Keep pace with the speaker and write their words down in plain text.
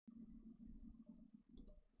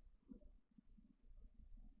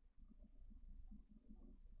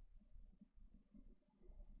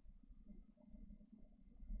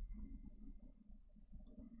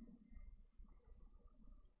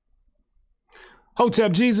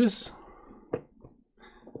Hotep Jesus,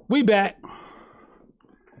 we back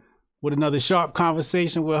with another sharp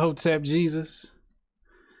conversation with Hotep Jesus.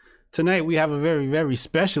 Tonight we have a very, very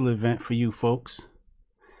special event for you folks.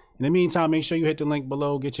 In the meantime, make sure you hit the link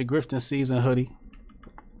below, get your Grifton Season hoodie.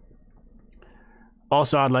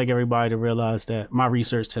 Also, I'd like everybody to realize that my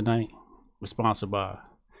research tonight was sponsored by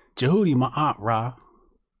Jehudi Ma'at Ra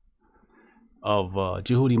of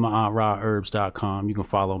JehudiMa'atRaHerbs.com. You can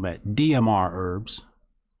follow him at DMR Herbs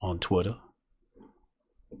on Twitter.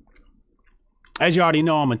 As you already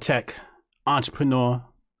know, I'm a tech entrepreneur,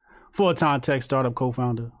 full-time tech startup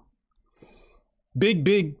co-founder.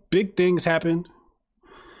 Big things happened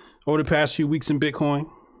over the past few weeks in Bitcoin.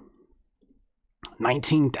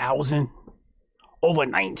 19,000. Over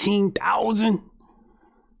 19,000.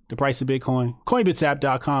 The price of Bitcoin.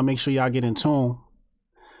 Coinbitsapp.com. Make sure y'all get in tune.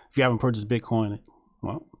 If you haven't purchased Bitcoin,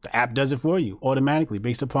 well, the app does it for you automatically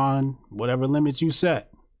based upon whatever limits you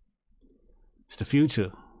set. It's the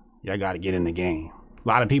future. Y'all got to get in the game. A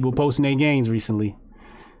lot of people posting their gains recently.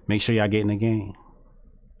 Make sure y'all get in the game.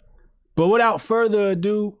 But without further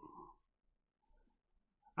ado,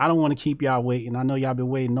 I don't want to keep y'all waiting. I know y'all been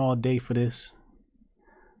waiting all day for this.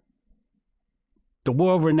 The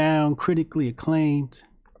world-renowned, critically acclaimed,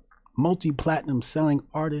 multi-platinum selling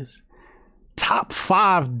artist, top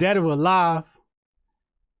 5 dead or alive,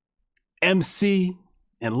 MC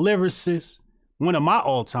and lyricist, one of my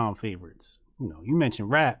all-time favorites. You know, you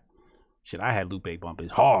mentioned rap. Shit, I had Lupe bump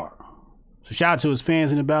it hard. So shout out to his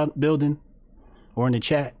fans in the building or in the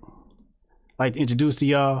chat. I'd like to introduce to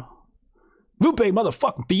y'all Lupe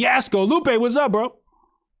motherfucking Fiasco. Lupe, what's up, bro?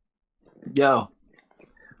 Yo,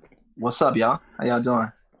 what's up, y'all? How y'all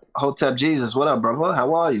doing? Hotep Jesus, what up, brother?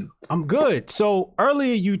 How are you? I'm good. So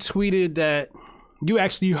earlier you tweeted that you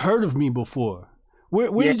actually heard of me before.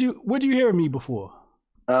 Where did you hear of me before?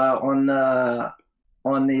 On the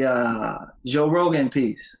Joe Rogan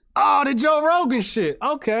piece. Oh, the Joe Rogan shit.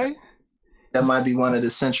 Okay. That might be one of the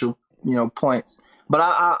central, points. But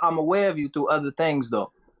I'm aware of you through other things,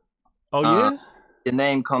 though. Oh yeah. Your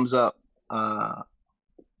name comes up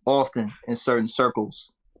often in certain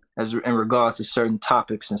circles, as in regards to certain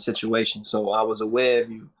topics and situations. So I was aware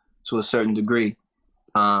of you to a certain degree.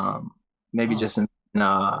 Maybe just in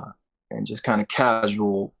just kind of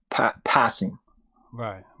casual passing.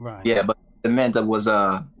 Right. Yeah, but it meant I was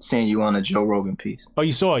seeing you on a Joe Rogan piece. Oh,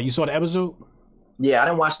 you saw it? You saw the episode? Yeah, I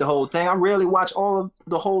didn't watch the whole thing. I rarely watch all of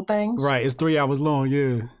the whole things. Right, it's 3 hours long,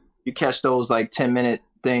 yeah. You catch those like 10-minute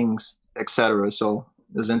things, etc. So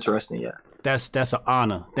it was interesting, yeah. That's an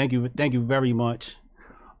honor. Thank you very much.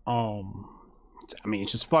 I mean,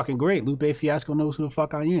 it's just fucking great. Lupe Fiasco knows who the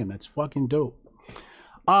fuck I am. That's fucking dope.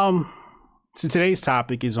 So today's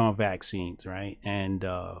topic is on vaccines, right? And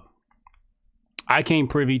I came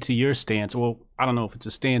privy to your stance. Well, I don't know if it's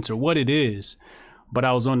a stance or what it is, but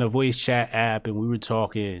I was on the voice chat app and we were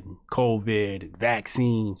talking COVID and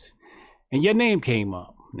vaccines, and your name came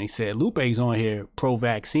up. And they said, Lupe's on here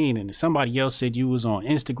pro-vaccine. And somebody else said you was on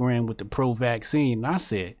Instagram with the pro-vaccine. And I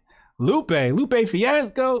said, Lupe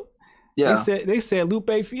Fiasco? Yeah. They said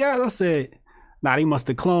Lupe Fiasco. I said, nah, they must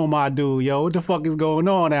have cloned my dude, yo. What the fuck is going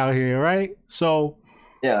on out here, right? So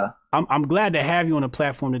yeah, I'm glad to have you on the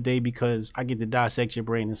platform today because I get to dissect your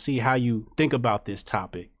brain and see how you think about this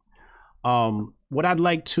topic. What I'd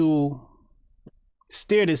like to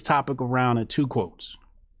steer this topic around are 2 quotes.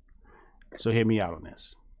 So hear me out on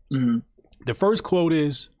this. Mm-hmm. The first quote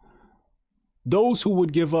is, those who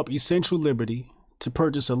would give up essential liberty to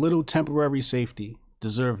purchase a little temporary safety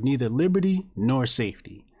deserve neither liberty nor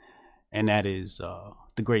safety. And that is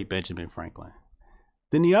the great Benjamin Franklin.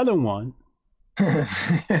 Then the other one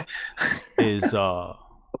is,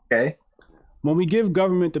 okay. When we give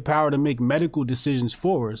government the power to make medical decisions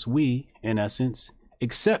for us, we, in essence,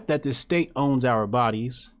 accept that the state owns our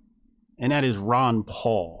bodies. And that is Ron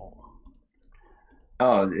Paul.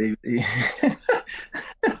 Oh,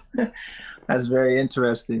 that's very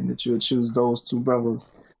interesting that you would choose those 2 brothers.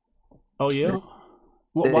 Oh yeah.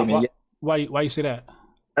 Why you say that?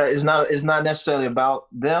 It's not necessarily about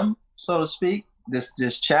them, so to speak.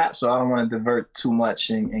 This chat, so I don't want to divert too much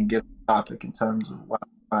and give a topic in terms of why I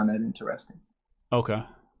find that interesting. Okay.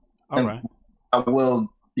 All right. I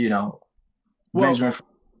will,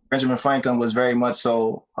 Benjamin Franklin was very much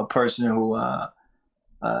so a person who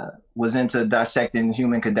was into dissecting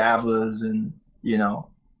human cadavers, and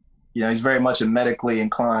he's very much a medically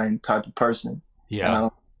inclined type of person. Yeah. And I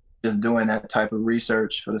don't just doing that type of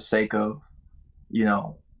research for the sake of,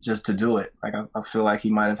 just to do it. Like I feel like he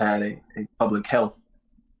might have had a public health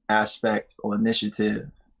aspect or initiative,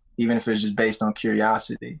 even if it's just based on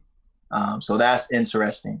curiosity. So that's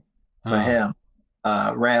interesting for him.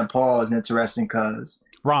 Rand Paul is interesting because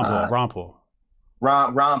Ron Paul.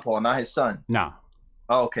 Ron Paul, not his son. Nah.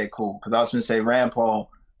 Oh, okay, cool. Because I was gonna say Rand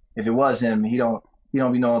Paul. If it was him, he don't be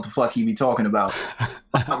knowing what the fuck he be talking about.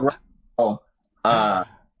 Ron Paul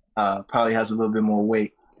probably has a little bit more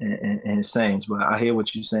weight in his sayings, but I hear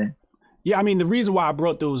what you're saying. Yeah, I mean, the reason why I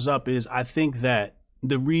brought those up is I think that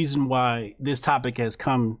the reason why this topic has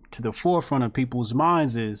come to the forefront of people's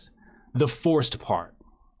minds is the forced part,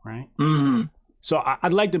 right? Mm-hmm. So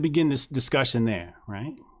I'd like to begin this discussion there,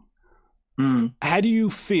 right? Mm-hmm. How do you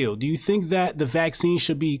feel? Do you think that the vaccine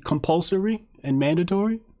should be compulsory and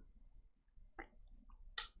mandatory?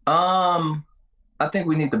 I think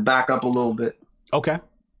we need to back up a little bit. Okay.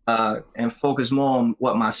 And focus more on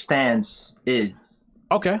what my stance is.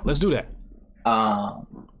 Okay, let's do that.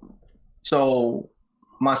 So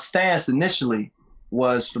my stance initially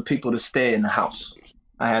was for people to stay in the house.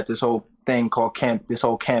 I had this whole thing called this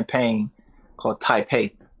whole campaign called Type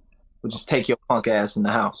A, which is take your punk ass in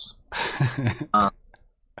the house. For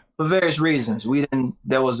various reasons,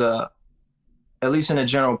 there was at least in the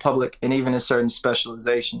general public and even in certain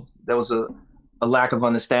specializations, there was a lack of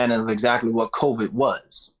understanding of exactly what COVID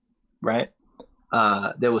was, right?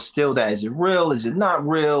 There was still that. Is it real? Is it not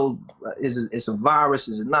real? It's a virus?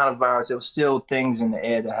 Is it not a virus? There was still things in the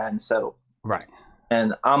air that hadn't settled. Right.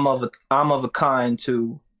 And I'm of a kind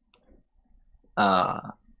to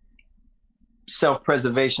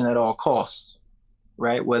self-preservation at all costs,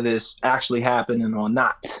 right? Whether it's actually happening or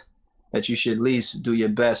not, that you should at least do your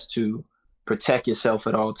best to protect yourself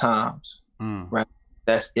at all times, right?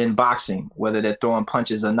 That's in boxing, whether they're throwing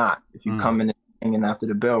punches or not. If you come in and after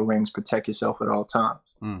the bell rings, protect yourself at all times.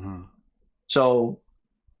 Mm-hmm. So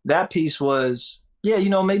that piece was,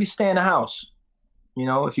 maybe stay in the house.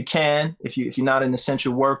 If you can, if you're not an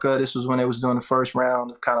essential worker. This was when they was doing the first round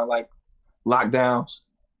of kind of like lockdowns.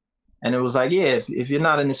 And it was like, if you're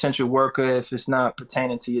not an essential worker, if it's not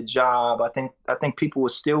pertaining to your job, I think people were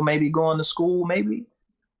still maybe going to school, maybe.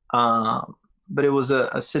 But it was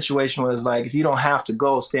a situation where it's like, if you don't have to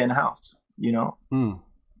go, stay in the house,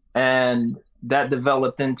 And that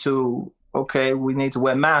developed into, okay, we need to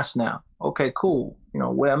wear masks now. Okay, cool.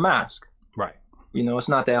 Wear a mask. Right. It's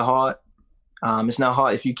not that hard. It's not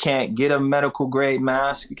hard. If you can't get a medical grade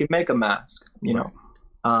mask, you can make a mask, right.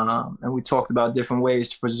 And we talked about different ways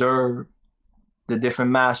to preserve the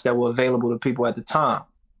different masks that were available to people at the time.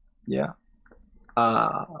 Yeah.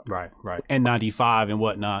 Right. N95 and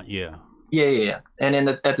whatnot. Yeah. Yeah. And then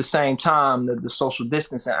at the same time, the social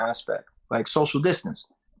distancing aspect, like social distance,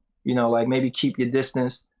 like maybe keep your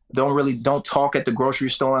distance. Don't talk at the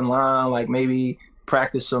grocery store in line. Like maybe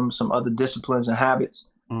practice some other disciplines and habits.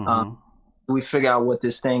 Mm-hmm. We figure out what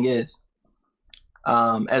this thing is.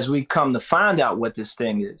 As we come to find out what this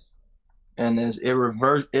thing is, and there's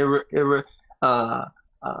what's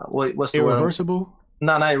the irreversible? Word?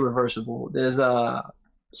 Not irreversible. There's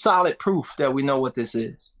solid proof that we know what this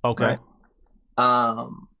is. Okay. Right?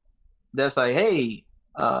 That's like, hey,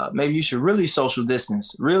 maybe you should really social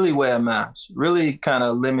distance, really wear a mask, really kind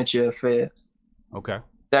of limit your affairs. Okay.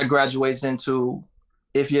 That graduates into,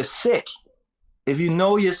 if you're sick, if you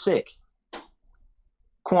know you're sick,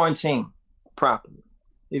 quarantine properly.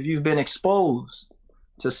 If you've been exposed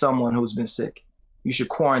to someone who's been sick, you should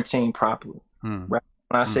quarantine properly. Right?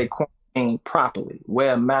 When I say quarantine properly,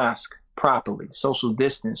 wear a mask properly, social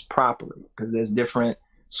distance properly, because there's different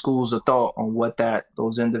schools of thought on what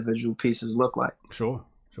those individual pieces look like. Sure.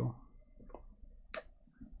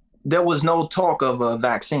 There was no talk of a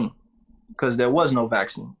vaccine because there was no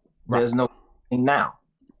vaccine. Right. There's no vaccine now.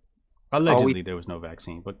 Allegedly, there was no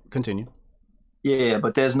vaccine, but continue. Yeah,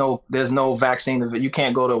 but there's no vaccine. You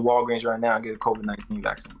can't go to Walgreens right now and get a COVID-19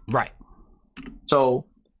 vaccine. Right. So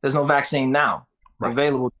there's no vaccine now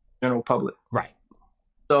available to the general public. Right.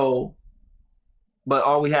 So, but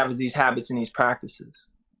all we have is these habits and these practices.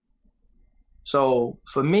 So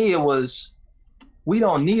for me, it was, we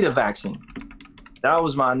don't need a vaccine. That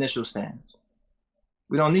was my initial stance.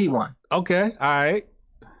 We don't need one. Okay. All right.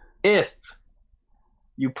 If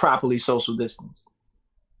you properly social distance,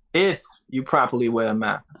 if you properly wear a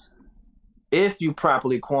mask, if you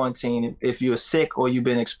properly quarantine, if you're sick or you've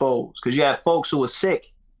been exposed, because you have folks who are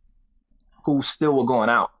sick who still were going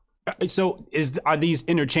out. So are these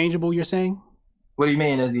interchangeable, you're saying? What do you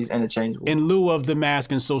mean is these interchangeable? In lieu of the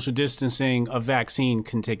mask and social distancing, a vaccine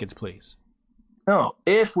can take its place. No,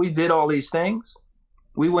 if we did all these things,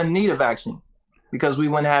 we wouldn't need a vaccine because we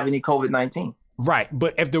wouldn't have any COVID-19. Right.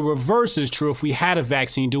 But if the reverse is true, if we had a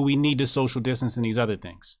vaccine, do we need the social distance and these other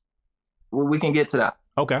things? Well, we can get to that.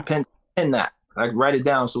 Okay. Pin that. Like write it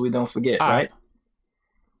down so we don't forget, right?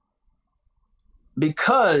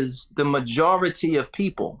 because the majority of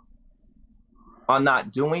people are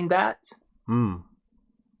not doing that,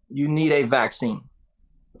 you need a vaccine.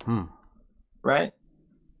 Right?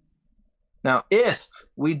 Now, if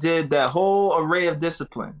we did that whole array of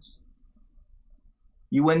disciplines,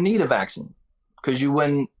 you wouldn't need a vaccine because you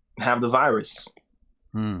wouldn't have the virus.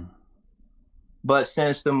 But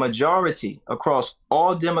since the majority across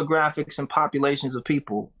all demographics and populations of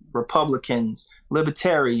people, Republicans,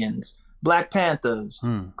 Libertarians, Black Panthers,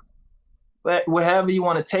 wherever you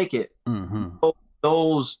want to take it,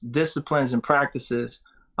 those disciplines and practices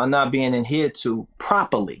are not being adhered to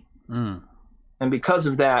properly. And because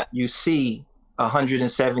of that, you see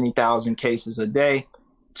 170,000 cases a day,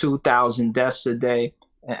 2,000 deaths a day,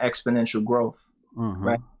 and exponential growth.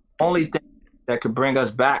 Right? Only thing that could bring us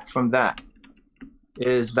back from that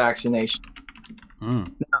is vaccination. Now,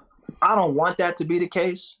 I don't want that to be the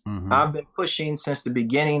case. I've been pushing since the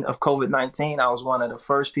beginning of COVID-19. I was one of the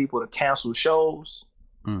first people to cancel shows.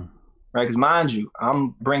 Right? Because mind you,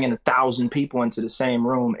 I'm bringing 1,000 people into the same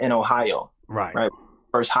room in Ohio. Right?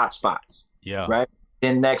 First hotspots. Yeah. Right.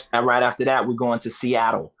 Then next, right after that, we're going to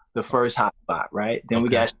Seattle, the first hotspot. Right. Then we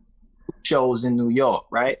got shows in New York.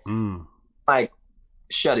 Right. Like,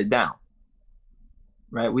 shut it down.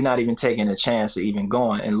 Right. We're not even taking a chance of even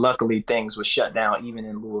going. And luckily, things were shut down even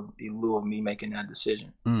in lieu of me making that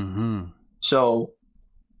decision. So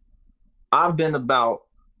I've been about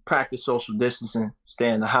practice social distancing, stay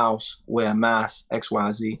in the house, wear a mask,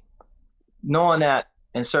 XYZ, knowing that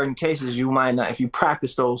in certain cases, you might not, if you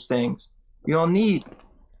practice those things, you don't need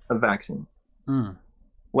a vaccine.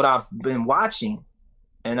 What I've been watching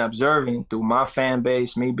and observing through my fan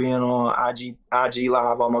base, me being on IG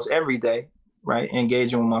Live almost every day, right?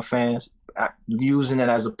 Engaging with my fans, using it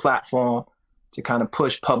as a platform to kind of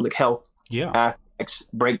push public health aspects,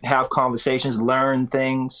 have conversations, learn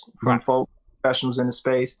things from folks, professionals in the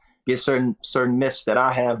space, get certain myths that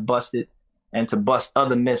I have busted, and to bust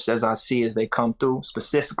other myths as I see as they come through,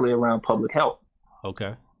 specifically around public health.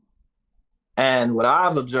 Okay. And what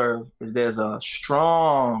I've observed is there's a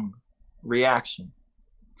strong reaction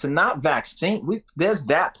to not vaccine. There's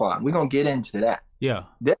that part. We're going to get into that. Yeah.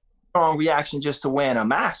 There's a strong reaction just to wearing a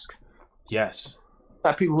mask. Yes.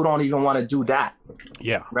 Got people who don't even want to do that.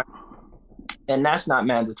 Yeah. Right? And that's not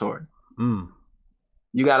mandatory.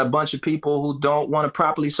 You got a bunch of people who don't want to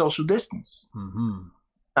properly social distance.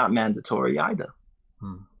 Not mandatory either.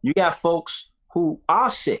 You got folks who are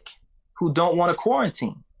sick, who don't want to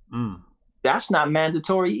quarantine. That's not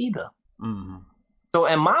mandatory either. So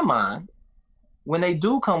in my mind, when they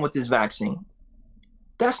do come with this vaccine,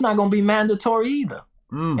 that's not going to be mandatory either.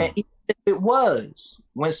 And even if it was,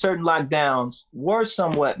 when certain lockdowns were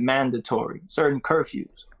somewhat mandatory, certain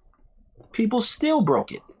curfews, people still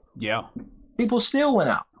broke it. Yeah. People still went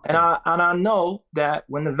out. And I know that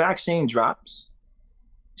when the vaccine drops,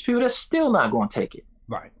 there's people that's still not going to take it.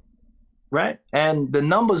 Right. Right. And the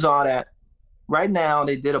numbers are that right now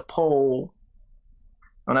they did a poll.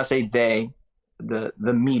 When I say they, the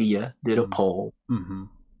media did a poll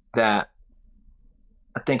that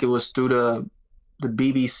I think it was through the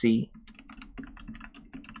BBC.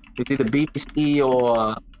 It's either BBC or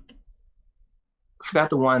I forgot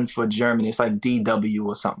the one for Germany. It's like DW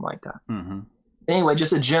or something like that. Anyway,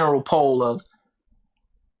 just a general poll of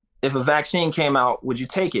if a vaccine came out, would you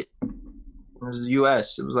take it? It was the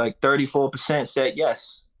US. It was like 34% said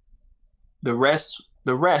yes. The rest,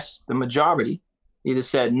 the majority, either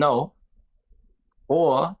said no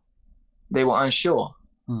or they were unsure.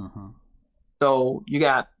 So you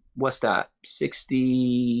got, what's that,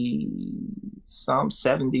 60 some,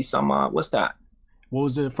 70 some odd, what's that? What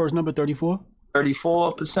was the first number, 34?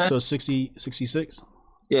 34%. So 60, 66?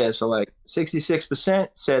 Yeah, so like 66%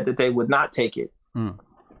 said that they would not take it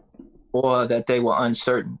or that they were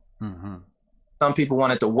uncertain. Some people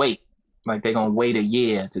wanted to wait, like they're going to wait a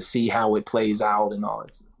year to see how it plays out and all.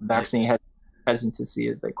 It's vaccine hesitancy,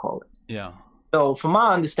 as they call it. Yeah. So from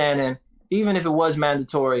my understanding, even if it was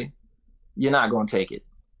mandatory, you're not going to take it.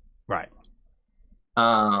 Right.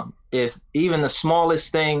 If even the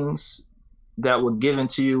smallest things that were given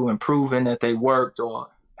to you and proven that they worked or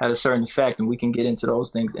had a certain effect, and we can get into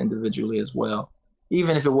those things individually as well,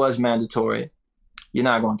 even if it was mandatory, you're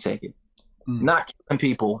not going to take it. Not killing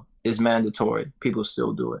people is mandatory. People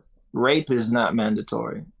still do it. Rape is not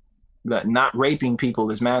mandatory. Not raping people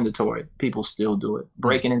is mandatory. People still do it.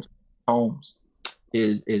 Breaking into homes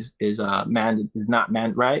is not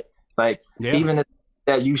right. It's like even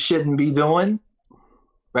that you shouldn't be doing,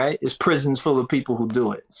 right? It's prisons full of people who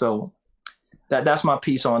do it. So that's my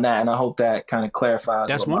piece on that, and I hope that kind of clarifies.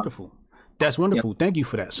 That's wonderful. That's wonderful. Thank you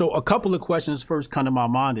for that. So a couple of questions first come to my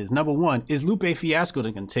mind is, number one, is Lupe Fiasco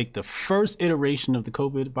going to take the first iteration of the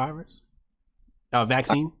COVID virus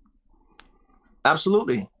vaccine?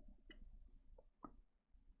 Absolutely.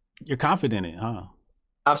 You're confident in it, huh?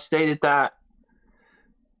 I've stated that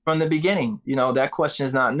from the beginning. You know, that question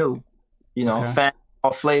is not new. You know, fan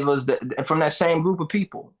or flavors from that same group of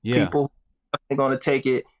people. Yeah. People who are going to take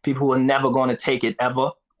it, people who are never going to take it ever,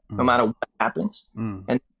 no matter what happens. And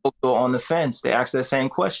people on the fence, they ask that same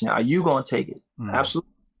question. Are you going to take it? Absolutely.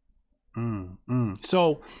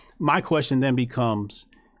 So my question then becomes,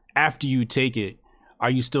 after you take it, are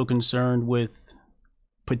you still concerned with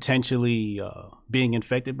potentially being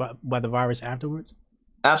infected by the virus afterwards?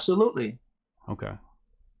 Absolutely. Okay.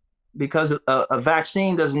 Because a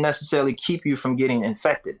vaccine doesn't necessarily keep you from getting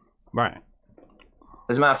infected. Right.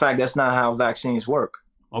 As a matter of fact, that's not how vaccines work.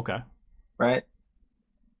 Okay. Right?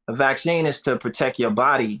 A vaccine is to protect your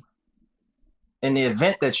body in the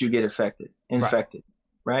event that you get infected,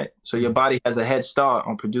 right? So your body has a head start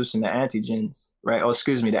on producing the antigens, right? Or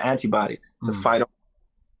excuse me, the antibodies to fight off.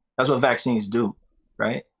 That's what vaccines do,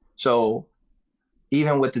 right? So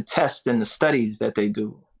even with the tests and the studies that they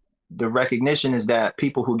do, the recognition is that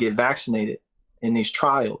people who get vaccinated in these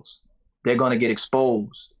trials, they're going to get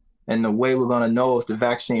exposed. And the way we're going to know if the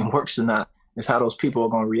vaccine works or not is how those people are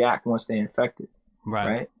going to react once they're infected,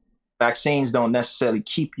 right? Vaccines don't necessarily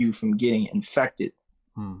keep you from getting infected.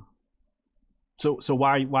 So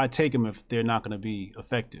why take them if they're not going to be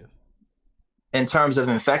effective? In terms of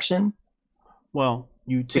infection? Well,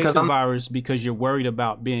 you take the virus because you're worried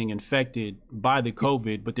about being infected by the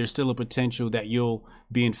COVID, but there's still a potential that you'll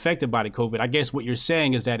be infected by the COVID. I guess what you're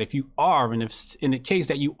saying is that if you are, and if in the case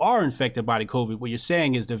that you are infected by the COVID, what you're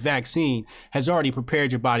saying is the vaccine has already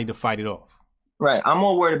prepared your body to fight it off. Right. I'm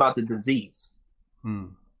more worried about the disease.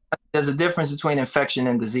 There's a difference between infection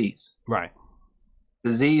and disease. Right.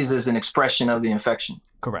 Disease is an expression of the infection.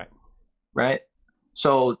 Correct. Right.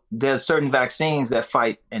 So there's certain vaccines that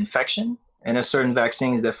fight infection, and there's certain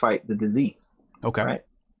vaccines that fight the disease. Okay. Right.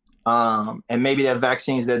 And maybe there are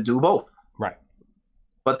vaccines that do both. Right.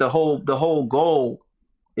 But the whole goal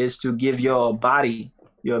is to give your body,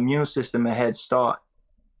 your immune system, a head start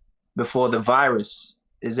before the virus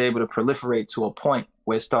is able to proliferate to a point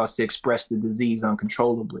where it starts to express the disease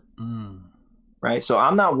uncontrollably. Right. So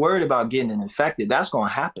I'm not worried about getting infected. That's going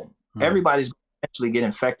to happen. Everybody's going to eventually get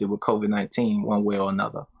infected with COVID-19 one way or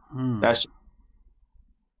another. That's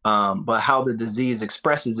but how the disease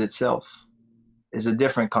expresses itself is a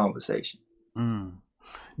different conversation.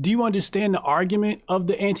 Do you understand the argument of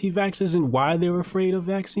the anti-vaxxers and why they're afraid of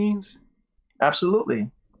vaccines? Absolutely.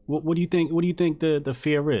 What do you think? What do you think the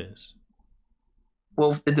fear is?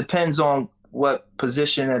 Well, it depends on what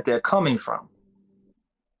position that they're coming from.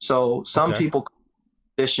 So some people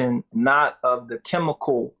position not of the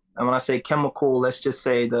chemical, and when I say chemical, let's just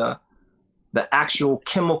say the actual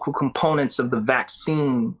chemical components of the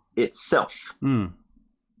vaccine itself.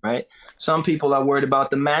 Right? Some people are worried about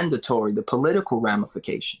the political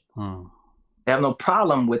ramifications. They have no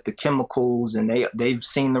problem with the chemicals, and they've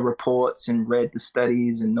seen the reports and read the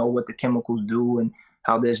studies and know what the chemicals do and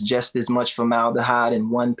how there's just as much formaldehyde in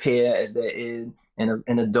one pear as there is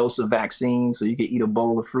in a dose of vaccine. So you could eat a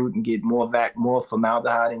bowl of fruit and get more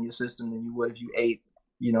formaldehyde in your system than you would if you ate,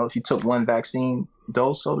 if you took one vaccine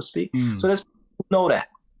dose, so to speak. So there's people who know that,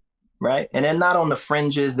 right? And they're not on the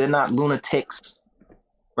fringes. They're not lunatics,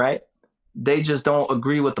 right? They just don't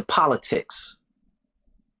agree with the politics,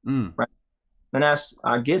 right? And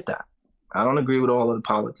I get that. I don't agree with all of the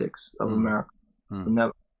politics of America.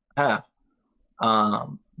 Never have.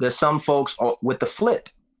 There's some folks with the flip.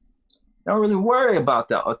 They don't really worry about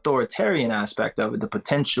the authoritarian aspect of it, the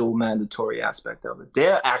potential mandatory aspect of it.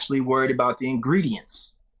 They're actually worried about the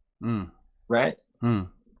ingredients, right? And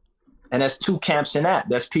there's two camps in that.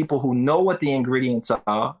 There's people who know what the ingredients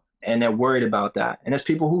are, and they're worried about that. And there's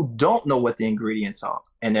people who don't know what the ingredients are,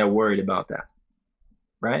 and they're worried about that,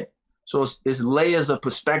 right? So it's layers of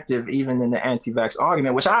perspective, even in the anti-vax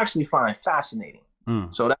argument, which I actually find fascinating.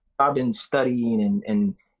 So that I've been studying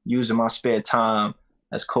and using my spare time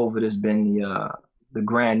as COVID has been the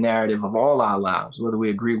grand narrative of all our lives, whether we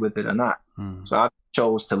agree with it or not. So I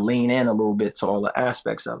chose to lean in a little bit to all the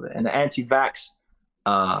aspects of it. And the anti-vax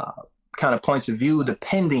kind of points of view,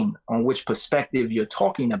 depending on which perspective you're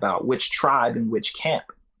talking about, which tribe and which camp,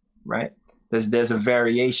 right? There's a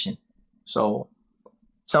variation. So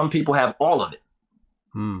some people have all of it,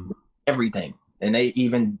 everything. And they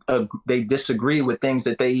even they disagree with things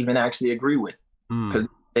that they even actually agree with, because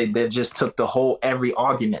they just took every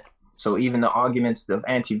argument. So even the arguments of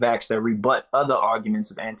anti-vax that rebut other arguments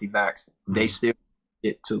of anti-vax, they still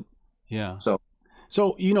it too. Yeah.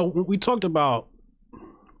 So when we talked about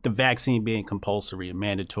the vaccine being compulsory and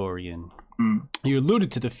mandatory, and you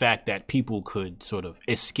alluded to the fact that people could sort of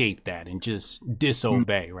escape that and just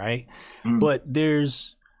disobey, right? But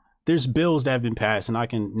there's bills that have been passed, and I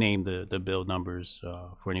can name the bill numbers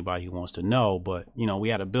for anybody who wants to know. But we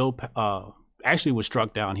had a bill actually was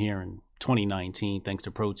struck down here in 2019 thanks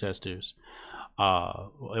to protesters.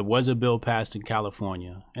 It was a bill passed in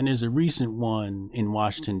California, and there's a recent one in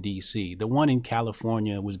Washington, D.C. The one in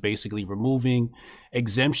California was basically removing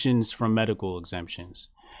exemptions from medical exemptions.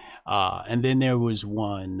 And then there was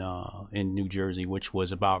one in New Jersey, which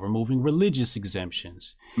was about removing religious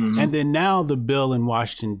exemptions. And then now the bill in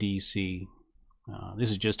Washington, D.C., this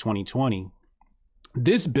is just 2020,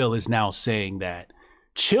 this bill is now saying that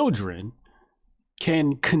children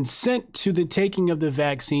can consent to the taking of the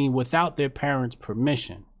vaccine without their parents'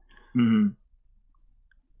 permission.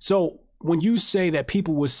 So when you say that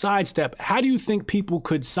people would sidestep, how do you think people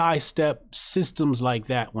could sidestep systems like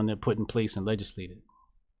that when they're put in place and legislated?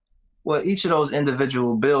 Well, each of those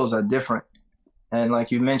individual bills are different. And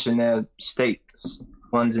like you mentioned, there are states,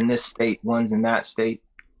 one's in this state, one's in that state.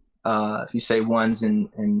 If you say one's in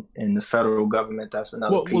the federal government, that's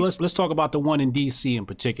another piece. Well, let's talk about the one in D.C. in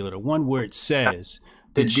particular, the one where it says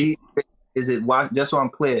is it just so I'm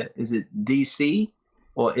clear? Is it D.C.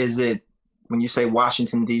 or is it when you say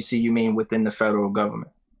Washington D.C. you mean within the federal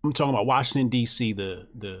government? I'm talking about Washington D.C. the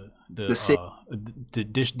city.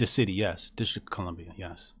 The city, yes, District of Columbia,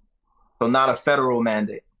 yes. So not a federal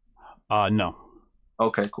mandate. No.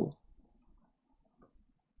 Okay, cool.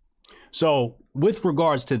 So with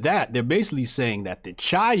regards to that, they're basically saying that the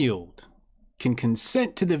child can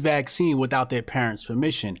consent to the vaccine without their parents'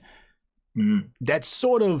 permission. That's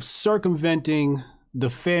sort of circumventing the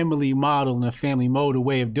family model and the family mode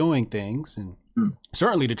way of doing things. And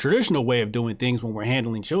certainly the traditional way of doing things when we're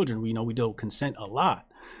handling children, we don't consent a lot.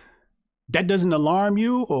 That doesn't alarm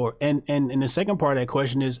you? And the second part of that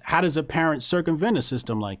question is, how does a parent circumvent a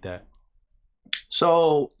system like that?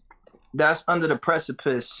 So that's under the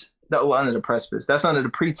precipice. That's under the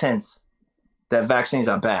pretense that vaccines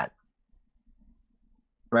are bad,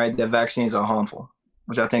 right? That vaccines are harmful,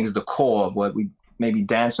 which I think is the core of what we may be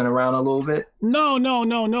dancing around a little bit. No.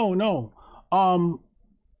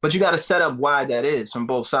 But you got to set up why that is from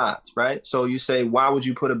both sides, right? So you say, why would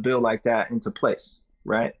you put a bill like that into place,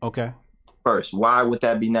 right? Okay. First, why would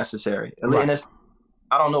that be necessary? Right. And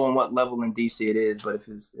I don't know on what level in DC it is, but if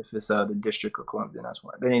it's the District of Columbia, then that's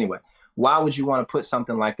why. But anyway, why would you want to put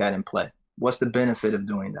something like that in play? What's the benefit of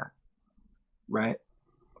doing that? Right?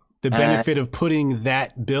 The benefit of putting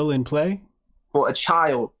that bill in play? For a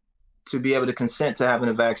child to be able to consent to having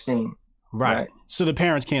a vaccine. Right. So the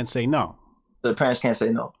parents can't say no. So the parents can't say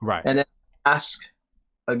no. Right. And then ask,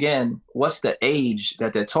 again, what's the age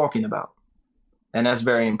that they're talking about? And that's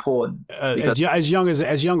very important. As young as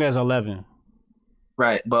 11.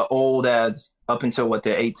 Right, but old as up until what,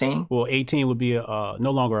 they're 18? Well, 18 would be no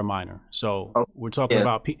longer a minor. So we're talking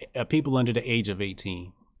about people under the age of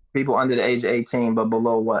 18. People under the age of 18, but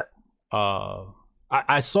below what?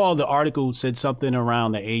 I saw the article said something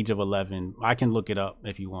around the age of 11. I can look it up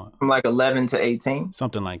if you want. From like 11 to 18?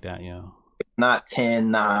 Something like that, yeah. Not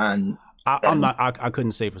 10, 9. I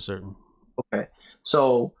couldn't say for certain. Okay.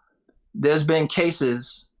 So there's been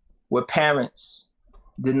cases where parents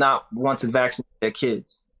did not want to vaccinate their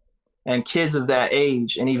kids. And kids of that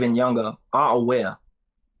age and even younger are aware,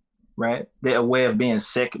 right? They're aware of being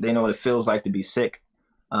sick. They know what it feels like to be sick.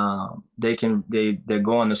 They're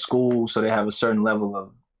going to school, so they have a certain level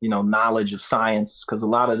of, knowledge of science, because a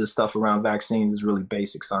lot of the stuff around vaccines is really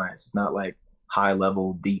basic science. It's not like high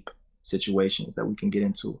level, deep situations that we can get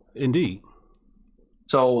into. Indeed.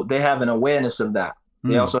 So they have an awareness of that.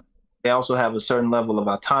 They also have a certain level of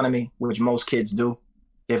autonomy, which most kids do,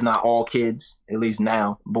 if not all kids, at least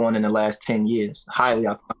now, born in the last 10 years, highly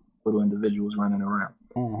autonomous little individuals running around.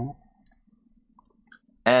 Mm-hmm.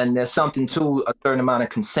 And there's something to a certain amount of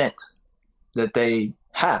consent that they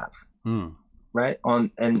have, right?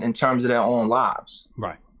 In terms of their own lives.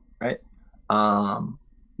 Right.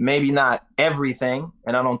 Maybe not everything,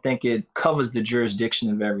 and I don't think it covers the jurisdiction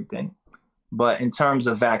of everything, but in terms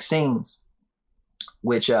of vaccines,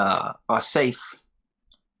 which are safe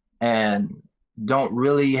and don't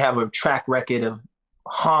really have a track record of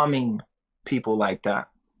harming people like that,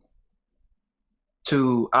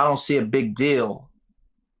 I don't see a big deal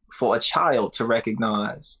for a child to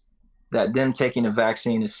recognize that them taking a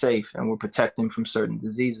vaccine is safe and will protect them from certain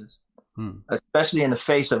diseases, especially in the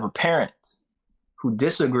face of a parent who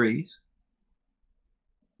disagrees,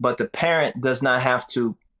 but the parent does not have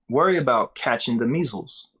to worry about catching the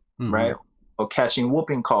measles, right? Or catching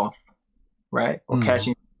whooping cough right? Or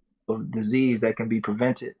catching a disease that can be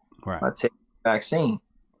prevented by taking the vaccine.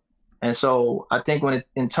 And so I think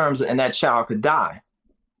in terms of, and that child could die,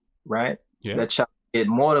 right? Yeah. That child get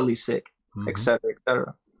mortally sick, et cetera, et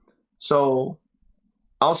cetera. So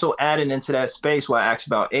also adding into that space where I asked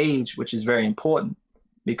about age, which is very important,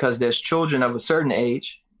 because there's children of a certain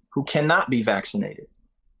age who cannot be vaccinated,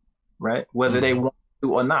 right? Whether they want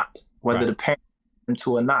to or not, whether the parents want them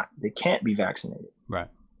to or not, they can't be vaccinated. Right.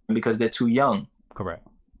 Because they're too young. Correct.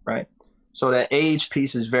 Right. So that age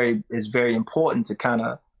piece is very important to kind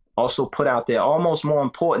of also put out there, almost more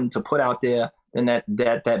important to put out there than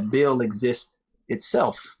that bill exists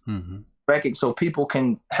itself. So people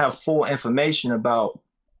can have full information about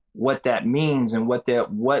what that means and what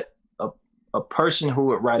a person who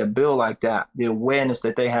would write a bill like that, the awareness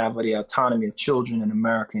that they have of the autonomy of children in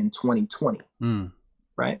America in 2020.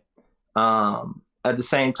 Right. At the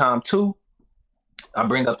same time, too, I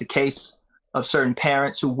bring up the case of certain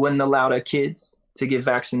parents who wouldn't allow their kids to get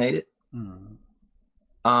vaccinated.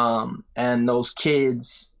 And those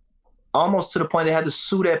kids, almost to the point they had to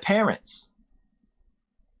sue their parents,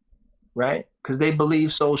 right? Because they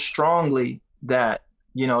believe so strongly that,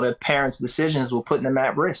 their parents' decisions were putting them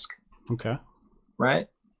at risk. Okay. Right?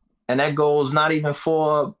 And that goes not even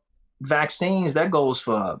for vaccines, that goes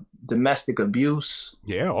for domestic abuse.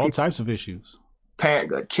 Yeah, all types of issues.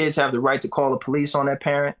 Kids have the right to call the police on their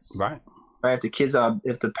parents. Right. Right.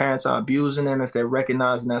 If the parents are abusing them, if they're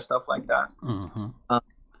recognizing that, stuff like that.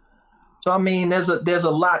 So I mean, there's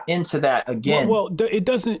a lot into that again. Well, it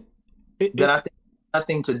doesn't. I think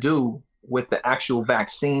nothing to do with the actual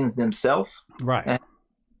vaccines themselves. Right. And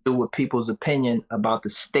do with people's opinion about the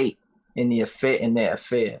state in their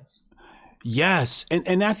affairs. Yes,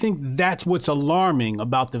 and I think that's what's alarming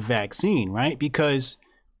about the vaccine, right? Because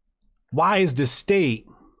why is the state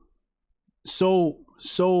so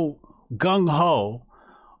gung-ho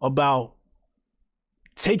about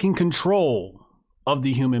taking control of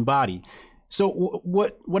the human body? So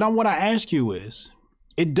what I want to ask you is,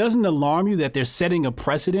 it doesn't alarm you that they're setting a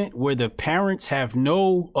precedent where the parents have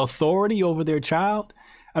no authority over their child?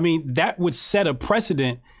 I mean, that would set a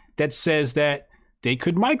precedent that says that they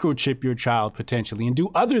could microchip your child potentially and do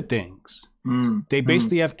other things. They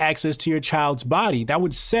basically have access to your child's body. That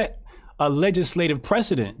would set a legislative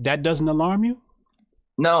precedent. That doesn't alarm you?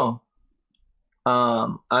 No.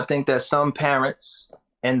 I think that some parents,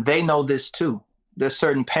 and they know this too, there's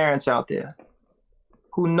certain parents out there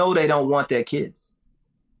who know they don't want their kids.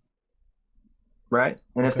 Right?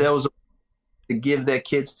 And if there was a to give their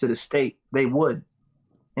kids to the state, they would.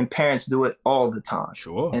 And parents do it all the time.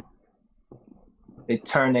 Sure. And they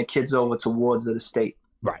turn their kids over to wards of the state.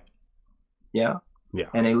 Right. Yeah. Yeah.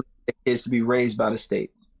 And they leave their kids to be raised by the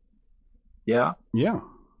state. Yeah. Yeah.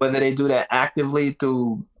 Whether they do that actively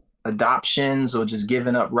through adoptions or just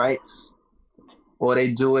giving up rights, or they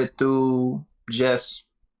do it through just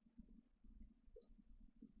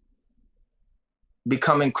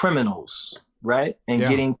becoming criminals, right?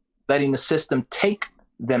 And letting the system take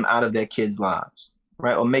them out of their kids' lives,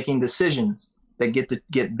 right? Or making decisions that get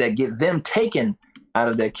them taken out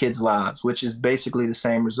of their kids' lives, which is basically the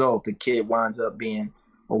same result. The kid winds up being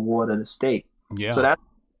a ward of the state. Yeah. So that's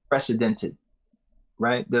precedented,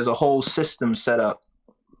 right? There's a whole system set up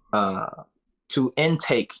to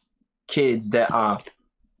intake kids that are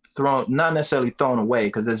not necessarily thrown away,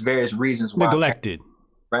 because there's various reasons why. Neglected.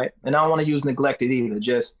 Right? And I don't want to use neglected either,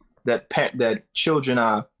 just that children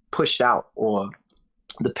are pushed out, or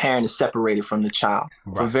the parent is separated from the child.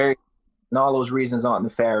 Right. And all those reasons aren't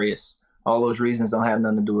nefarious. All those reasons don't have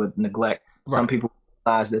nothing to do with neglect. Right. Some people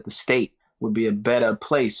realize that the state would be a better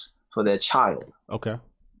place for their child. Okay.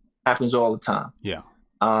 Happens all the time. Yeah.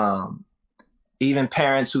 Even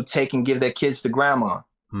parents who take and give their kids to grandma,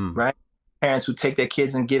 right? Parents who take their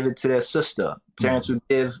kids and give it to their sister. Parents who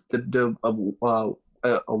give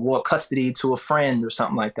award custody to a friend or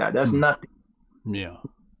something like that. That's nothing. Yeah.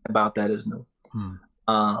 About that is new.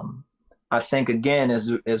 I think again,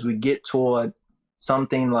 as we get toward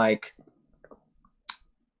something like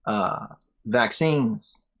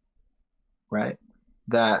vaccines, right?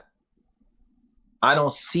 That I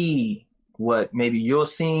don't see what maybe you're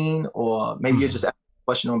seeing, or maybe you're just asking a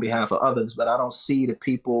question on behalf of others, but I don't see the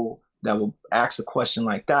people that will ask a question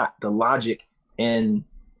like that, the logic in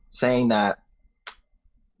saying that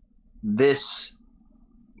this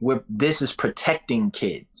is protecting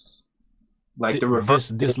kids. Like the reverse.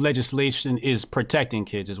 This legislation is protecting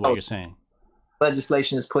kids, is what you're saying.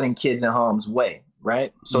 Legislation is putting kids in harm's way,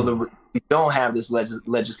 right? So we don't have this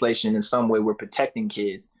legislation in some way. We're protecting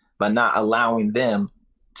kids by not allowing them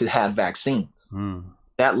to have vaccines.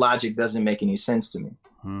 That logic doesn't make any sense to me.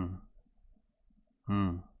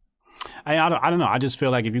 I don't know. I just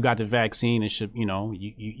feel like if you got the vaccine, it should,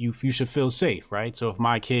 you should feel safe, right? So if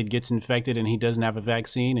my kid gets infected and he doesn't have a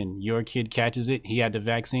vaccine, and your kid catches it, he had the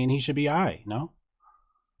vaccine, he should be all right, no?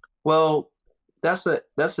 Well, that's an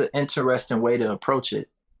interesting way to approach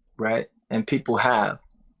it, right? And people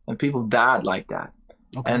died like that.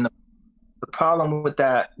 Okay. And the problem with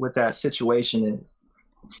that situation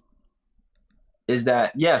is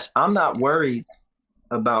that, yes, I'm not worried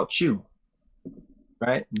about you,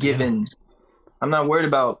 right? I'm not worried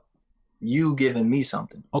about you giving me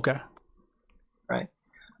something. Okay. Right.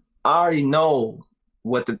 I already know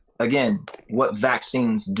what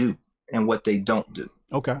vaccines do and what they don't do.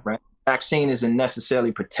 Okay. Right. Vaccine isn't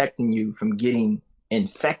necessarily protecting you from getting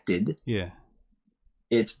infected. Yeah.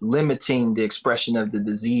 It's limiting the expression of the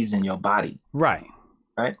disease in your body. Right.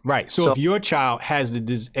 Right. Right. So if your child has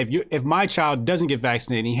if my child doesn't get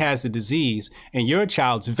vaccinated and he has the disease, and your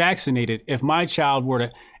child's vaccinated, if my child were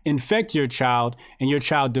to infect your child and your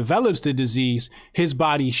child develops the disease, his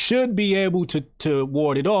body should be able to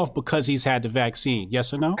ward it off because he's had the vaccine.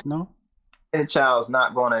 Yes or no? No. And the child's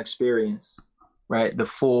not going to experience, right, the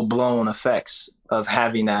full blown effects of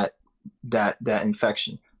having that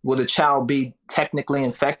infection. Will the child be technically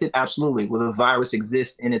infected? Absolutely. Will the virus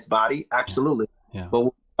exist in its body? Absolutely. Yeah. But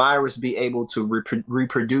will the virus be able to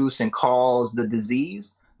reproduce and cause the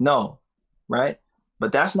disease? No. Right.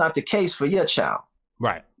 But that's not the case for your child.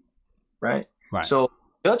 Right. Right. Right. So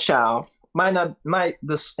your child and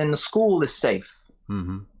the school is safe.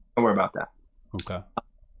 Mm-hmm. Don't worry about that. Okay.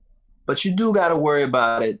 But you do got to worry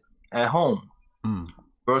about it at home,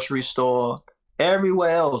 grocery store, everywhere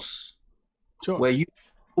else. Sure. Where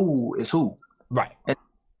who is who. Right. And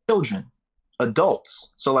children,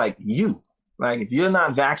 adults. So like if you're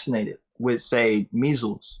not vaccinated with, say,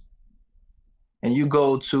 measles, and you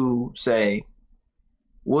go to, say,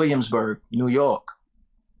 Williamsburg, New York,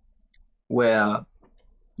 where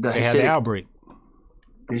they had the outbreak,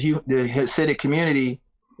 the Hasidic community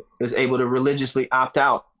is able to religiously opt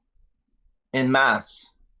out en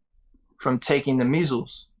masse from taking the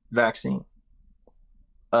measles vaccine.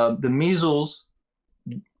 The measles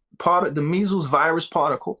virus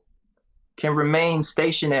particle can remain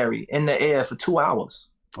stationary in the air for 2 hours.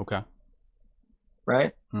 Okay.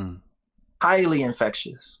 Right? Highly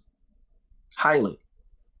infectious. Highly.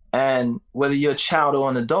 And whether you're a child or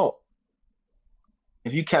an adult,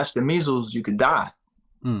 if you catch the measles, you could die.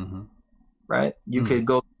 Mm-hmm. Right? You can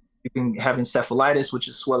have encephalitis, which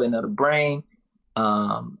is swelling of the brain.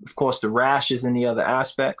 Of course, the rashes and the other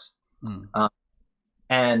aspects.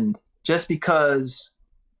 And just because,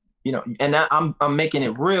 and I'm making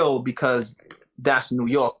it real because that's New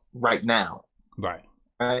York right now. Right.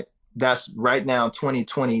 Right. That's right now,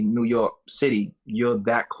 2020 New York City. You're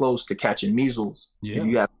that close to catching measles. Yeah. If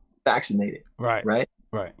you have vaccinated. Right. Right.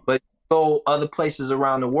 Right. But go other places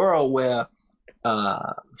around the world where,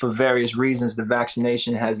 for various reasons, the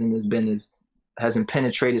vaccination hasn't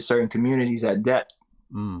penetrated certain communities at depth,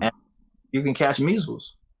 and you can catch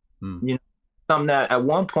measles. Something that at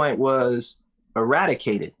one point was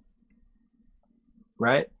eradicated,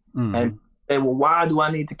 right? And say, well, why do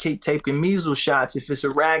I need to keep taking measles shots if it's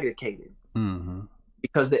eradicated?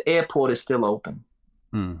 Because the airport is still open.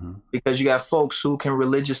 Because you got folks who can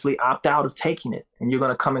religiously opt out of taking it, and you're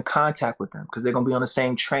going to come in contact with them because they're going to be on the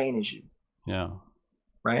same train as you. Yeah.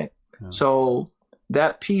 Right. Yeah. So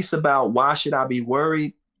that piece about why should I be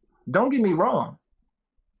worried? Don't get me wrong.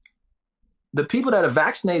 The people that are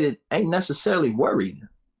vaccinated ain't necessarily worried.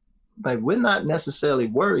 Like, we're not necessarily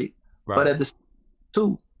worried, right. But at the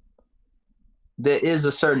too, there is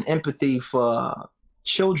a certain empathy for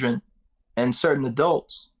children and certain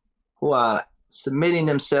adults who are submitting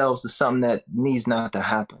themselves to something that needs not to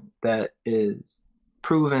happen, that is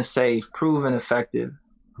proven safe, proven effective.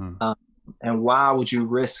 And why would you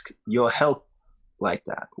risk your health like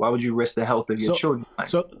that? Why would you risk the health of your children?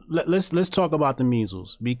 So let's talk about the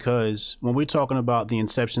measles, because when we're talking about the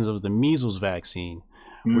inceptions of the measles vaccine,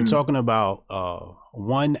 we're talking about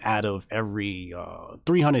 1 out of every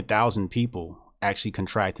 300,000 people actually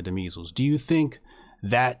contracted the measles. Do you think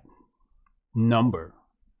that number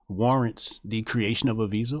warrants the creation of a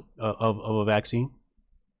of a vaccine?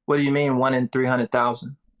 What do you mean 1 in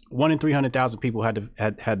 300,000? 1 in 300,000 people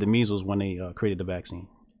had the measles when they created the vaccine.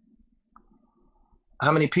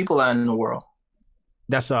 How many people are in the world?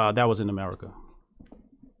 That was in America.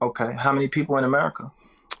 Okay. How many people in America?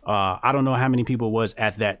 I don't know how many people was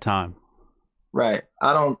at that time. Right.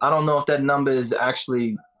 I don't know if that number is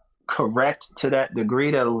actually correct to that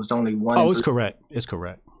degree, that it was only 1. Oh, it's correct. It's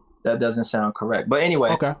correct. That doesn't sound correct. But anyway.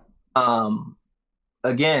 Okay.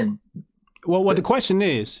 Again. Well, what the question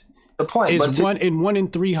is, the point. Is one in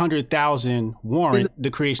 300,000 warrant the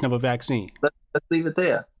creation of a vaccine? Let's leave it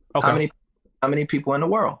there. Okay. How many people in the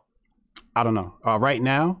world? I don't know. Right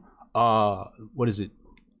now, what is it?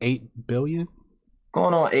 8 billion?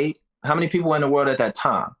 Going on 8. How many people in the world at that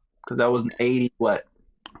time? Because that was 80. What?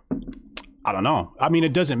 I don't know. I mean,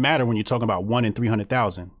 it doesn't matter when you're talking about 1 in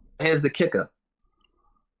 300,000. Here's the kicker.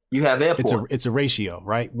 You have airports. It's a ratio,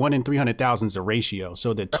 right? 1 in 300,000 is a ratio,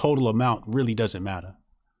 so the total amount really doesn't matter.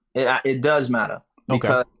 It does matter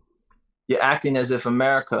because you're acting as if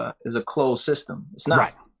America is a closed system. It's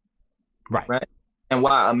not. Right. And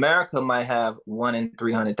while America might have 1 in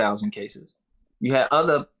 300,000 cases, you had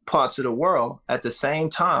other parts of the world at the same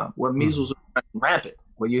time where measles was rampant,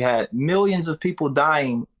 where you had millions of people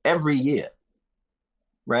dying every year,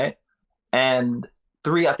 right? And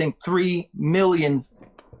 3 million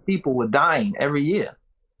people were dying every year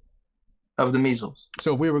of the measles.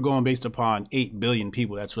 So if we were going based upon 8 billion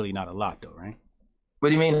people, that's really not a lot though, right? What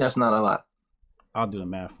do you mean that's not a lot? I'll do the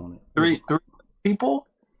math on it. 3 people?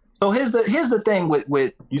 So here's the thing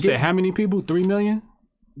with you said how many people? 3 million?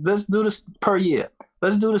 Let's do this per year.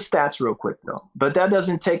 Let's do the stats real quick though. But that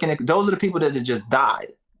doesn't take into, those are the people that just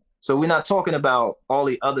died. So we're not talking about all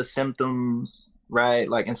the other symptoms, right?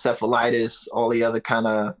 Like encephalitis, all the other kind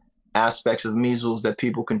of aspects of measles that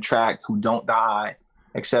people contract who don't die,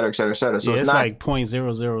 et cetera, et cetera, et cetera. So it's not like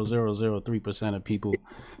 0.00003% of people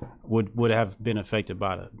would have been affected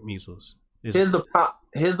by the measles. Here's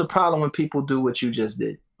the problem when people do what you just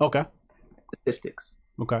did. Okay. Statistics.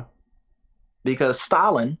 Okay. Because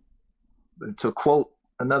Stalin, to quote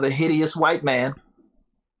another hideous white man,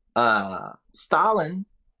 Stalin,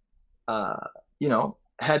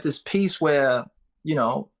 had this piece where,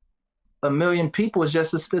 1 million people is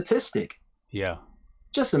just a statistic. Yeah.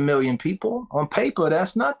 Just 1 million people. On paper,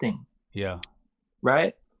 that's nothing. Yeah.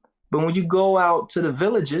 Right? But when you go out to the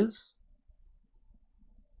villages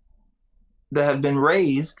that have been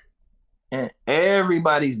raised and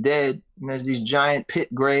everybody's dead, and there's these giant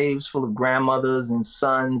pit graves full of grandmothers and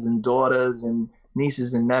sons and daughters and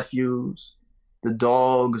nieces and nephews, the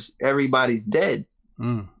dogs, everybody's dead.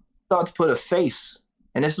 Start to put a face.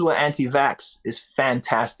 And this is what anti-vax is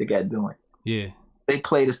fantastic at doing. Yeah. They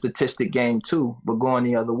play the statistic game too, but going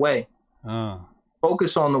the other way.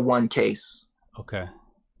 Focus on the one case. Okay.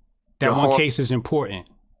 That one case is important.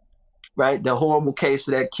 Right? The horrible case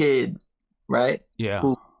of that kid, right? Yeah.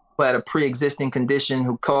 Who had a pre-existing condition,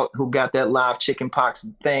 who got that live chicken pox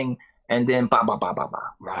thing, and then bah.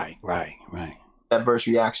 Right. Adverse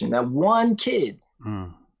reaction. That one kid,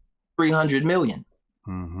 300 million.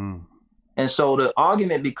 Mm-hmm. And so the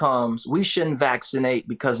argument becomes, we shouldn't vaccinate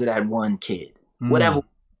because of that one kid, whatever,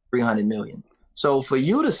 300 million. So for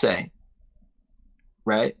you to say,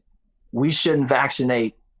 right, we shouldn't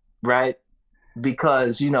vaccinate, right,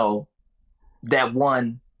 because, that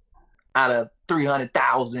one out of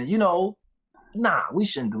 300,000, nah, we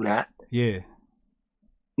shouldn't do that. Yeah.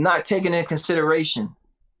 Not taking into consideration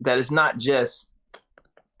that it's not just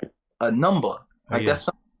a number. Like that's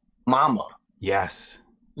some mama. Yes.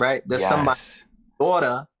 Right? There's somebody's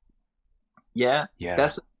daughter. Yeah.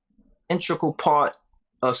 That's an integral part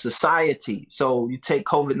of society. So you take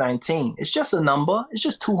COVID-19, it's just a number. It's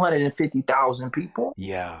just 250,000 people.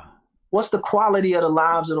 Yeah. What's the quality of the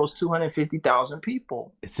lives of those 250,000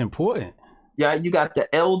 people? It's important. Yeah, you got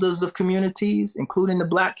the elders of communities, including the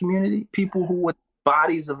Black community, people who with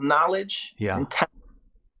bodies of knowledge. Yeah. And talent,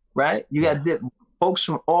 right? You got folks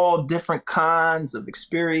from all different kinds of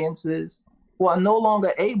experiences who are no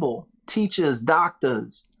longer able, teachers,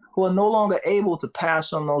 doctors, who are no longer able to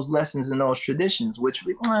pass on those lessons and those traditions,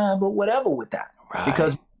 but whatever with that. Right.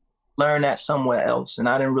 Because I learned that somewhere else. And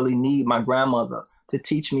I didn't really need my grandmother to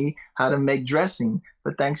teach me how to make dressing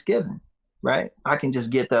for Thanksgiving, right? I can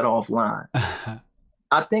just get that offline.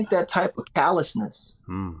 I think that type of callousness,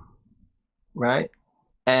 right?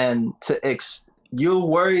 And you're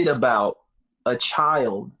worried about a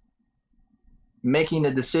child making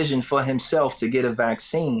a decision for himself to get a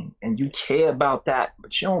vaccine, and you care about that,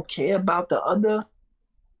 but you don't care about the other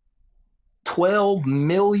 12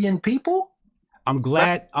 million people? I'm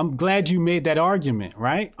glad you made that argument,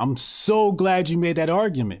 right? I'm so glad you made that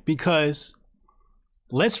argument, because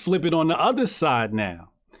let's flip it on the other side now.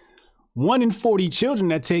 1 in 40 children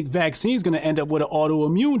that take vaccines going to end up with an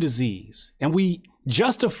autoimmune disease. And we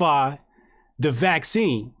justify the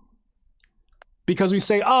vaccine because we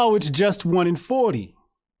say, oh, it's just 1 in 40.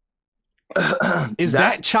 Is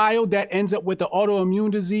that child that ends up with the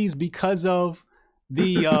autoimmune disease because of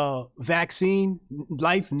the vaccine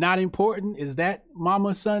life not important? Is that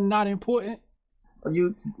mama's son not important?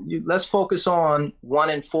 You let's focus on 1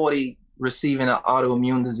 in 40 receiving an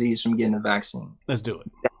autoimmune disease from getting a vaccine. Let's do it.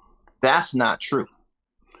 That's not true.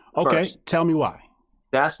 Okay, First, tell me why.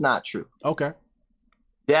 that's not true. Okay.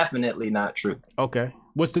 Definitely not true. Okay.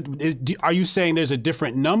 Are you saying there's a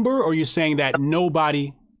different number, or are you saying that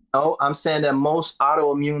nobody? No, I'm saying that most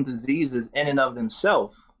autoimmune diseases in and of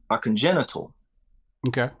themselves are congenital,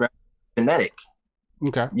 Okay. genetic.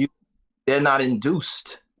 Okay. They're not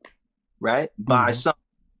induced, right, by some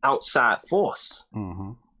outside force.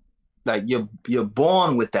 Mm-hmm. Like you're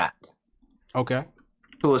born with that Okay.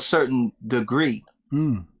 to a certain degree.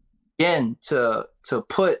 Mm. Again, to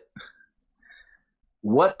put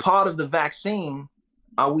what part of the vaccine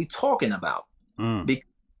are we talking about? Mm. Because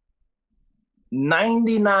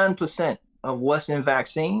 99% of what's in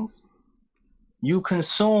vaccines, you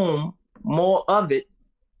consume more of it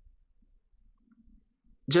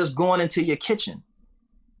just going into your kitchen.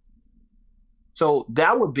 So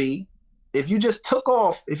that would be if you just took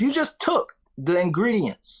the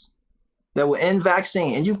ingredients that were in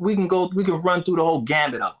vaccine, and we can run through the whole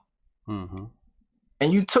gambit of them. Mm-hmm.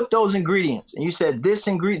 And you took those ingredients and you said this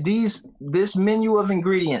menu of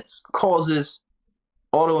ingredients causes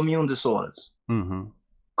autoimmune disorders,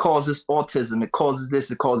 causes autism, it causes this,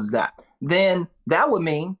 it causes that. Then that would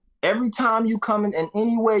mean every time you come in, and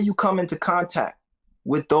any way you come into contact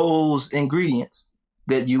with those ingredients,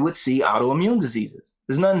 that you would see autoimmune diseases.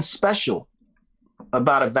 There's nothing special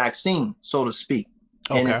about a vaccine, so to speak.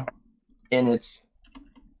 Okay. In its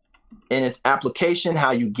application,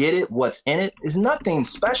 how you get it, what's in it, is nothing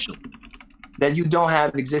special that you don't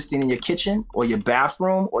have existing in your kitchen or your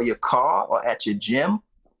bathroom or your car or at your gym,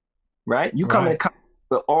 right? You come in contact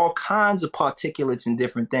with all kinds of particulates and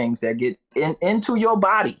different things that get into your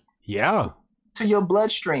body. Yeah. To your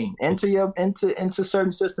bloodstream, into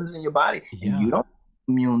certain systems in your body. Yeah. And you don't have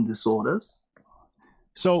immune disorders.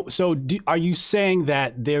 So are you saying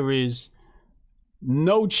that there is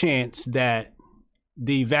no chance that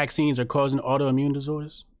the vaccines are causing autoimmune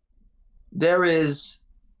disorders? There is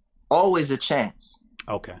always a chance.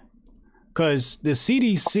 Okay. Because the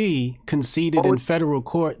CDC conceded in federal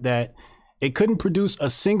court that it couldn't produce a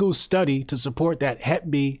single study to support that Hep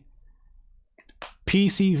B,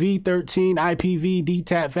 PCV 13, IPV,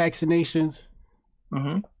 DTaP vaccinations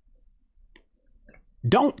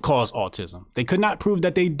don't cause autism. They could not prove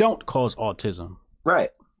that they don't cause autism. Right.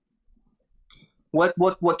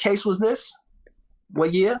 What case was this?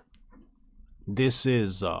 What year? This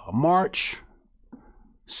is March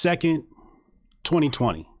 2nd,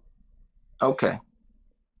 2020. Okay.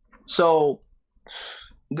 So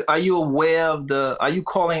are you aware of are you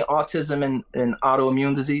calling autism an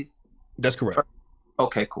autoimmune disease? That's correct.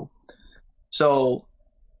 Okay, cool. So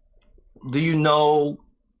do you know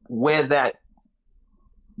where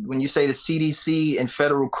when you say the CDC and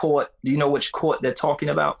federal court, do you know which court they're talking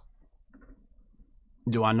about?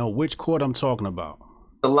 Do I know which court I'm talking about?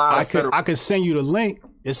 I could send you the link.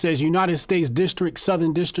 It says United States District,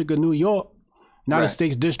 Southern District of New York. United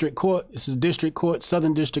States District Court. This is District Court,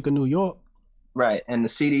 Southern District of New York. Right. And the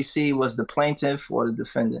CDC was the plaintiff or the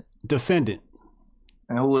defendant? Defendant.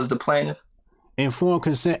 And who was the plaintiff? Informed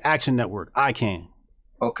Consent Action Network, ICANN.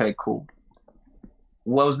 Okay, cool.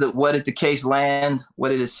 What did the case land? Where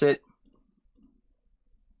did it sit?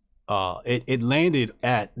 It landed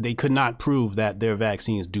at they could not prove that their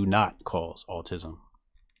vaccines do not cause autism.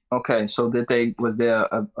 Okay, so was there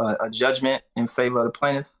a judgment in favor of the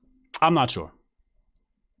plaintiff? I'm not sure.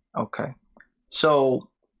 Okay, so,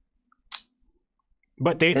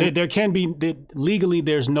 but there can be legally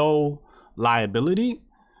there's no liability,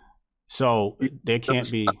 so there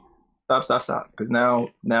can't be. Stop, because now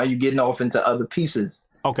you're getting off into other pieces.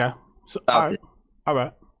 Okay, so all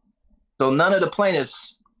right. So none of the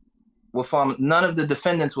plaintiffs none of the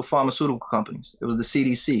defendants were pharmaceutical companies. It was the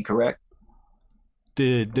CDC, correct?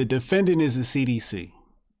 The defendant is the CDC.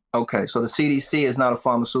 Okay, so the CDC is not a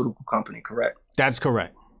pharmaceutical company, correct? That's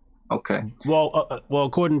correct. Okay. Well,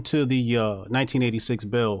 according to the 1986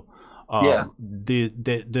 bill,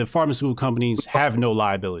 the pharmaceutical companies have no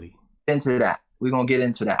liability. Into that, we're gonna get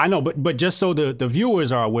into that. I know, but just so the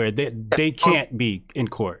viewers are aware, they can't be in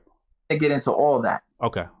court. They get into all that.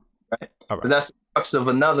 Okay. Right. All right. Because that's the crux of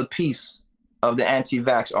another piece of the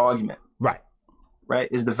anti-vax argument. Right. Right.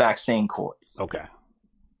 Is the vaccine courts. Okay.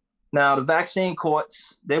 Now, the vaccine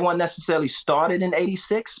courts, they weren't necessarily started in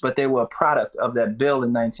 86, but they were a product of that bill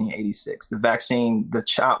in 1986. The vaccine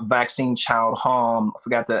child harm, I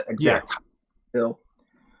forgot the exact bill.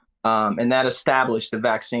 And that established the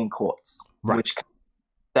vaccine courts, which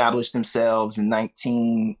established themselves in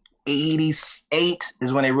 1988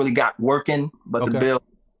 is when they really got working. But the bill,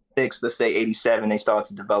 let's say 87, they started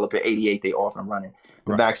to develop it. 88, they off and running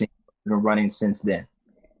the vaccine. been running since then.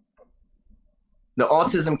 The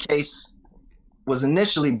autism case was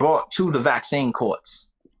initially brought to the vaccine courts,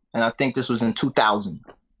 and I think this was in 2000.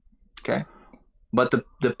 Okay, but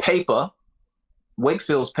the paper,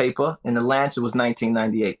 Wakefield's paper in the Lancet, was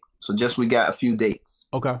 1998. So just we got a few dates.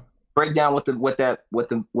 Okay. Break down what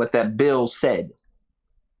that bill said,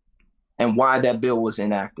 and why that bill was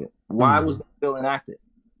enacted. Why was the bill enacted?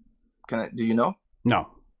 Do you know? No.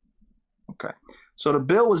 Okay. So the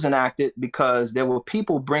bill was enacted because there were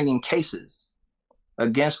people bringing cases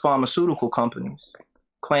against pharmaceutical companies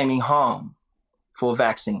claiming harm for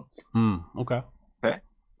vaccines. Okay. Okay.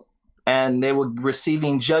 And they were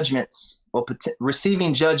receiving judgments and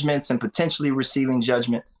potentially receiving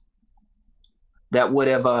judgments that would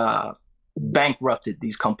have bankrupted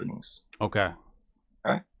these companies. Okay.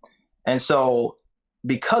 Right. And so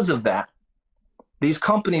because of that, these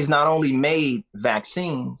companies not only made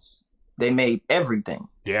vaccines, they made everything.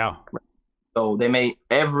 Yeah. So they made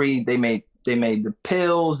the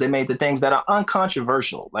pills, they made the things that are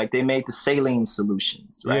uncontroversial, like they made the saline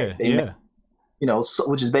solutions, right? Yeah. Made,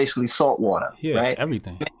 which is basically salt water, right?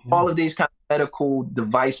 Everything. All of these kind of medical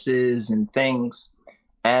devices and things.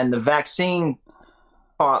 And the vaccine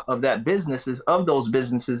part of those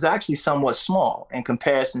businesses is actually somewhat small in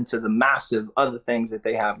comparison to the massive other things that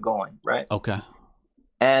they have going, right? Okay.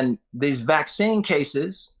 And these vaccine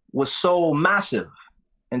cases was so massive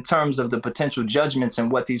in terms of the potential judgments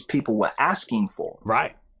and what these people were asking for.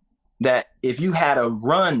 Right. That if you had a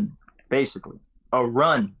run,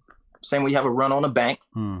 same way you have a run on a bank,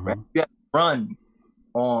 right? You have a run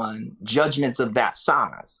on judgments of that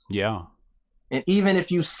size. Yeah. And even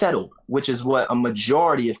if you settled, which is what a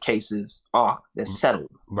majority of cases are, they're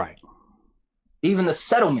settled. Right. Even the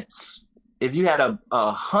settlements, if you had a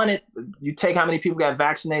 100, you take how many people got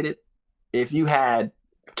vaccinated. If you had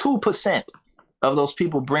 2% of those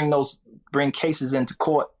people bring cases into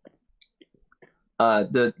court,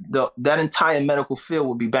 that entire medical field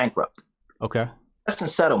will be bankrupt. Okay. That's in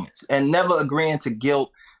settlements, and never agreeing to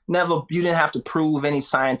guilt. You didn't have to prove any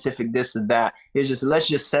scientific this or that. It's just, let's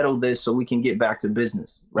just settle this so we can get back to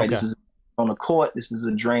business, right? Okay. This is on the court. This is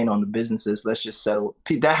a drain on the businesses. Let's just settle.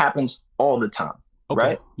 That happens all the time, okay.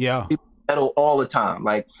 Right? Yeah. People settle all the time.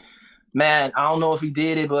 Like, man, I don't know if he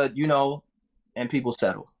did it, but and people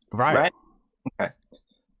settle. Right. Okay.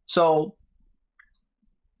 So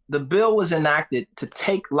the bill was enacted to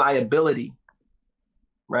take liability,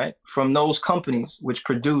 right, from those companies which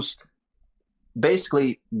produced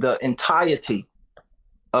basically the entirety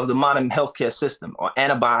of the modern healthcare system, or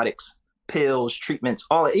antibiotics, pills, treatments,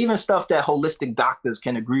 even stuff that holistic doctors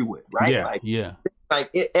can agree with, right?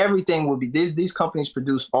 Everything would be, these companies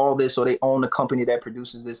produce all this, or they own the company that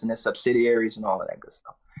produces this and their subsidiaries and all of that good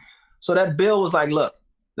stuff. So that bill was like, look,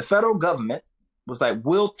 the federal government was like,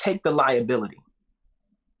 we'll take the liability,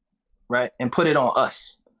 right, and put it on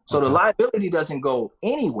us. So the liability doesn't go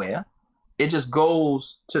anywhere. It just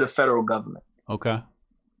goes to the federal government. Okay.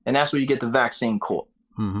 And that's where you get the vaccine court.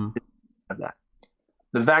 Of that.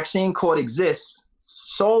 The vaccine court exists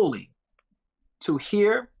solely to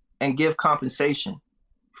hear and give compensation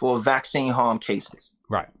for vaccine harm cases.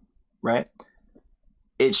 Right. Right.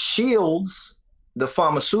 It shields the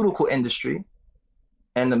pharmaceutical industry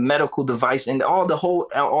and the medical device and all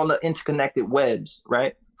the interconnected webs,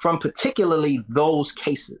 right, from particularly those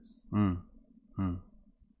cases.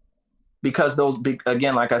 Because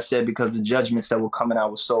again, like I said, because the judgments that were coming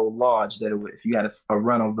out were so large that if you had a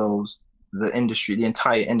run of those, the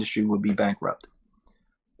entire industry would be bankrupt.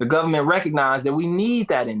 The government recognized that we need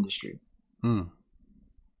that industry,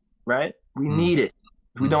 right? We need it.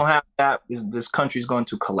 If we don't have that, this country is going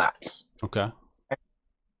to collapse. Okay.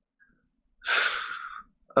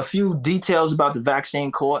 A few details about the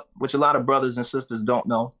vaccine court, which a lot of brothers and sisters don't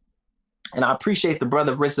know. And I appreciate the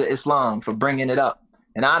brother Rizza Islam for bringing it up.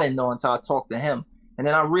 And I didn't know until I talked to him. And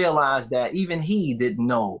then I realized that even he didn't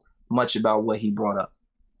know much about what he brought up.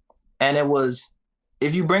 And it was,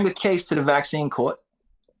 if you bring a case to the vaccine court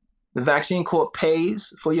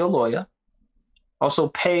pays for your lawyer, also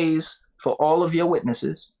pays for all of your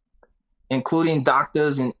witnesses, including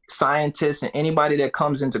doctors and scientists and anybody that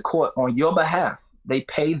comes into court on your behalf. They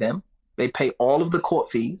pay them. They pay all of the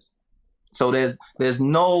court fees. So there's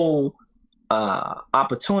no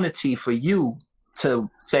opportunity for you to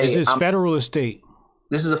say, is this federal or state?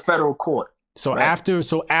 This is a federal court. So right?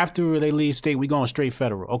 after they leave state, we going straight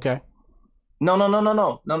federal. Okay. No.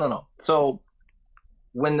 So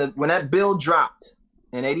when that bill dropped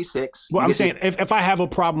in '86, well, I'm saying if I have a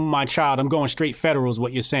problem with my child, I'm going straight federal. Is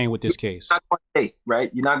what you're saying with this case? You're not going state,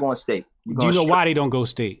 right? You're not going state. Do you know why they don't go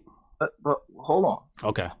state? But hold on.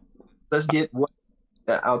 Okay. Let's get what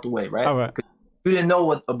out the way, right? All right. You didn't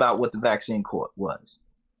know about what the vaccine court was.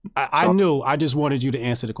 I knew. I just wanted you to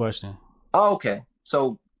answer the question. Oh, okay.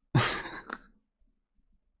 So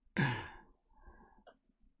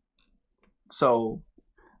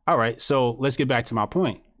all right. So let's get back to my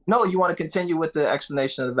point. No, you want to continue with the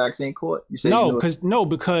explanation of the vaccine court? You said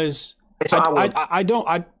because so I don't.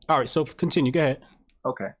 All right. So continue. Go ahead.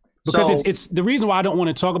 Okay. Because it's the reason why I don't want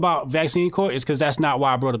to talk about vaccine court is because that's not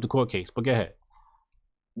why I brought up the court case. But go ahead.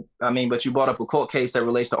 I mean, but you brought up a court case that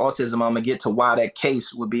relates to autism. I'm gonna get to why that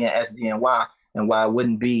case would be in SDNY and why it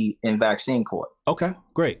wouldn't be in vaccine court. Okay,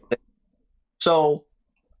 great. So,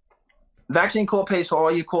 vaccine court pays for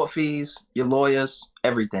all your court fees, your lawyers,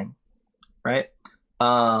 everything, right?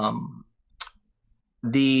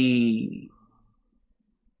 The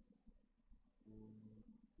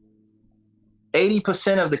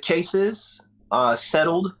 80% of the cases are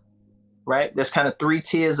settled. Right? There's kind of 3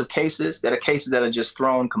 tiers of cases that are cases that are just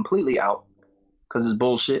thrown completely out because it's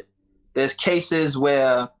bullshit. There's cases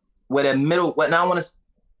where they're there's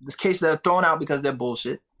cases that are thrown out because they're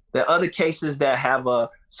bullshit. There are other cases that have a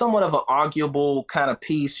somewhat of an arguable kind of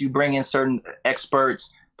piece. You bring in certain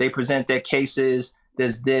experts, they present their cases.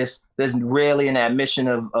 There's rarely an admission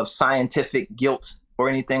of scientific guilt or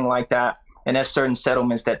anything like that. And there's certain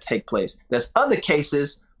settlements that take place. There's other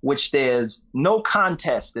cases which there's no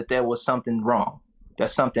contest that there was something wrong, that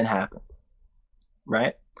something happened,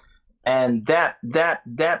 right? And that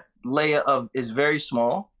layer is very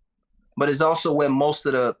small, but it's also where most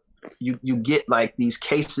of you get like these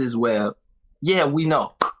cases where, yeah, we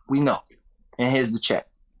know, and here's the check.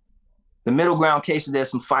 The middle ground cases, there's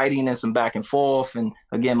some fighting and some back and forth, and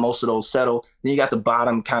again, most of those settle. Then you got the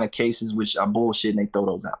bottom kind of cases which are bullshit, and they throw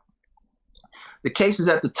those out. The cases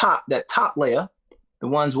at the top, that top layer, the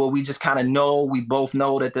ones where we just kind of know, we both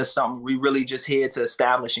know that there's something, we really just here to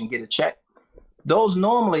establish and get a check. Those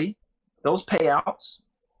payouts,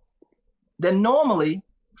 they're normally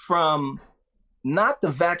from not the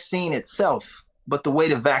vaccine itself, but the way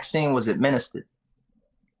the vaccine was administered.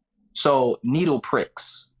 So needle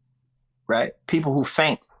pricks, right? People who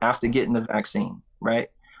faint after getting the vaccine, right?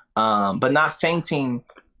 But not fainting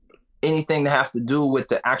anything to have to do with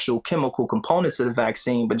the actual chemical components of the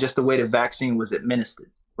vaccine, but just the way the vaccine was administered,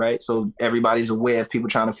 right? So everybody's aware of people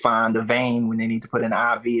trying to find the vein when they need to put an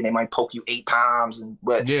IV, and they might poke you 8 times,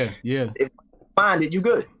 but yeah, if you find it, you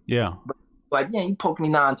good. Yeah. But like, yeah, you poked me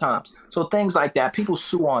 9 times. So things like that, people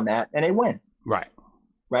sue on that and they win. Right.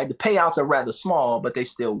 Right. The payouts are rather small, but they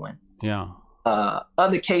still win. Yeah.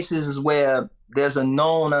 Other cases is where there's a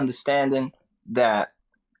known understanding that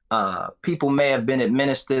people may have been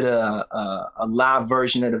administered a live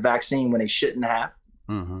version of the vaccine when they shouldn't have,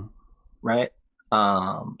 right?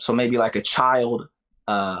 So maybe like a child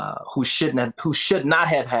who should not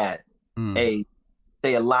have had a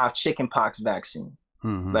live chickenpox vaccine,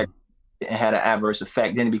 like it had an adverse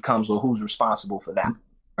effect. Then it becomes, well, who's responsible for that,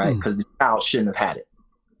 right? Because the child shouldn't have had it,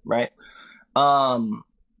 right?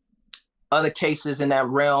 Other cases in that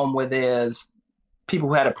realm where there's people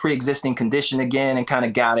who had a pre-existing condition again and kind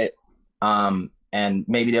of got it, and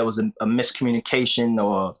maybe there was a miscommunication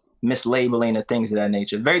or mislabeling of things of that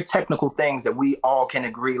nature. Very technical things that we all can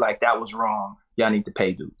agree like that was wrong. Y'all need to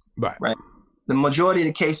pay due. Right. The majority of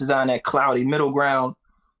the cases are in that cloudy middle ground,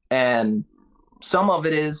 and some of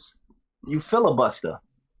it is you filibuster.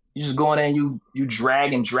 You just go in there and you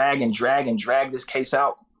drag this case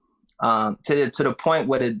out to the point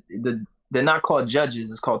where they're not called judges.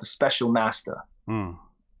 It's called the special master. So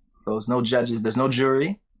there's no judges, there's no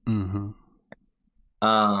jury.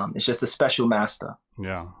 It's just a special master.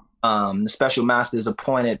 Yeah. The special master is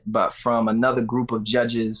appointed, but from another group of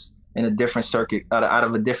judges in a different circuit, out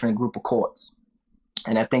of a different group of courts.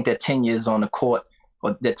 And I think that 10 years on the court,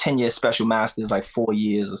 or that 10-year special master is like 4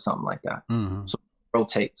 years or something like that. So it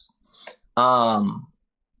rotates.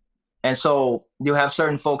 And so you have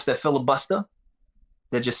certain folks that filibuster.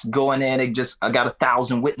 They just go in there and I got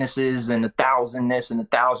 1,000 witnesses and 1,000 this and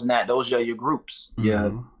 1,000 that. Those are your groups.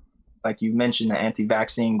 Yeah. Like you mentioned, the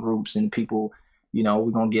anti-vaccine groups and people, we're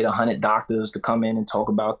going to get 100 doctors to come in and talk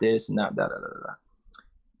about this and that.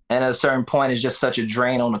 And at a certain point, it's just such a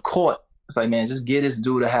drain on the court. It's like, man, just get this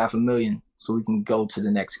dude $500,000 so we can go to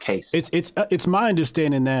the next case. It's my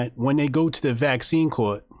understanding that when they go to the vaccine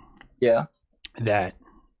court, that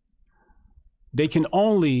they can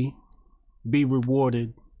only be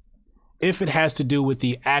rewarded if it has to do with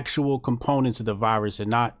the actual components of the virus and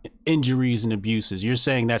not injuries and abuses. You're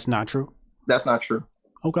saying that's not true? That's not true.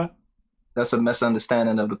 Okay. That's a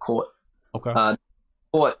misunderstanding of the court. Okay. The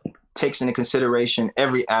court takes into consideration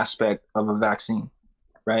every aspect of a vaccine,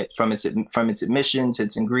 right? From its admission to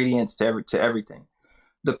its ingredients to everything.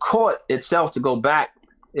 the court itself, to go back,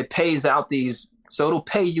 it pays out these, so it'll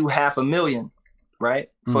pay you $500,000, right?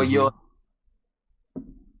 For your,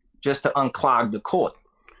 just to unclog the court.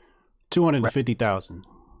 250,000.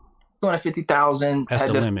 250,000. That's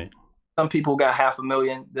the limit. Some people got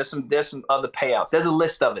 $500,000. There's some other payouts. There's a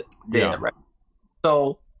list of it there, right?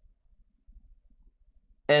 So,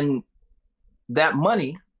 and that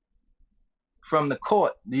money from the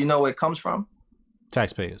court, do you know where it comes from?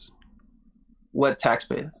 Taxpayers. What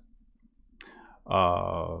taxpayers?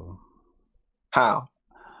 How?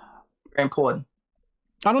 Very important.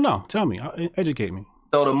 I don't know. Tell me. Educate me.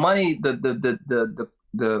 So the money,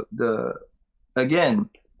 again,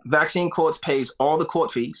 vaccine courts pays all the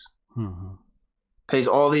court fees, pays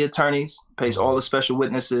all the attorneys, pays all the special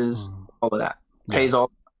witnesses, all of that. Pays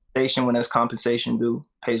all compensation when there's compensation due,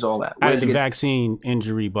 pays all that. As a vaccine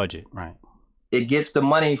injury budget, right? It gets the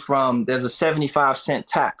money from, there's a 75-cent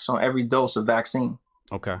tax on every dose of vaccine.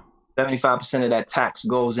 Okay. 75% of that tax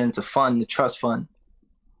goes in to fund the trust fund,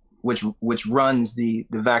 which runs the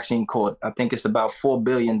vaccine court. I think it's about $4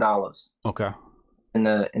 billion. Okay. In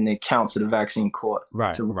the accounts of the vaccine court.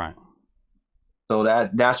 Right. Right. So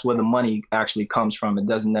that's where the money actually comes from. It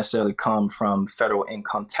doesn't necessarily come from federal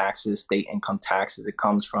income taxes, state income taxes. It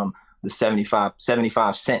comes from the 75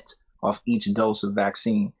 cents off each dose of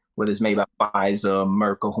vaccine, whether it's made by Pfizer,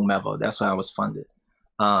 Merck, or whomever. That's how it was funded.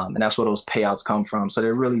 And that's where those payouts come from. So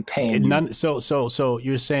they're really paying you. So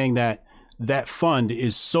you're saying that fund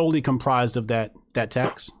is solely comprised of that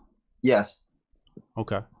tax? Yes.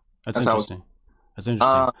 Okay. That's interesting. That's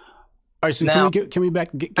interesting. All right. So now, can we back?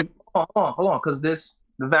 Hold on, because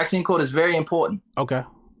the vaccine code is very important. Okay.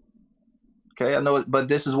 Okay, I know it, but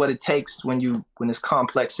this is what it takes when it's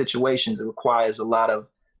complex situations. It requires a lot of,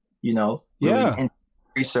 really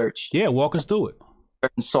research. Yeah, walk us through it.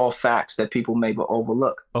 Certain soft facts that people may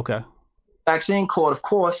overlook. Okay. Vaccine court, of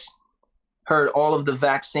course, heard all of the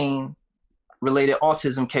vaccine-related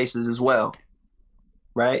autism cases as well,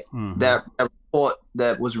 right? That report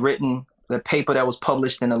that was written, the paper that was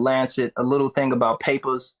published in the Lancet, a little thing about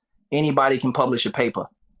papers. Anybody can publish a paper.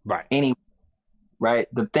 Right. Right?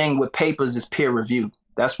 The thing with papers is peer review.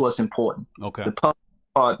 That's what's important. Okay. The public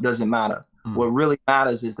part doesn't matter. What really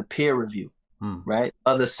matters is the peer review, right?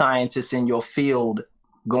 Other scientists in your field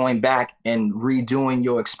going back and redoing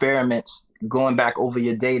your experiments, going back over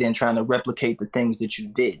your data and trying to replicate the things that you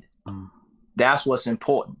did. That's what's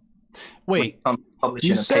important. Wait,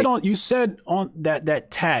 you said on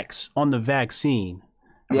that tax on the vaccine,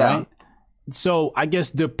 right? So I guess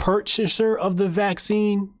the purchaser of the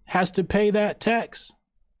vaccine has to pay that tax?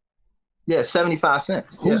 Yeah, 75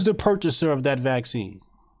 cents. Who's the purchaser of that vaccine?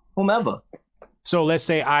 Whomever. So let's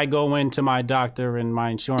say I go into my doctor and my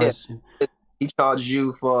insurance. Yeah. He charges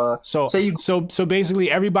you for... So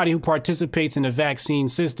basically everybody who participates in the vaccine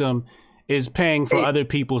system is paying for other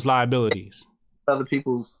people's liabilities. Other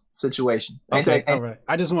people's situations. Okay, all right.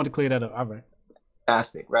 I just wanted to clear that up. All right.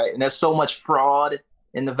 Fantastic, right? And there's so much fraud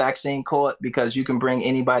in the vaccine court because you can bring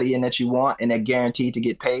anybody in that you want and they're guaranteed to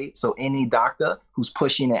get paid. So any doctor who's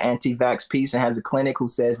pushing an anti-vax piece and has a clinic who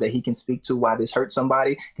says that he can speak to why this hurts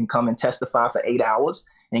somebody can come and testify for 8 hours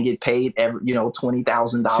and get paid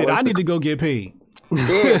 $20,000. Shit, I need to go get paid.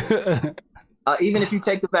 Yeah. Even if you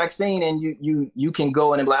take the vaccine and you can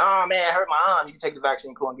go in and be like, oh man, I hurt my arm. You can take the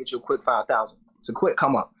vaccine court and get you a quick 5,000. It's a quick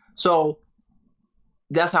come up. So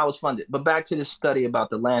that's how it's funded. But back to this study about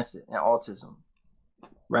the Lancet and autism.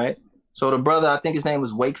 Right. So the brother, I think his name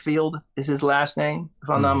was Wakefield is his last name, if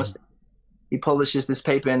I'm not mistaken. He publishes this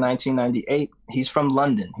paper in 1998. He's from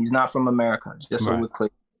London. He's not from America, just so we're clear,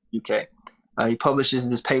 UK. He publishes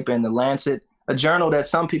this paper in the Lancet, a journal that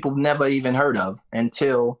some people never even heard of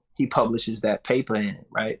until he publishes that paper in it,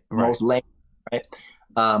 right? Most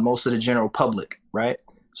of the general public, right?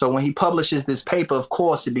 So when he publishes this paper, of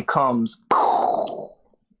course, it becomes,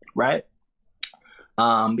 right?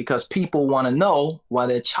 Because people want to know why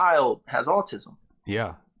their child has autism.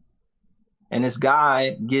 Yeah. And this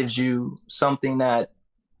guy gives you something that,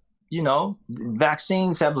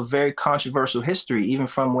 vaccines have a very controversial history, even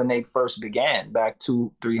from when they first began back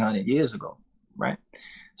 200-300 years ago, right?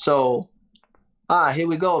 So, here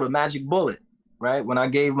we go, the magic bullet, right? When I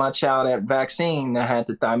gave my child that vaccine that had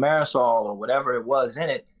the thimerosal or whatever it was in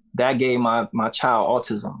it, that gave my child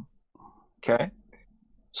autism, okay?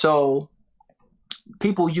 So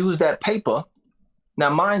people use that paper. Now,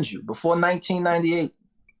 mind you, before 1998,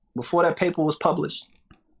 before that paper was published,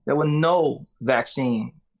 there were no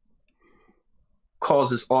vaccine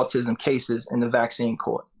causes autism cases in the vaccine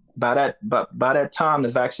court. By that time,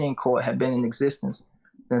 the vaccine court had been in existence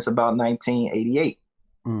since about 1988.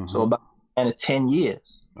 So about 10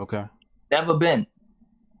 years. Okay. Never been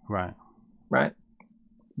Right. right?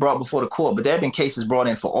 Brought before the court, but there have been cases brought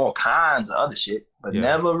in for all kinds of other shit, but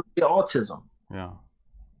never really autism. Yeah.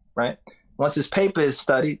 Right? Once this paper is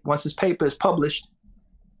studied, once this paper is published,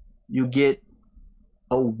 you get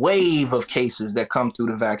a wave of cases that come through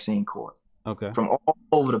the vaccine court. Okay. From all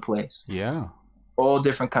over the place. Yeah. All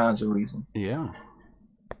different kinds of reasons. Yeah.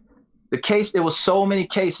 There was so many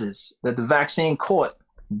cases that the vaccine court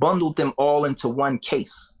bundled them all into one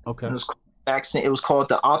case. Okay. It was called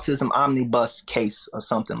the Autism Omnibus case or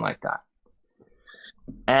something like that.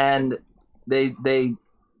 And they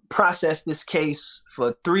processed this case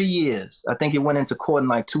for 3 years. I think it went into court in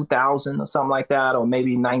like 2000 or something like that, or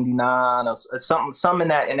maybe 99 or something in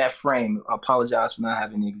that frame. I apologize for not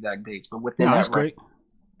having the exact dates, but within that, that's great.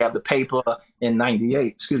 You have the paper in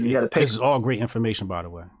 98. Excuse me, you had the paper. This is all great information, by the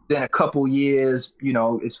way. Then a couple years,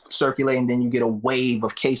 it's circulating. Then you get a wave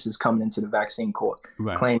of cases coming into the vaccine court,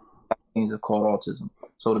 right, claiming vaccines are called autism.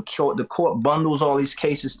 So the court bundles all these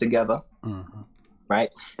cases together,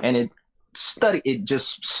 right? And it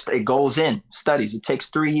goes in, studies. It takes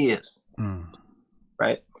 3 years,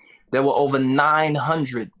 right? There were over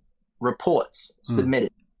 900 reports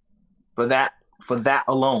submitted for that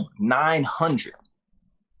alone. 900.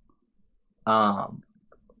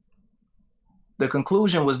 The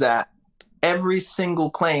conclusion was that every single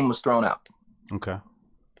claim was thrown out. Okay.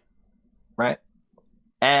 Right?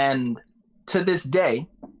 And to this day,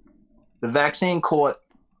 the vaccine court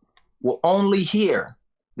will only hear,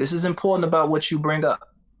 this is important about what you bring up.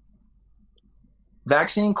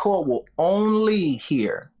 Vaccine court will only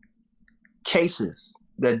hear cases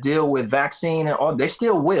that deal with vaccine, or they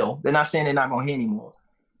still will. They're not saying they're not going to hear anymore,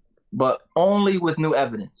 but only with new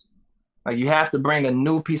evidence. Like, you have to bring a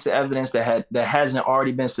new piece of evidence that hasn't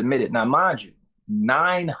already been submitted. Now, mind you,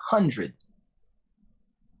 900,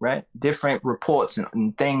 right, different reports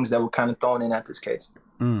and things that were kind of thrown in at this case.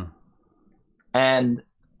 And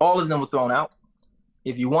all of them were thrown out.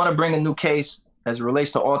 If you want to bring a new case as it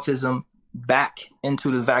relates to autism back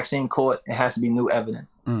into the vaccine court, it has to be new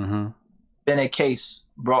evidence. Been a case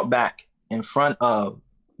brought back in front of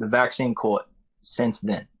the vaccine court since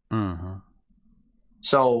then.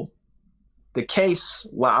 So the case,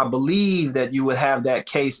 while I believe that you would have that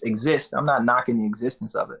case exist, I'm not knocking the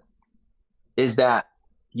existence of it, is that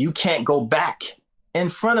you can't go back in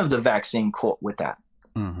front of the vaccine court with that.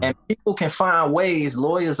 And people can find ways.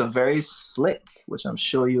 Lawyers are very slick, which I'm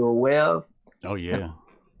sure you're aware of. Oh, yeah.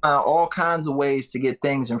 All kinds of ways to get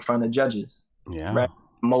things in front of judges. Yeah. Right?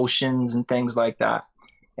 Motions and things like that.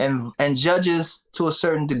 And judges, to a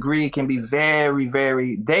certain degree, can be very,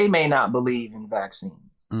 very, they may not believe in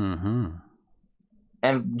vaccines.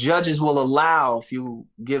 And judges will allow, if you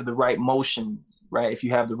give the right motions, right, if you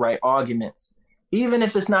have the right arguments, even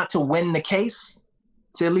if it's not to win the case,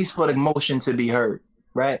 to at least for the motion to be heard,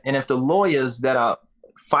 right? And if the lawyers that are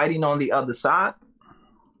fighting on the other side,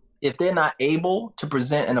 if they're not able to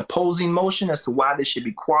present an opposing motion as to why this should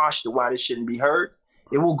be quashed or why this shouldn't be heard,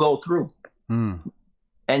 it will go through. And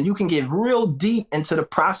you can get real deep into the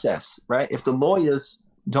process, right? If the lawyers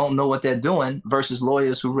don't know what they're doing versus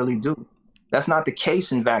lawyers who really do. That's not the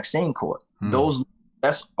case in vaccine court.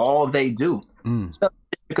 That's all they do. So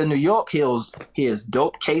in New York hears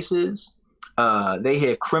dope cases. They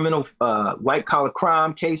hear criminal, white collar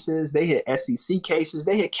crime cases. They hear SEC cases.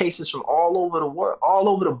 They hear cases from all over the world, all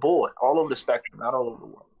over the board, all over the spectrum, not all over the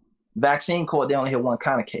world. Vaccine court, they only hear one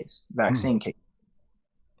kind of case, vaccine case,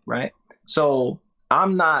 right? So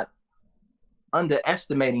I'm not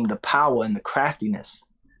underestimating the power and the craftiness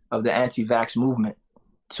of the anti-vax movement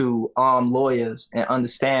to arm lawyers and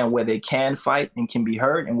understand where they can fight and can be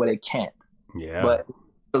heard and where they can't. Yeah. But it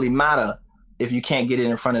really matter if you can't get it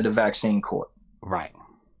in front of the vaccine court. Right.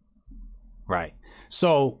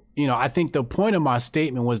 So, I think the point of my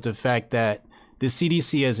statement was the fact that the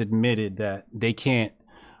CDC has admitted that they can't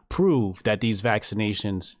prove that these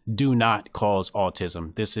vaccinations do not cause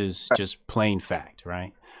autism. This is just plain fact,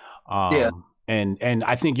 right? And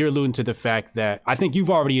I think you're alluding to the fact that I think you've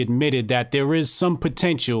already admitted that there is some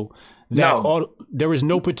potential that there is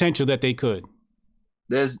no potential that they could.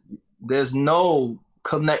 There's no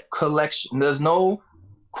collection. There's no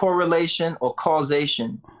correlation or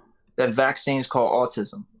causation that vaccines cause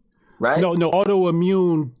autism, right? No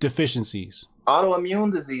autoimmune deficiencies.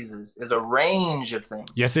 Autoimmune diseases is a range of things.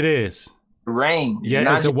 Yes, it is. Range.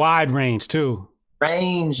 Yeah, it's a wide range too.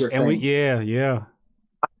 Range of things.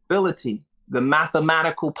 Possibility, the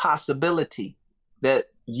mathematical possibility that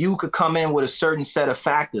you could come in with a certain set of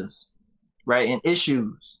factors, right, and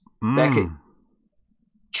issues that could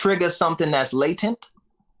trigger something that's latent.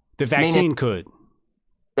 The vaccine could.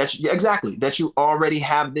 exactly, that you already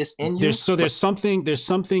have this in you. There's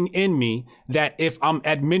something in me that if I'm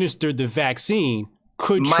administered the vaccine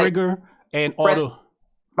could trigger an auto.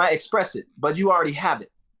 Might express it, but you already have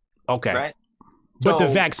it. Okay. Right. But the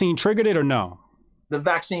vaccine triggered it or no? The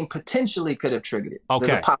vaccine potentially could have triggered it. Okay.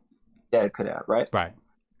 There's a possibility that it could have, right? Right.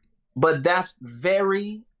 But that's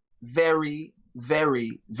very, very,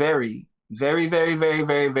 very, very, very, very, very,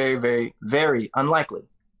 very, very, very, very unlikely.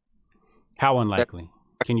 How unlikely?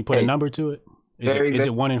 Can you put a number to it? Is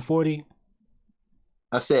it 1 in 40?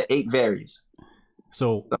 I said 8 varies.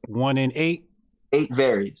 So 1 in 8? 8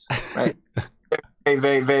 varies, right? Very,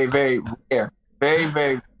 very, very, very rare. Very,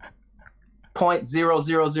 very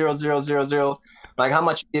 0.00000. Like how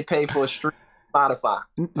much you get paid for a stream Spotify.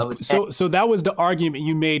 So that was the argument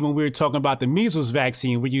you made when we were talking about the measles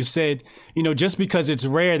vaccine, where you said, just because it's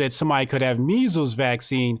rare that somebody could have measles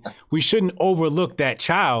vaccine, we shouldn't overlook that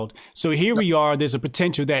child. So here we are, there's a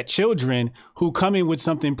potential that children who come in with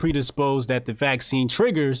something predisposed that the vaccine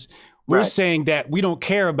triggers, we're saying that we don't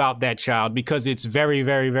care about that child because it's very,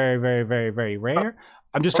 very, very, very, very, very rare.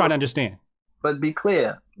 I'm just trying to understand. But be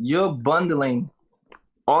clear, you're bundling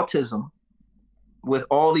autism with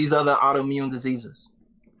all these other autoimmune diseases.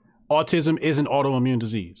 Autism is an autoimmune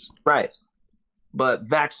disease. Right. But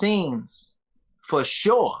vaccines, for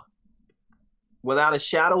sure, without a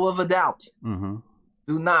shadow of a doubt, do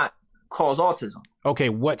not cause autism. Okay,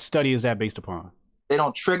 what study is that based upon? They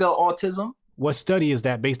don't trigger autism. What study is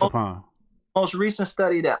that based upon? Most recent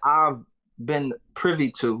study that I've been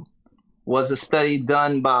privy to was a study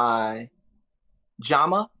done by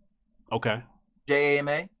JAMA. Okay.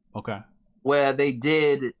 JAMA. Okay. Where they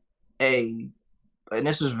did and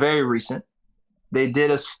this was very recent, they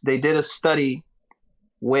did a study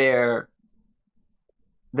where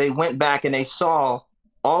they went back and they saw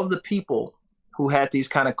all of the people who had these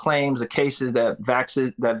kind of claims of cases that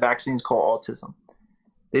vaccines cause autism.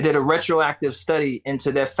 They did a retroactive study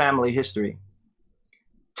into their family history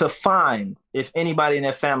to find if anybody in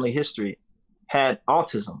their family history had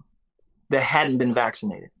autism that hadn't been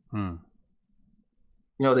vaccinated. You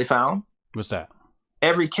know what they found? What's that?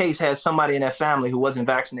 Every case has somebody in their family who wasn't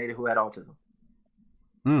vaccinated who had autism.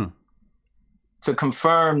 To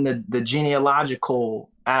confirm the genealogical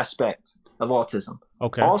aspect of autism.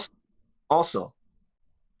 Okay. Also,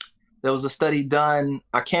 there was a study done.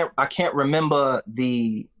 I can't remember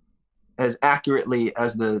as accurately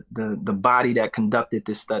as the body that conducted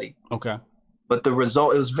this study. Okay. But the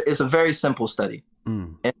result it's a very simple study.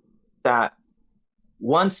 And that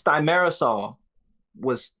once thimerosal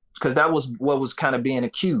was, because that was what was kind of being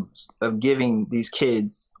accused of giving these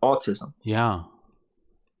kids autism. Yeah.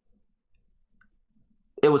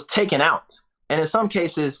 It was taken out. And in some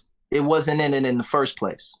cases, it wasn't in it in the first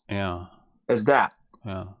place. Yeah. As that.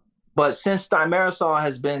 Yeah. But since thimerosal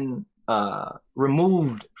has been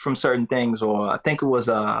removed from certain things, or I think was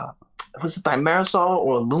it thimerosal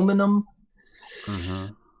or aluminum?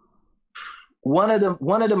 One of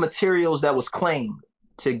the materials that was claimed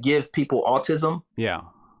to give people autism,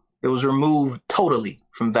 it was removed totally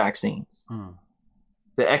from vaccines.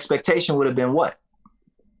 The expectation would have been what?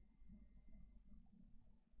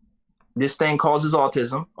 This thing causes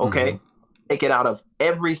autism. Okay. Take it out of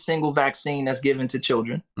every single vaccine that's given to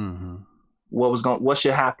children. What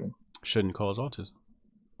should happen? Shouldn't cause autism.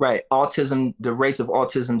 Right. Autism, the rates of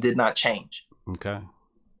autism did not change. Okay.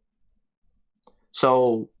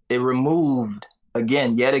 So it removed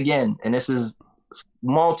yet again, and this is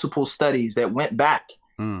multiple studies that went back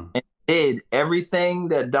and did everything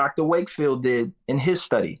that Dr. Wakefield did in his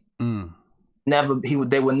study.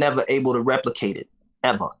 They were never able to replicate it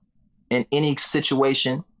ever in any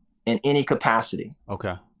situation, in any capacity.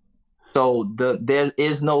 Okay. So there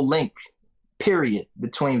is no link, period,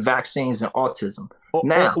 between vaccines and autism.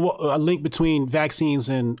 A link between vaccines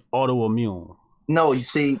and autoimmune. No, you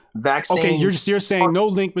see, vaccines. Okay, you're saying no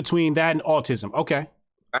link between that and autism. Okay.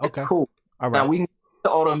 Right, okay. Cool. All right. Now we can get to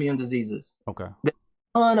autoimmune diseases. Okay. There's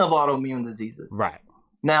a ton of autoimmune diseases. Right.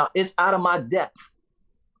 Now it's out of my depth,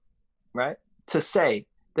 right, to say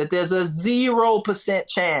that there's a 0%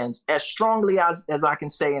 chance, as strongly as I can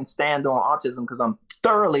say and stand on autism, because I'm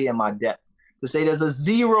thoroughly in my depth, to say there's a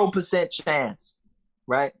 0% chance,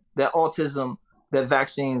 right, that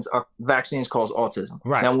vaccines cause autism.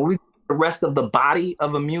 Right. Now, when we the rest of the body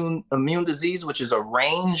of immune disease, which is a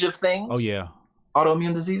range of things. Oh yeah.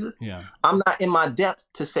 Autoimmune diseases. Yeah. I'm not in my depth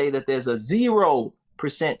to say that there's a 0%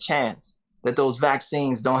 chance that those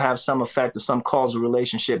vaccines don't have some effect or some causal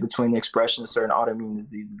relationship between the expression of certain autoimmune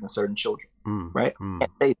diseases in certain children. Right.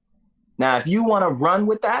 Now, if you want to run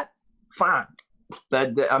with that, fine.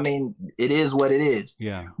 I mean, it is what it is.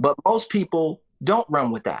 Yeah. But most people don't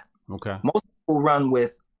run with that. Okay. Most people run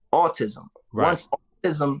with autism. Right. Once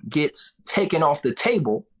autism gets taken off the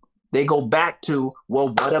table, they go back to, well,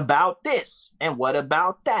 what about this? And what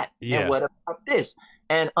about that? Yeah. And what about this?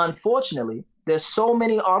 And unfortunately, there's so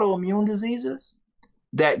many autoimmune diseases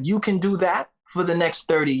that you can do that for the next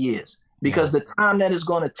 30 years. Because the time that is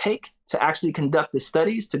going to take to actually conduct the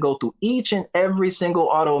studies, to go through each and every single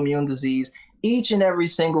autoimmune disease, each and every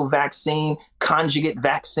single vaccine, conjugate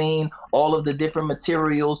vaccine, all of the different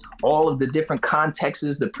materials, all of the different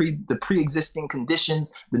contexts, the pre-existing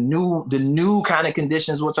conditions, the new kind of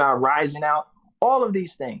conditions which are rising out, all of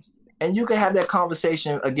these things. And you can have that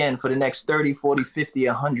conversation again for the next 30, 40, 50,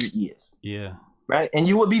 100 years. Yeah. Right? And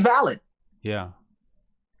you would be valid. Yeah.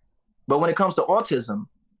 But when it comes to autism,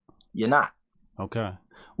 you're not. Okay.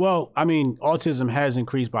 Well, I mean, autism has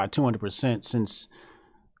increased by 200% since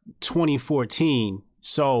 2014.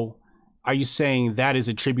 So are you saying that is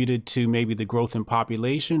attributed to maybe the growth in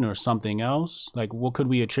population or something else? Like, what could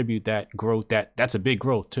we attribute that growth? That's a big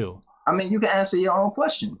growth too. I mean, you can answer your own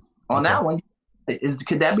questions on that one.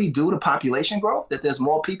 Could that be due to population growth, that there's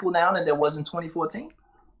more people now than there was in 2014?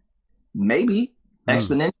 Maybe.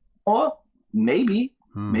 Exponential more? Maybe.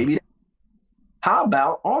 Maybe. How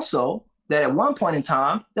about also that at one point in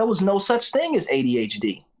time, there was no such thing as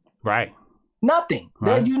ADHD? Right. Nothing.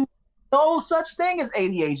 Right. No such thing as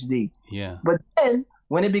ADHD. Yeah. But then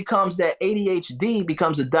when it becomes that ADHD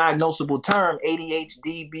becomes a diagnosable term,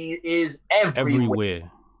 ADHD is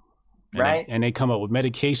everywhere. Right. And they come up with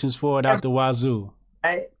medications for it out the wazoo.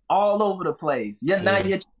 Right. All over the place. Now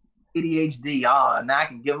you're ADHD. Now I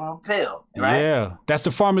can give them a pill. Right. Yeah. That's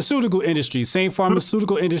the pharmaceutical industry. Same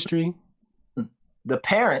pharmaceutical industry. The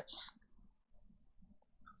parents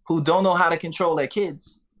who don't know how to control their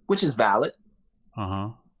kids, which is valid.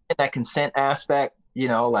 In that consent aspect,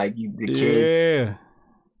 like the kid. Yeah.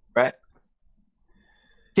 Right.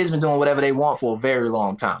 Kids been doing whatever they want for a very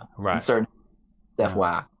long time. Right. Certain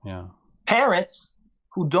FYI. Yeah. Parents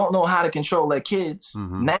who don't know how to control their kids,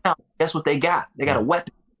 now guess what they got? They got a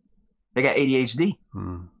weapon. They got ADHD.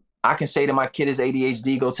 I can say to my kid is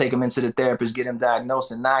ADHD, go take him into the therapist, get him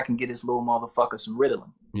diagnosed, and now I can get this little motherfucker some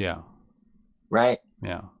Ritalin. Yeah. Right?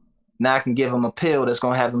 Yeah. Now I can give him a pill that's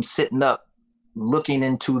going to have him sitting up, looking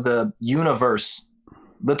into the universe,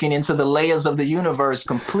 looking into the layers of the universe,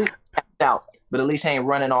 completely out, but at least he ain't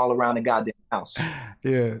running all around the goddamn house.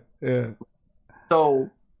 Yeah. Yeah.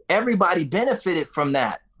 So everybody benefited from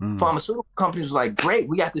that. Pharmaceutical companies were like, great,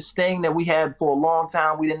 we got this thing that we had for a long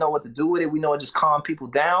time. We didn't know what to do with it. We know it just calmed people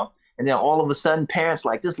down. And then all of a sudden, parents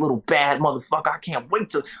like, this little bad motherfucker, I can't wait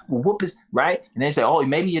to whoop his, right? And they say, oh,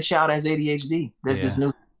 maybe your child has ADHD. There's this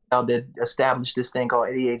new child that established this thing called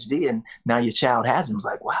ADHD, and now your child has him. It's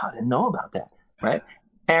like, wow, I didn't know about that, right?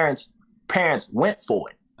 Parents went for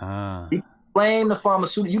it. Blame the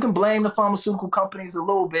pharmaceutical. You can blame the pharmaceutical companies a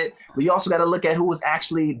little bit, but you also got to look at who was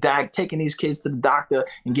actually taking these kids to the doctor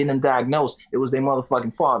and getting them diagnosed. It was their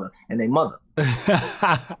motherfucking father and their mother.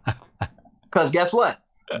 Because guess what?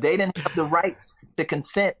 They didn't have the rights to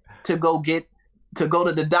consent to go to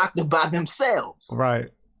the doctor by themselves. Right.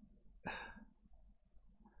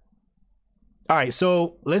 All right.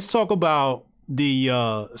 So let's talk about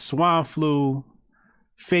the swine flu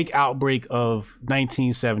fake outbreak of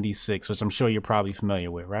 1976, which I'm sure you're probably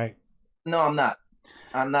familiar with, right? No, I'm not.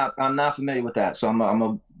 I'm not familiar with that. So I'm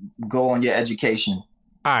gonna go on your education.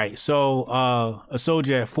 All right. So a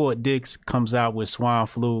soldier at Fort Dix comes out with swine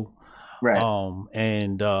flu. Right.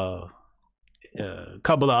 And a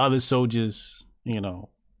couple of other soldiers,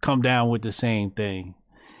 come down with the same thing.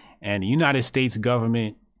 And the United States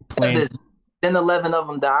government Didn't 11 of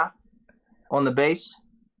them die on the base?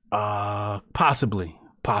 Possibly.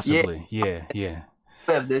 Yeah.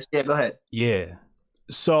 We have this. Yeah, go ahead. Yeah.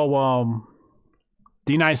 So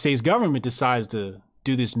the United States government decides to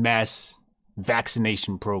do this mass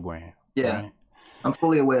vaccination program. Yeah. Right? I'm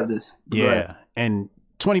fully aware of this. Yeah. And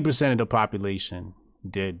 20% of the population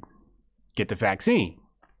did get the vaccine.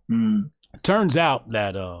 It turns out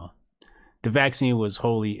that the vaccine was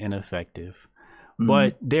wholly ineffective.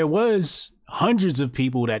 But there was hundreds of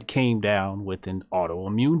people that came down with an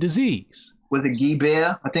autoimmune disease. Was it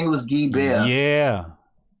Guillain-Barré? I think it was Guillain-Barré. Yeah.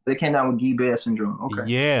 They came down with Guillain-Barré syndrome.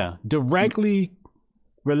 Okay. Yeah. Directly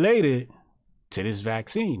related to this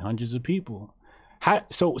vaccine, hundreds of people.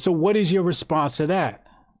 So what is your response to that?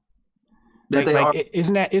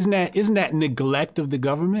 Isn't that neglect of the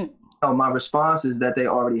government? No, my response is that they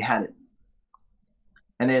already had it.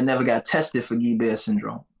 And they never got tested for Guillain-Barré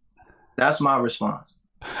syndrome. That's my response.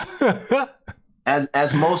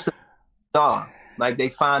 As most of them are. Like they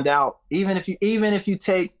find out, even if you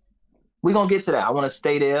take we're gonna get to that. I want to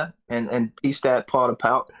stay there and piece that part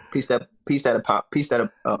apart, piece that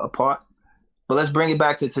apart. But let's bring it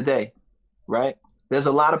back to today, right? There's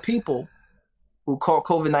a lot of people who caught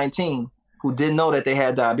COVID-19 who didn't know that they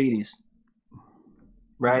had diabetes,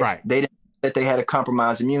 right? Right. They didn't know that they had a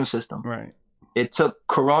compromised immune system. Right. It took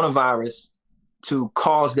coronavirus to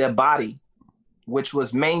cause their body, which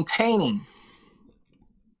was maintaining.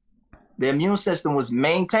 The immune system was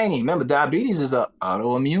maintaining. Remember, diabetes is an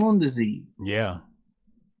autoimmune disease. Yeah.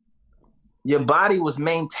 Your body was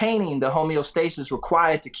maintaining the homeostasis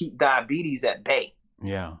required to keep diabetes at bay.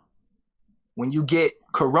 Yeah. When you get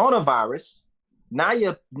coronavirus, now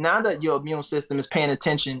that your immune system is paying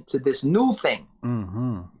attention to this new thing,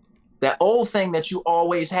 that old thing that you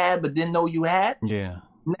always had but didn't know you had. Yeah.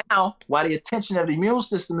 Now, while the attention of the immune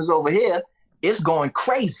system is over here, it's going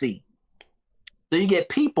crazy. So you get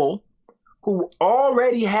people who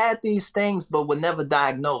already had these things but were never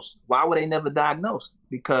diagnosed. Why were they never diagnosed?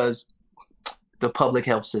 Because the public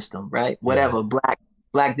health system, right? Whatever, black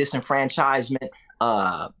disenfranchisement,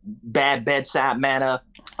 bad bedside manner,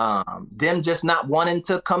 them just not wanting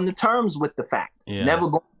to come to terms with the fact. Never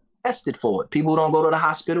going tested for it. People don't go to the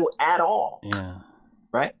hospital at all. Yeah.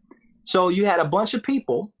 Right? So you had a bunch of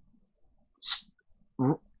people,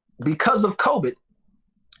 because of COVID,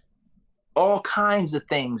 all kinds of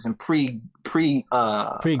things and pre-existing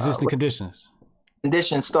conditions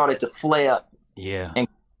started to flare up. Yeah. And,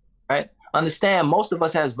 right? Understand, most of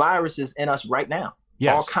us has viruses in us right now.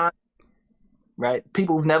 Yes. All kinds, right?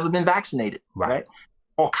 People who've never been vaccinated, right?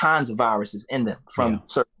 All kinds of viruses in them from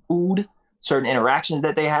certain food, certain interactions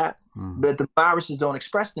that they have. But the viruses don't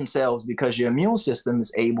express themselves because your immune system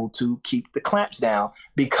is able to keep the clamps down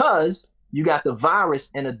because you got the virus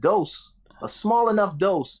in a dose, a small enough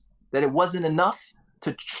dose that it wasn't enough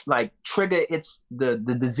to trigger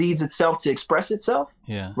the disease itself to express itself.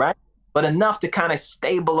 Yeah. Right. But enough to kind of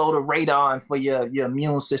stay below the radar and for your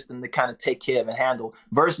immune system to kind of take care of and handle,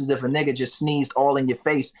 versus if a nigga just sneezed all in your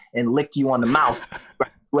face and licked you on the mouth,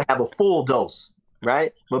 right, you would have a full dose,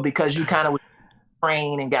 right? But because you kind of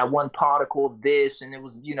trained and got one particle of this and it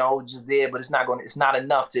was, just there, but it's not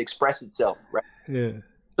enough to express itself, right? Yeah.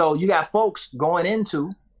 So you got folks going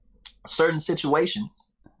into certain situations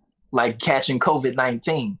like catching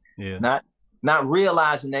COVID-19, not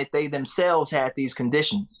realizing that they themselves had these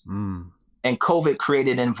conditions. And COVID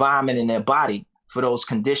created an environment in their body for those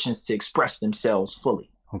conditions to express themselves fully.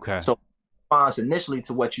 Okay. So response initially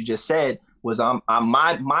to what you just said was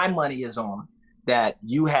my money is on that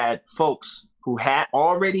you had folks who had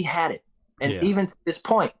already had it. And even to this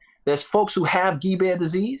point, there's folks who have Guillain-Barré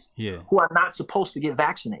disease who are not supposed to get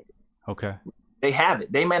vaccinated. Okay. They have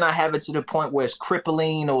it. They may not have it to the point where it's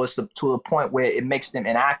crippling or it's to a point where it makes them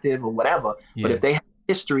inactive or whatever. Yeah. But if they have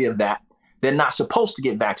a history of that, they're not supposed to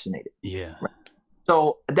get vaccinated. Yeah. Right?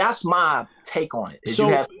 So that's my take on it. So,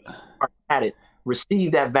 you have had it,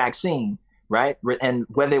 receive that vaccine, right? And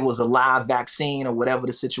whether it was a live vaccine or whatever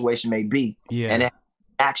the situation may be, and it had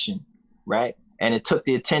action, right? And it took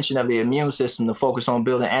the attention of the immune system to focus on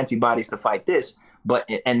building antibodies to fight this.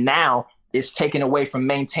 And now it's taken away from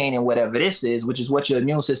maintaining whatever this is, which is what your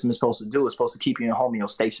immune system is supposed to do. It's supposed to keep you in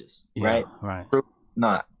homeostasis, right? Right.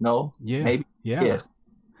 Not, no, maybe, yeah.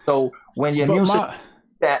 So when your immune system,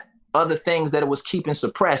 that other things that it was keeping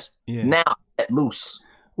suppressed, now let loose.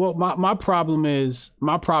 Well, my problem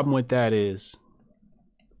with that is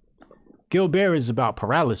Guillain-Barré is about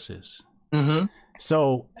paralysis.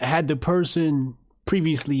 So had the person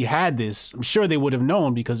previously had this, I'm sure they would have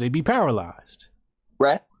known because they'd be paralyzed.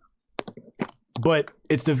 Right. But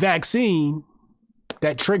it's the vaccine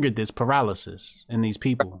that triggered this paralysis in these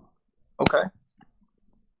people. Okay.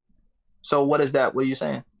 So what is that? What are you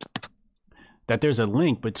saying? That there's a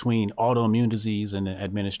link between autoimmune disease and the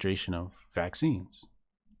administration of vaccines.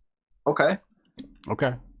 Okay.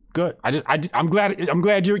 Okay. Good. I'm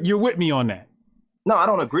glad you're with me on that. No, I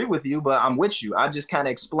don't agree with you, but I'm with you. I just kind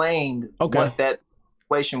of explained what that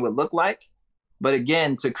situation would look like. But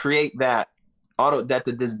again, to create that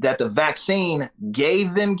that the vaccine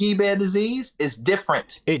gave them Guillain-Barré disease is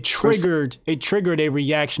different. It triggered a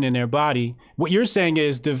reaction in their body. What you're saying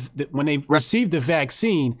is when they received the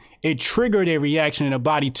vaccine, it triggered a reaction in their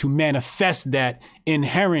body to manifest that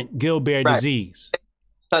inherent Guillain-Barré disease.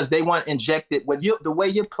 Because they want injected. The way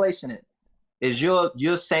you're placing it is you're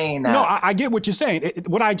saying that. No, I get what you're saying.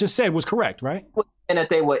 What I just said was correct, right? And that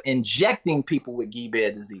they were injecting people with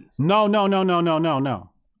Guillain-Barré disease. No.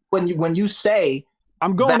 When you say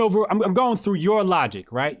I'm going through your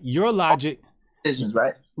logic, right? Your logic. Decisions,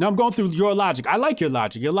 right? Now I'm going through your logic. I like your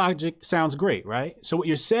logic. Your logic sounds great, right? So what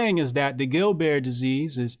you're saying is that the Gilbert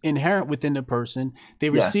disease is inherent within the person. They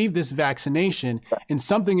receive this vaccination, and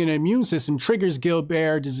something in the immune system triggers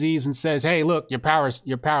Gilbert disease and says, "Hey, look, you're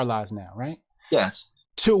paralyzed now," right? Yes.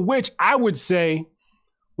 To which I would say,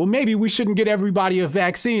 well, maybe we shouldn't get everybody a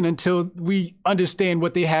vaccine until we understand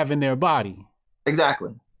what they have in their body.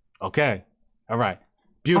 Exactly. Okay. All right.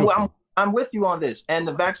 Beautiful. I'm with you on this. And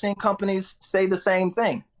the vaccine companies say the same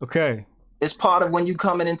thing. Okay. It's part of when you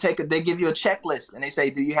come in and they give you a checklist and they say,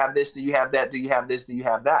 do you have this? Do you have that? Do you have this? Do you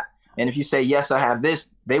have that? And if you say, yes, I have this,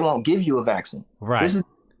 they won't give you a vaccine. Right. This is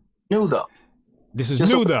new though. This is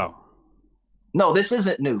new though. No, this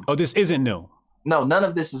isn't new. Oh, this isn't new. No, none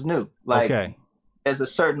of this is new. Like, okay. There's a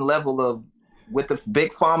certain level of, with the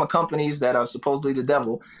big pharma companies that are supposedly the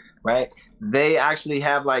devil, right? They actually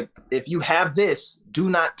have like, if you have this, do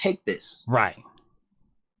not take this. Right.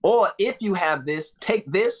 Or if you have this, take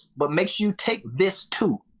this, but make sure you take this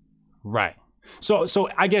too. Right. So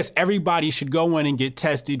I guess everybody should go in and get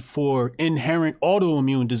tested for inherent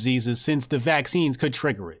autoimmune diseases since the vaccines could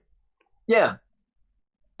trigger it. Yeah.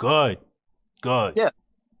 Good. Yeah.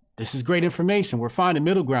 This is great information. We're finding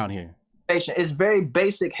middle ground here. It's very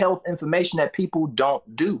basic health information that people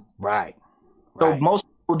don't do. Right. So most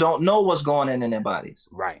people don't know what's going on in their bodies.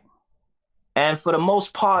 Right. And for the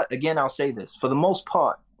most part, again, I'll say this, for the most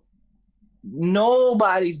part,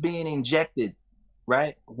 nobody's being injected,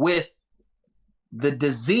 right, with the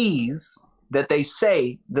disease that they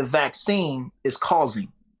say the vaccine is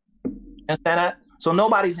causing. Understand that? So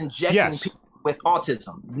nobody's injecting people with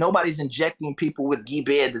autism. Nobody's injecting people with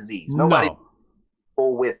Guillain disease. Nobody's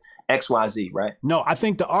people with XYZ, right? No, I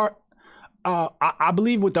think I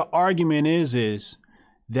believe what the argument is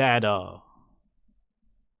that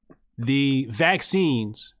the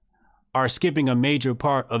vaccines are skipping a major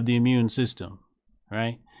part of the immune system,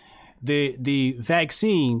 right? The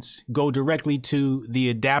vaccines go directly to the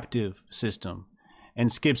adaptive system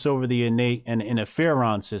and skips over the innate and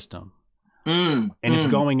interferon system. And it's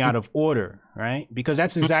going out of order, right? Because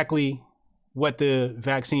that's exactly what the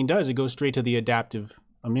vaccine does. It goes straight to the adaptive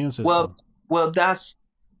immune system. Well, that's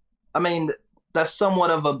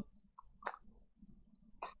somewhat of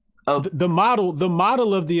the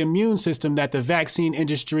model of the immune system that the vaccine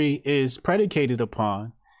industry is predicated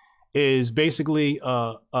upon is basically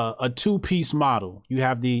a two-piece model. You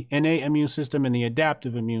have the innate immune system and the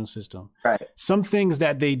adaptive immune system. Right. Some things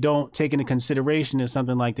that they don't take into consideration is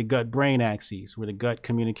something like the gut-brain axis, where the gut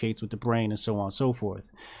communicates with the brain and so on and so forth.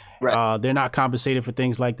 Right. They're not compensated for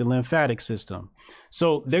things like the lymphatic system.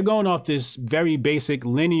 So they're going off this very basic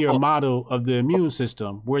linear model of the immune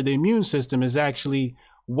system, where the immune system is actually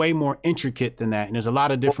way more intricate than that. And there's a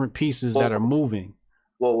lot of different pieces that are moving.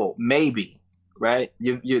 Well, maybe. Right,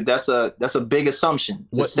 that's a big assumption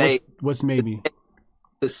to say. What's maybe?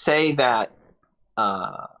 To say that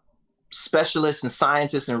specialists and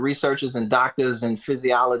scientists and researchers and doctors and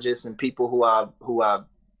physiologists and people who are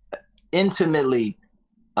intimately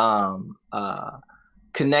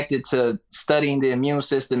connected to studying the immune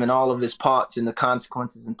system and all of its parts and the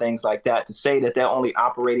consequences and things like that, to say that they're only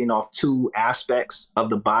operating off two aspects of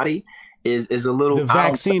the body is a little. The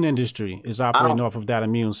vaccine industry is operating off of that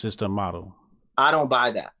immune system model. I don't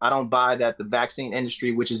buy that. I don't buy that the vaccine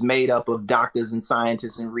industry, which is made up of doctors and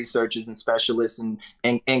scientists and researchers and specialists and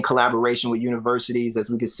in collaboration with universities, as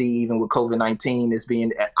we can see even with COVID-19, is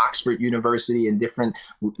being at Oxford University and different,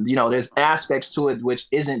 there's aspects to it which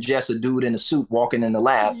isn't just a dude in a suit walking in the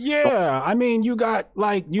lab. Yeah, I mean, you got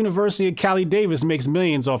like University of Cali Davis makes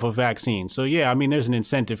millions off of vaccines. So yeah, I mean, there's an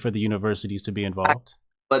incentive for the universities to be involved.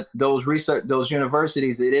 But those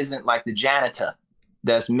universities, it isn't like the janitor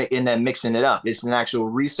that's in there mixing it up. It's an actual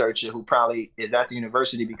researcher who probably is at the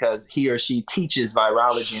university because he or she teaches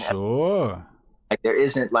virology. Sure. Like there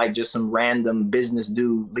isn't like just some random business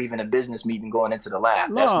dude leaving a business meeting going into the lab.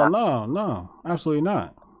 No, absolutely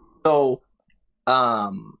not. So, I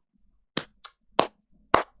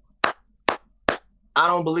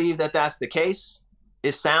don't believe that that's the case.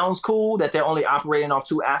 It sounds cool that they're only operating off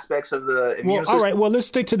two aspects of the immune system. All right. Well, let's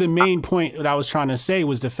stick to the main point that I was trying to say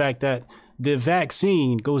was the fact that the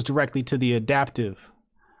vaccine goes directly to the adaptive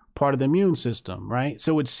part of the immune system, right?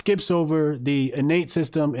 So it skips over the innate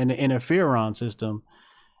system and the interferon system.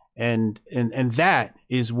 And that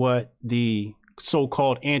is what the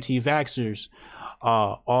so-called anti-vaxxers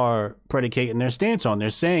are predicating their stance on. They're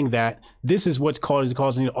saying that this is what's causing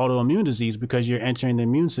autoimmune disease because you're entering the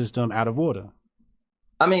immune system out of order.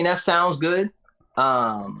 I mean, that sounds good.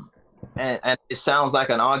 And it sounds like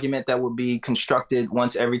an argument that would be constructed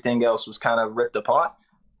once everything else was kind of ripped apart,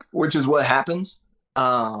 which is what happens.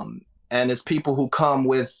 And and it's people who come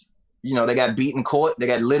with, they got beat in court.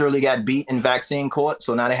 They literally got beat in vaccine court.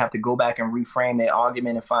 So now they have to go back and reframe their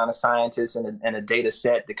argument and find a scientist and a data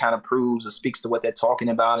set that kind of proves or speaks to what they're talking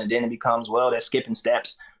about. And then it becomes, well, they're skipping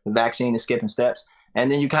steps. The vaccine is skipping steps.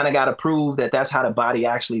 And then you kind of got to prove that that's how the body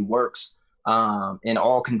actually works in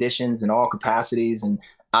all conditions, in all capacities. And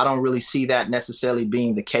I don't really see that necessarily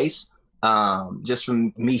being the case. Just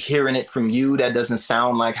from me hearing it from you, that doesn't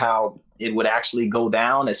sound like how it would actually go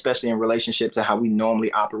down, especially in relationship to how we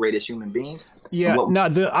normally operate as human beings. Yeah. Now,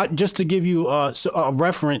 just to give you a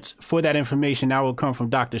reference for that information, that will come from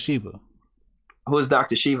Dr. Shiva. Who is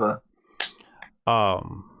Dr. Shiva? The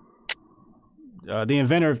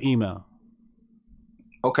inventor of email.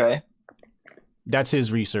 Okay. That's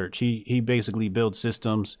his research. He basically builds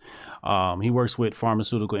systems. He works with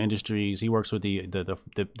pharmaceutical industries. He works with the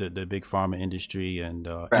big pharma industry, and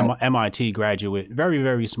right. MIT graduate, very,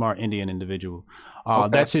 very smart Indian individual. Okay.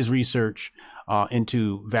 That's his research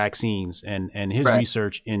into vaccines and his right.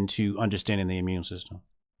 research into understanding the immune system.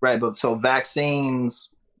 Right, but so vaccines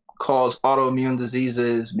cause autoimmune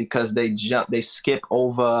diseases because they skip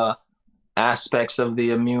over aspects of the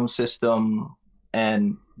immune system,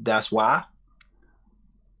 and that's why.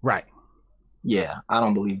 Right. Yeah, I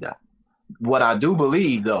don't believe that. What I do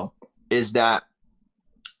believe, though, is that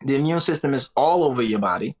the immune system is all over your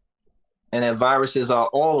body, and that viruses are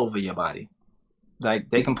all over your body. Like,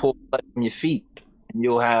 they can pull blood from your feet, and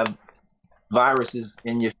you'll have viruses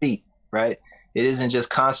in your feet, right? It isn't just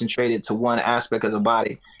concentrated to one aspect of the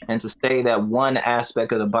body. And to say that one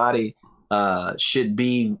aspect of the body should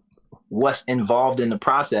be what's involved in the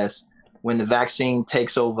process when the vaccine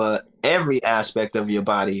takes over every aspect of your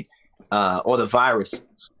body, or the virus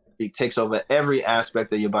it takes over every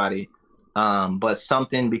aspect of your body, but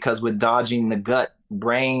something, because we're dodging the gut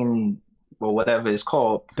brain or whatever it's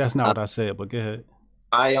called. That's not what I said, but go ahead.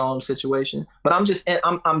 Biome situation. But I'm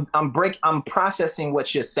processing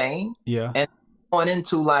what you're saying. Yeah. And going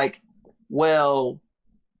into like, well,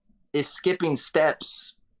 is skipping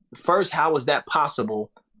steps first? How is that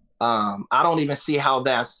possible? I don't even see how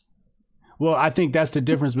that's. Well, I think that's the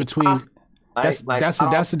difference between. That's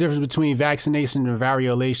the difference between vaccination and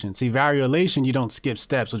variolation. See, variolation, you don't skip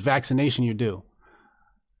steps. With vaccination, you do.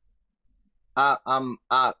 I've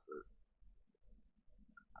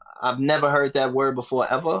never heard that word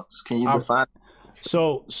before ever. Can you define it?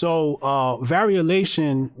 So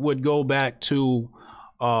variolation would go back to,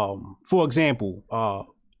 for example,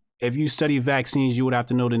 if you study vaccines, you would have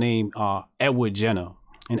to know the name Edward Jenner.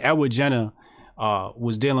 And Edward Jenner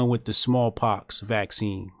was dealing with the smallpox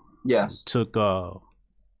vaccine. Yes. Took, some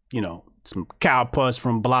cow pus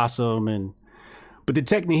from Blossom, but the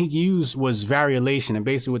technique he used was variolation. And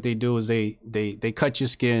basically what they do is they cut your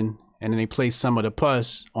skin and then they place some of the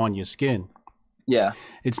pus on your skin. Yeah.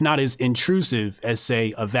 It's not as intrusive as,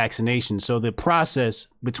 say, a vaccination. So the process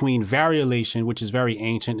between variolation, which is very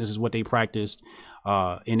ancient, this is what they practiced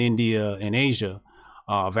in India and Asia,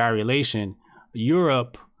 variolation,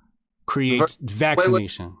 Europe creates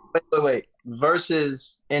vaccination. Wait.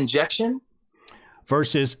 Versus injection?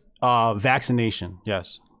 Versus vaccination,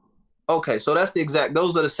 yes. Okay, so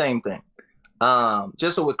those are the same thing.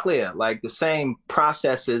 Just so we're clear, like the same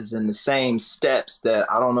processes and the same steps that,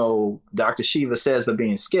 I don't know, Dr. Shiva says are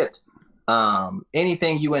being skipped.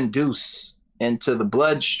 Anything you induce into the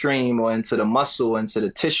bloodstream or into the muscle, into the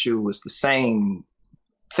tissue is the same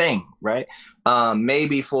thing, right?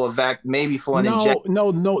 Maybe for an injection.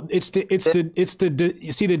 No. It's the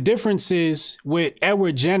you see, the difference is with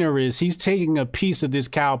Edward Jenner is he's taking a piece of this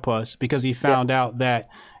cow pus because he found out that,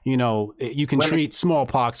 you can treat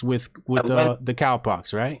smallpox with the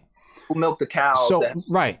cowpox, right? Who milk the cows.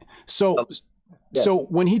 So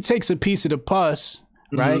when he takes a piece of the pus,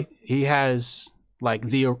 right, he has like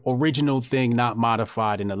the original thing not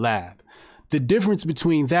modified in the lab. The difference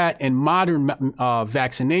between that and modern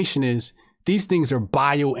vaccination is these things are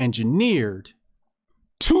bioengineered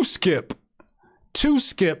to skip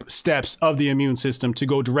steps of the immune system to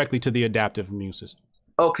go directly to the adaptive immune system.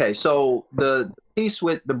 Okay, so the piece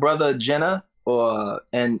with the brother Jenner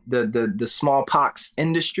and the smallpox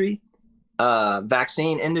industry,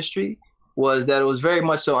 vaccine industry, was that it was very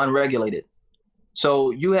much so unregulated.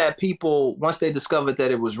 So you had people, once they discovered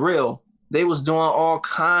that it was real, they was doing all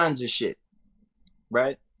kinds of shit,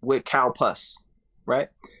 right, with cow pus, right?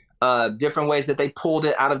 Different ways that they pulled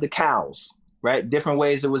it out of the cows, right? Different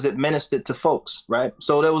ways it was administered to folks, right?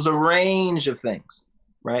 So there was a range of things,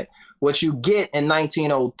 right? What you get in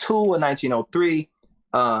 1902 or 1903,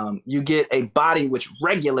 you get a body which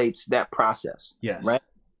regulates that process, yes, right?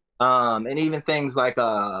 And even things like,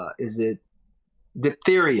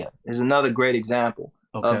 diphtheria is another great example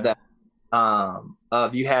of that.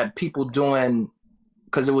 of you had people doing,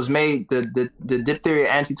 because it was made, the diphtheria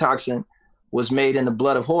antitoxin was made in the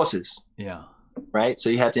blood of horses. Yeah. Right. So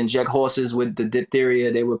you had to inject horses with the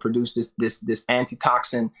diphtheria. They would produce this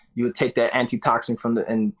antitoxin. You would take that antitoxin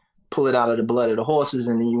and pull it out of the blood of the horses,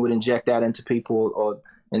 and then you would inject that into people, or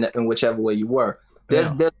in whichever way you were.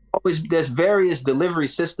 There's various delivery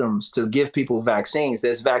systems to give people vaccines.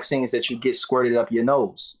 There's vaccines that you get squirted up your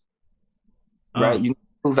nose. Right. You can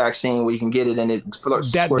do vaccine where you can get it and it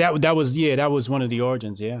floats. That was one of the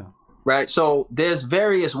origins. Yeah. Right. So there's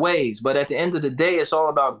various ways, but at the end of the day, it's all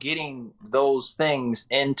about getting those things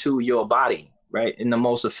into your body, right, in the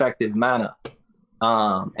most effective manner.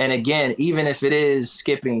 And again, even if it is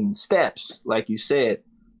skipping steps, like you said,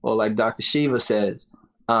 or like Dr. Shiva says,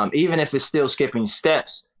 even if it's still skipping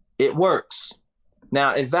steps, it works.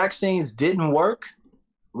 Now, if vaccines didn't work,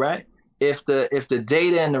 right, if the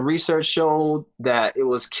data and the research showed that it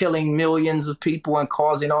was killing millions of people and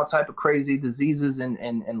causing all type of crazy diseases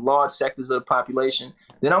in large sectors of the population,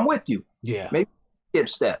 then I'm with you. Yeah. Maybe skip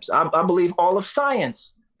steps. I believe all of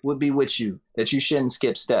science would be with you that you shouldn't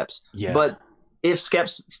skip steps. Yeah. But if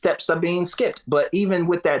steps are being skipped. But even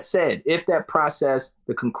with that said, if that process,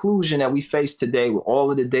 the conclusion that we face today with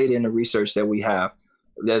all of the data and the research that we have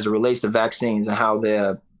as it relates to vaccines and how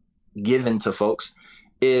they're given to folks,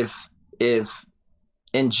 if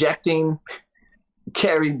injecting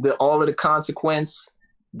carried all of the consequence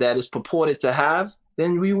that is purported to have,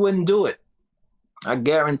 then we wouldn't do it. I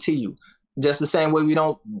guarantee you. Just the same way we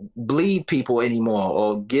don't bleed people anymore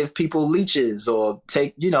or give people leeches or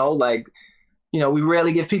take, we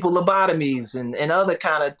rarely give people lobotomies and other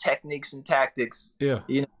kind of techniques and tactics,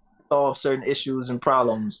 solve certain issues and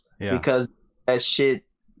problems because that shit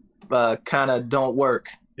kind of don't work.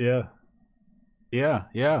 Yeah.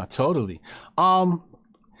 Yeah, totally.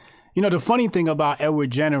 The funny thing about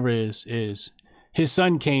Edward Jenner is his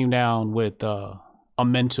son came down with a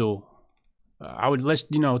mental,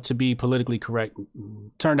 to be politically correct,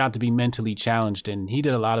 turned out to be mentally challenged, and he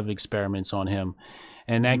did a lot of experiments on him.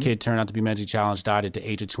 And that kid turned out to be mentally challenged, died at the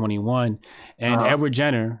age of 21. And Edward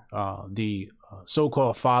Jenner, the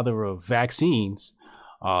so-called father of vaccines,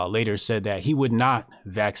 later said that he would not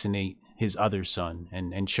vaccinate his other son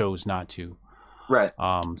and chose not to. Right.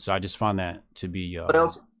 So I just found that to be. What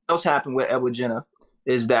else happened with Edward Jenner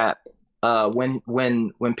is that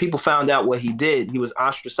when people found out what he did, he was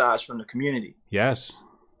ostracized from the community. Yes.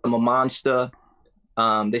 I'm a monster.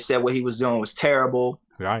 They said what he was doing was terrible.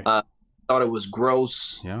 Right. Thought it was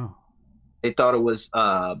gross. Yeah. They thought it was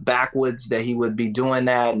backwards that he would be doing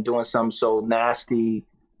that and doing something so nasty.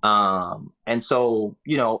 And so,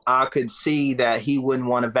 I could see that he wouldn't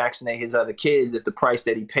want to vaccinate his other kids if the price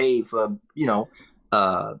that he paid for,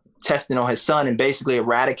 testing on his son and basically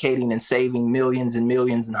eradicating and saving millions and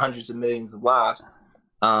millions and hundreds of millions of lives,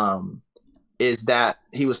 is that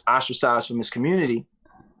he was ostracized from his community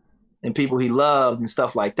and people he loved and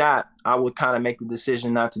stuff like that. I would kind of make the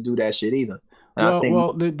decision not to do that shit either. And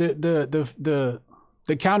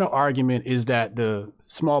the counter argument is that the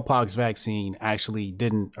smallpox vaccine actually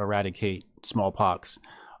didn't eradicate smallpox.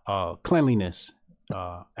 Cleanliness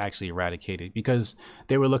actually eradicated, because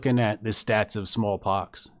they were looking at the stats of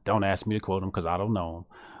smallpox. Don't ask me to quote them because I don't know them.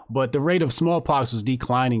 But the rate of smallpox was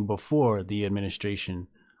declining before the administration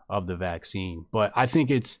of the vaccine. But I think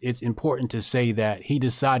it's important to say that he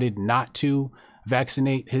decided not to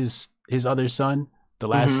vaccinate his other son, the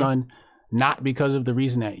last son, not because of the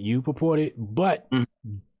reason that you purported, but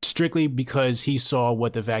strictly because he saw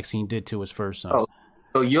what the vaccine did to his first son. Oh,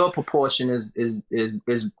 so your proportion is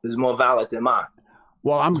more valid than mine.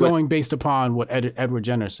 Well, I'm going based upon what Edward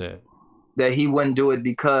Jenner said. That he wouldn't do it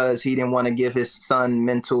because he didn't want to give his son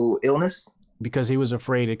mental illness? Because he was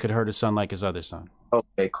afraid it could hurt his son like his other son.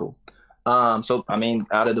 Okay, cool. So I mean,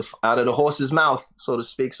 out of the horse's mouth, so to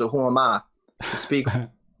speak. So who am I to speak?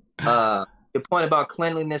 Your point about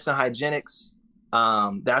cleanliness and hygienics,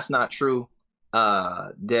 that's not true.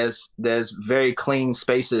 There's very clean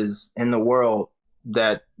spaces in the world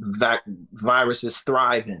that viruses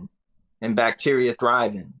thrive in and bacteria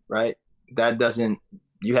thrive in, right?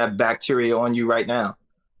 You have bacteria on you right now.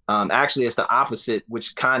 Actually, it's the opposite,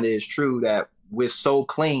 which kind of is true, that we're so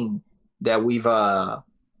clean that we've allowed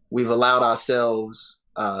ourselves,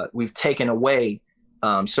 we've taken away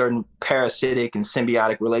certain parasitic and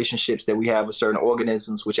symbiotic relationships that we have with certain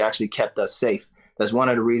organisms, which actually kept us safe. That's one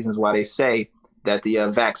of the reasons why they say that the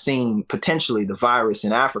vaccine, potentially the virus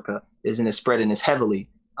in Africa, isn't as spreading as heavily,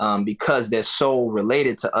 because they're so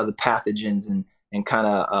related to other pathogens and kind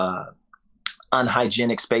of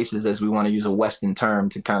unhygienic spaces, as we want to use a Western term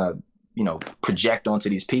to kind of project onto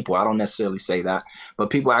these people. I don't necessarily say that, but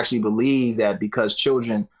people actually believe that because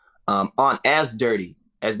children aren't as dirty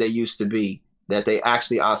as they used to be, that they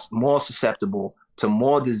actually are more susceptible to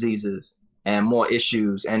more diseases and more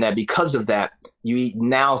issues, and that because of that,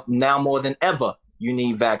 now more than ever, you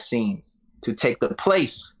need vaccines to take the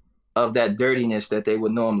place of that dirtiness that they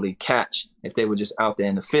would normally catch if they were just out there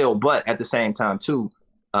in the field. But at the same time, too,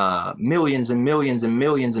 millions and millions and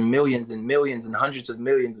millions and millions and millions and hundreds of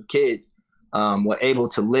millions of kids were able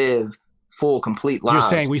to live full, complete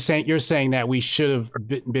lives. You're saying that we should have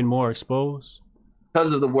been more exposed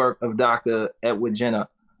because of the work of Dr. Edward Jenner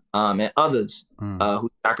and others who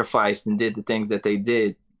sacrificed and did the things that they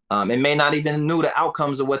did. And may not even knew the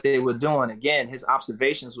outcomes of what they were doing. Again, his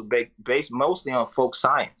observations were based mostly on folk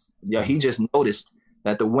science. He just noticed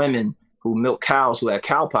that the women who milked cows who had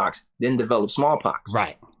cowpox didn't develop smallpox.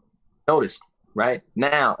 Right. Noticed, right?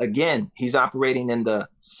 Now, again, he's operating in the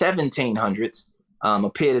 1700s, a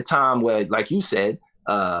period of time where, like you said,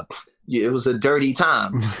 it was a dirty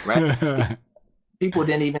time, right? People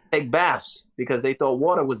didn't even take baths because they thought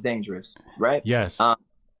water was dangerous, right? Yes.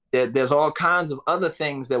 There's all kinds of other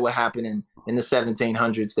things that were happening in the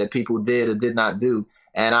 1700s that people did or did not do.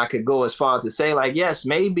 And I could go as far as to say, like, yes,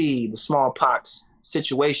 maybe the smallpox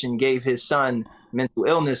situation gave his son mental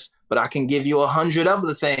illness, but I can give you 100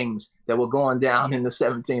 other things that were going down in the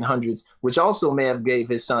 1700s, which also may have gave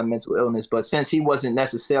his son mental illness. But since he wasn't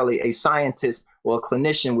necessarily a scientist or a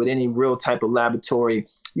clinician with any real type of laboratory,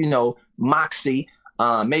 moxie,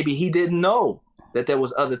 maybe he didn't know that there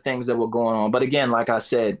was other things that were going on. But again, like I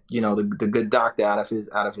said, the good doctor out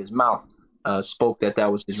of his mouth spoke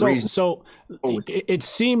that was his reason. So it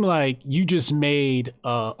seemed like you just made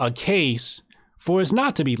a case for us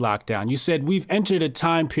not to be locked down. You said we've entered a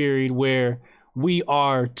time period where we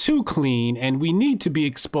are too clean and we need to be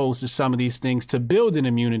exposed to some of these things to build an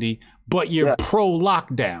immunity, but you're pro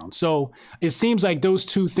lockdown. So it seems like those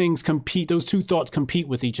two things compete, those two thoughts compete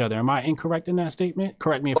with each other. Am I incorrect in that statement?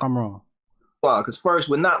 Correct me if I'm wrong. Well, because first,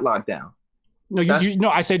 we're not locked down. No, no.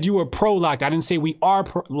 I said you were pro lockdown. I didn't say we are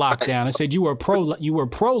locked down. I said you were pro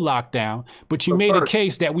lockdown, but you made a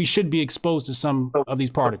case that we should be exposed to some of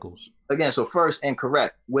these particles. Again, so first and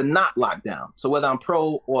correct, we're not locked down. So whether I'm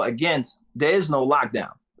pro or against, there is no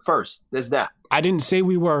lockdown. First, there's that. I didn't say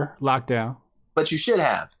we were locked down. But you should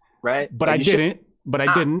have, right? But I didn't.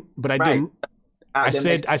 I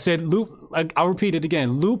said Lupe. I'll repeat it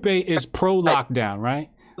again. Lupe is pro lockdown, right?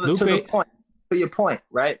 To your point,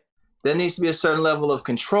 right? There needs to be a certain level of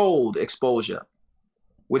controlled exposure,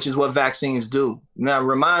 which is what vaccines do. Now, I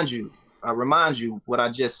remind you what I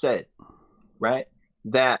just said, right?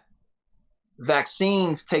 That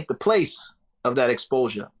vaccines take the place of that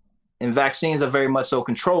exposure, and vaccines are very much so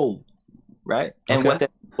controlled, right? And what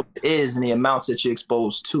that is and the amounts that you're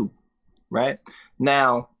exposed to, right?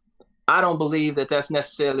 Now, I don't believe that that's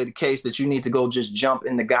necessarily the case, that you need to go just jump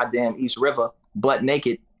in the goddamn East River butt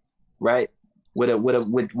naked, right? With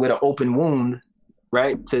an open wound,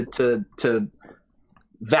 right? To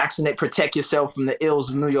vaccinate, protect yourself from the ills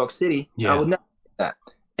of New York City. Yeah. I would never do that.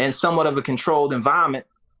 In somewhat of a controlled environment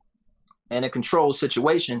and a controlled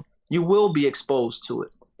situation, you will be exposed to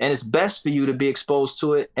it. And it's best for you to be exposed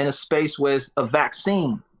to it in a space where it's a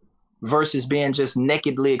vaccine versus being just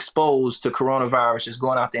nakedly exposed to coronavirus, just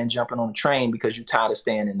going out there and jumping on a train because you're tired of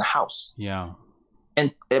staying in the house. Yeah.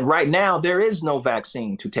 And right now, there is no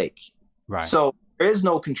vaccine to take. Right. So there is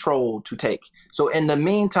no control to take. So in the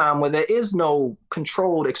meantime, where there is no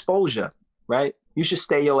controlled exposure, right, you should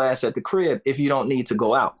stay your ass at the crib if you don't need to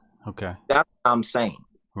go out. Okay. That's what I'm saying.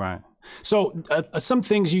 Right. So some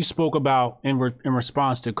things you spoke about in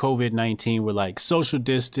response to COVID-19 were like social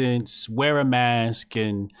distance, wear a mask,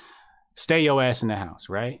 and stay your ass in the house,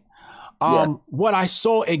 right? What I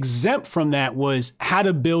saw exempt from that was how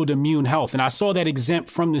to build immune health. And I saw that exempt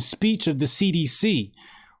from the speech of the CDC.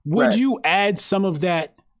 Would you add some of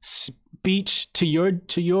that speech to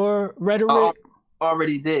your rhetoric?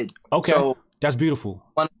 Already did. Okay, so that's beautiful.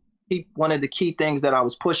 One of the key things that I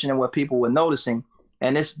was pushing and what people were noticing,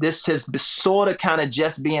 and this has sort of kind of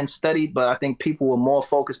just being studied, but I think people were more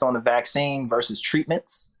focused on the vaccine versus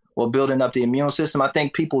treatments or building up the immune system. I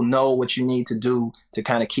think people know what you need to do to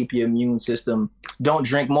kind of keep your immune system. Don't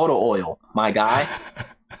drink motor oil, my guy.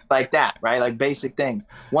 Like that, right? Like basic things.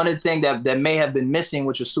 One of the things that may have been missing,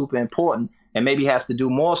 which was super important, and maybe has to do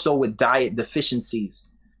more so with diet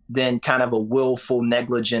deficiencies than kind of a willful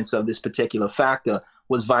negligence of this particular factor,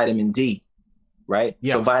 was vitamin D, right?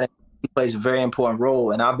 Yeah. So vitamin D plays a very important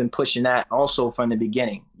role, and I've been pushing that also from the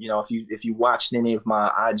beginning. If you watched any of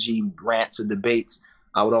my IG rants or debates,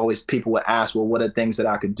 I would always, people would ask, well, what are things that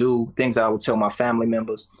I could do, things that I would tell my family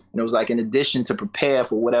members. And it was like, in addition to prepare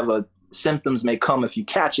for whatever symptoms may come if you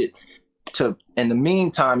catch it, in the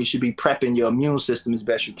meantime, you should be prepping your immune system as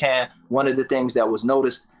best you can. One of the things that was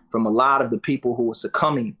noticed from a lot of the people who were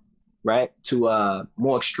succumbing, right, to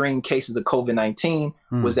more extreme cases of COVID-19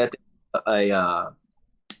 was that a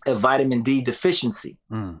vitamin D deficiency,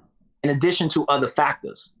 in addition to other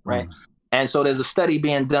factors, right? And so there's a study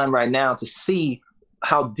being done right now to see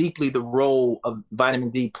how deeply the role of vitamin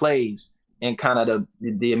D plays in kind of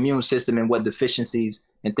the immune system and what deficiencies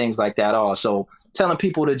and things like that are. So telling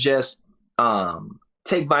people to just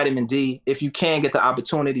take vitamin D if you can get the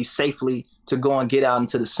opportunity safely to go and get out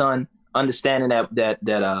into the sun, understanding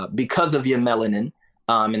that because of your melanin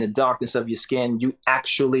and the darkness of your skin, you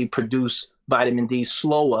actually produce vitamin D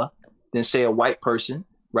slower than, say, a white person,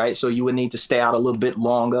 right? So you would need to stay out a little bit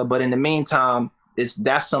longer. But in the meantime,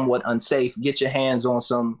 that's somewhat unsafe. Get your hands on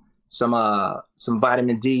some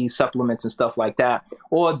vitamin D supplements and stuff like that,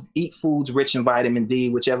 or eat foods rich in vitamin D,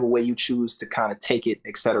 whichever way you choose to kind of take it,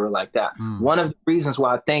 et cetera, like that. One of the reasons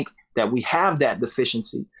why I think that we have that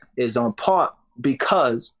deficiency is on part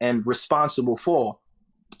because and responsible for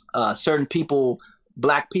certain people,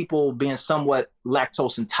 Black people, being somewhat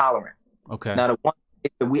lactose intolerant. Okay. Now, the one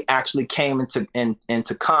that we actually came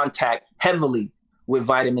into contact heavily with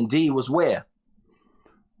vitamin D was where?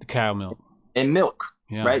 The cow milk. In milk.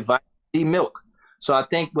 Yeah. Right, vitamin D milk. So I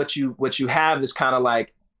think what you have is kind of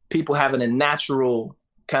like people having a natural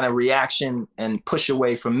kind of reaction and push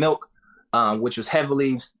away from milk, which was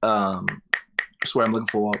heavily, that's what I'm looking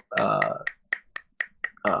for,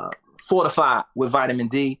 fortified with vitamin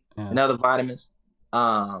D and other vitamins.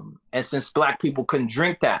 And since Black people couldn't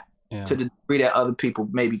drink that to the degree that other people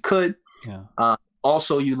maybe could,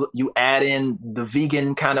 also you add in the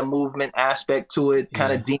vegan kind of movement aspect to it,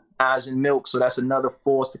 kind of demonizing milk. So that's another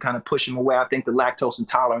force to kind of push them away. I think the lactose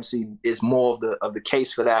intolerance is more of the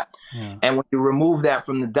case for that. And when you remove that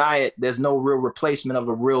from the diet, there's no real replacement of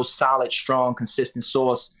a real solid, strong, consistent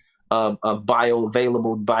source of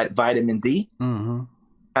bioavailable vitamin D. Kind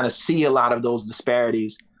of see a lot of those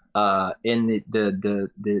disparities in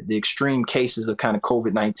the extreme cases of kind of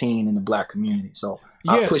COVID-19 in the Black community. So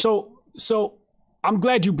so I'm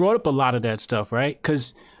glad you brought up a lot of that stuff, right?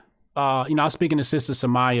 Because, I was speaking to Sister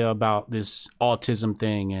Samaya about this autism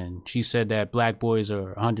thing, and she said that Black boys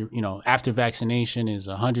are 100, after vaccination is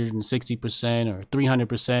 160% or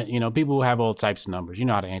 300%. People have all types of numbers. You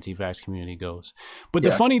know how the anti-vax community goes. But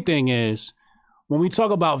the funny thing is, when we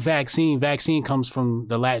talk about vaccine comes from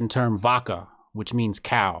the Latin term vacca, which means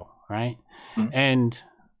cow, right? And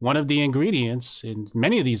one of the ingredients in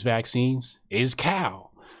many of these vaccines is cow.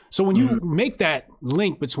 So when you make that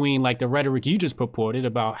link between like the rhetoric you just purported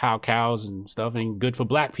about how cows and stuff ain't good for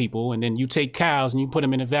Black people, and then you take cows and you put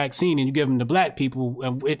them in a vaccine and you give them to Black people,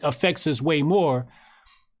 and it affects us way more.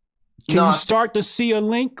 Can you start to see a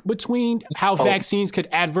link between how vaccines could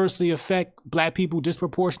adversely affect Black people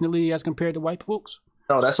disproportionately as compared to white folks?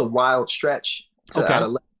 No, that's a wild stretch.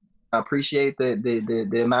 I appreciate the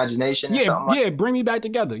imagination. Bring me back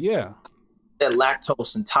together. Yeah. They're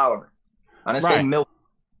lactose intolerant. I didn't say milk.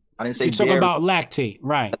 I didn't say you're talking about lactate,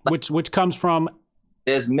 right? Which comes from.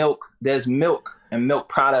 There's milk and milk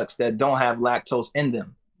products that don't have lactose in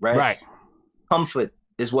them, right? Right. Comfort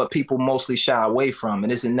is what people mostly shy away from.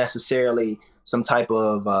 It isn't necessarily some type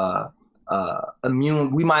of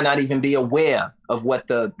immune. We might not even be aware of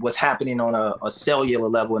what's happening on a cellular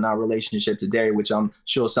level in our relationship to dairy, which I'm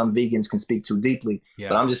sure some vegans can speak to deeply.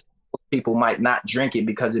 But I'm just people might not drink it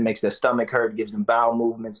because it makes their stomach hurt, gives them bowel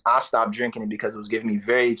movements. I stopped drinking it because it was giving me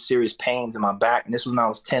very serious pains in my back. And this was when I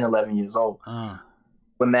was 10, 11 years old.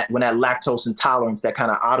 When that lactose intolerance, that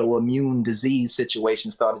kind of autoimmune disease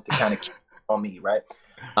situation started to kind of kick on me, right?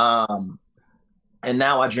 And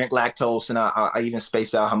now I drink lactose, and I even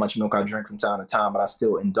space out how much milk I drink from time to time, but I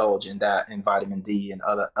still indulge in that and vitamin D and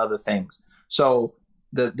other things. So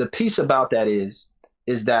the piece about that is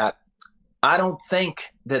that I don't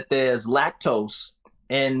think that there's lactose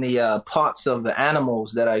in the parts of the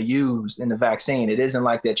animals that are used in the vaccine. It isn't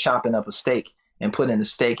like they're chopping up a steak and putting the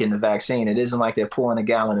steak in the vaccine. It isn't like they're pouring a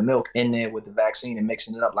gallon of milk in there with the vaccine and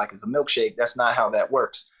mixing it up like it's a milkshake. That's not how that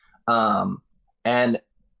works. And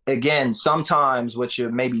again, sometimes what you're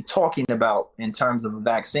maybe talking about in terms of a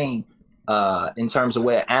vaccine, in terms of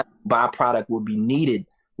where a byproduct will be needed,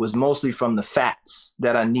 was mostly from the fats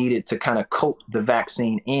that are needed to kind of coat the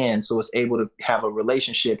vaccine in, so it's able to have a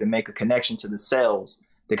relationship and make a connection to the cells,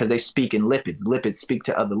 because they speak in lipids. Lipids speak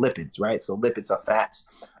to other lipids, right? So lipids are fats.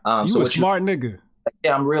 You a smart nigga.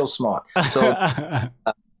 Yeah, I'm real smart. So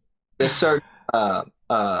there's certain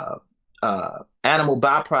animal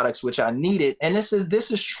byproducts which I needed. And this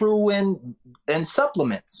is true in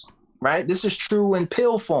supplements, right? This is true in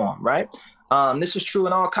pill form, right? This is true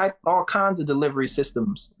in all kinds of delivery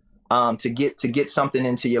systems to get something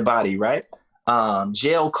into your body, right?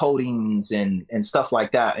 Gel coatings and stuff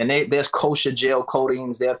like that. And there's kosher gel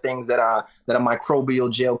coatings. There are things that are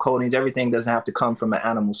microbial gel coatings. Everything doesn't have to come from an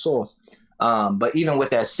animal source. But even with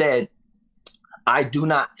that said, I do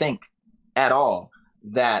not think at all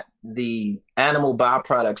that the animal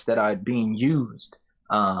byproducts that are being used,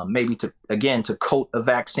 maybe to coat a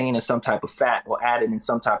vaccine in some type of fat or add it in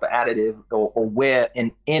some type of additive, or where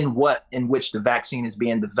in which the vaccine is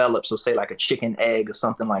being developed. So say like a chicken egg or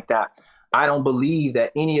something like that. I don't believe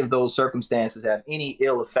that any of those circumstances have any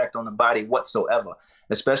ill effect on the body whatsoever,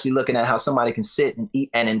 especially looking at how somebody can sit and eat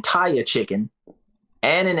an entire chicken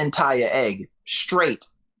and an entire egg straight,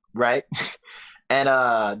 right? And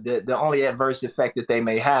the only adverse effect that they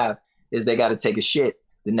may have is they got to take a shit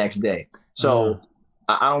the next day. So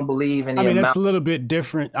I don't believe in the amount. That's a little bit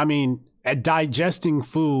different. I mean, at digesting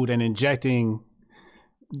food and injecting,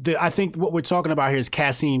 I think what we're talking about here is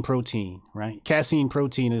casein protein, right? Casein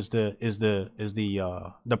protein is the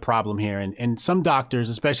problem here, and some doctors,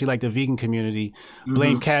 especially like the vegan community,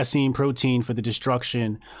 blame casein protein for the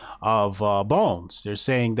destruction of bones. They're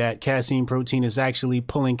saying that casein protein is actually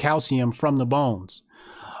pulling calcium from the bones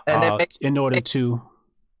in order to.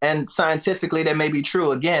 And scientifically, that may be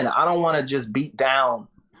true. Again, I don't want to just beat down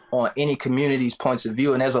on any community's points of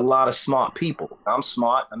view. And there's a lot of smart people. I'm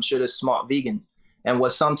smart. I'm sure there's smart vegans. And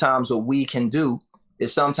what we can do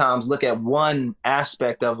is sometimes look at one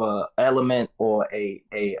aspect of a element or a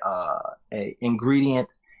ingredient,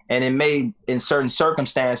 and it may, in certain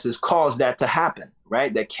circumstances, cause that to happen,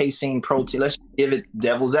 right? That casein protein, let's give it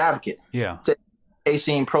devil's advocate. Yeah.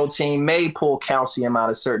 Casein protein may pull calcium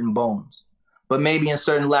out of certain bones, but maybe in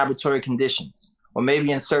certain laboratory conditions, or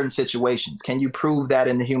maybe in certain situations. Can you prove that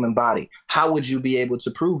in the human body? How would you be able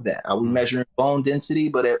to prove that? Are we measuring bone density?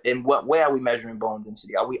 But in what way are we measuring bone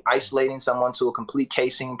density? Are we isolating someone to a complete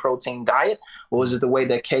casein protein diet? Or is it the way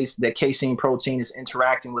that casein protein is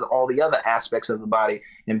interacting with all the other aspects of the body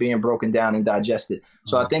and being broken down and digested?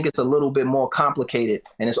 So I think it's a little bit more complicated,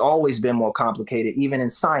 and it's always been more complicated, even in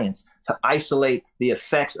science, to isolate the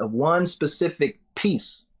effects of one specific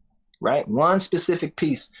piece, right? One specific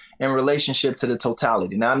piece in relationship to the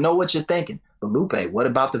totality. Now, I know what you're thinking, but Lupe, what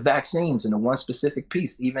about the vaccines and the one specific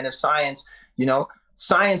piece? Even if science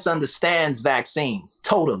understands vaccines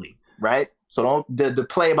totally, right? So don't the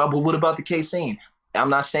play about, but what about the casein? I'm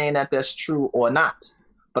not saying that that's true or not,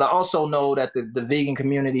 but I also know that the vegan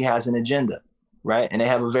community has an agenda, right? And they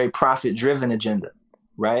have a very profit-driven agenda,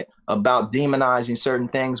 right? About demonizing certain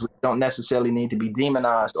things which don't necessarily need to be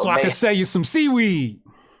demonized. So I can sell you some seaweed.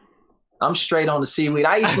 I'm straight on the seaweed.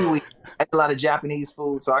 I eat seaweed. I eat a lot of Japanese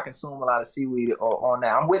food, so I consume a lot of seaweed on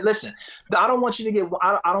that. Listen, I don't want you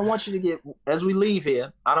to get, as we leave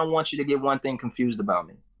here, I don't want you to get one thing confused about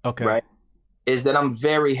me. Okay. Right? Is that I'm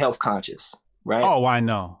very health conscious, right? Oh, I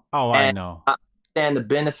know. I know. I understand the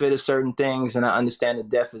benefit of certain things, and I understand the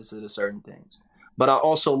deficit of certain things. But I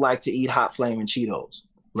also like to eat hot flaming Cheetos,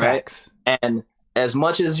 right? Facts. And as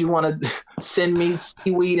much as you want to send me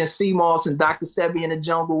seaweed and sea moss and Dr. Sebi in the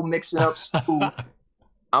jungle mixing up food,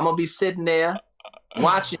 I'm going to be sitting there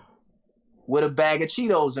watching with a bag of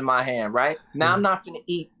Cheetos in my hand, right? Now, I'm not going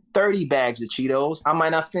to eat 30 bags of Cheetos. I might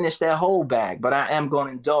not finish that whole bag, but I am going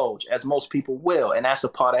to indulge, as most people will. And that's a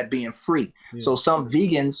part of being free. Yeah. So some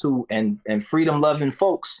vegans and freedom-loving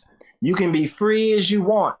folks, you can be free as you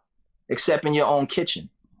want, except in your own kitchen.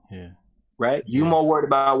 Yeah. Right? You more worried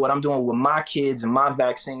about what I'm doing with my kids and my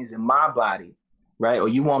vaccines in my body, right? Or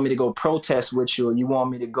you want me to go protest with you, or you want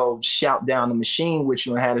me to go shout down the machine with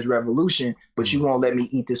you and have this revolution, but you won't let me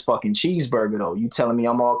eat this fucking cheeseburger though. You telling me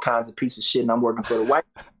I'm all kinds of piece of shit and I'm working for the white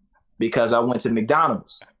because I went to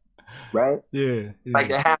McDonald's, right? Yeah. Like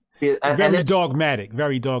that has to be very dogmatic.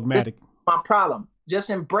 Very dogmatic. My problem. Just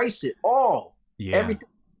embrace it all. Yeah. Everything,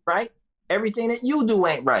 right? Everything that you do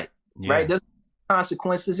ain't right. Yeah. Right? There's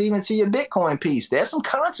consequences even to your Bitcoin piece. There's some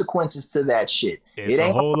consequences to that shit. It's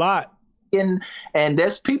a whole lot. And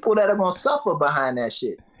there's people that are going to suffer behind that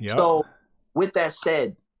shit. Yep. So with that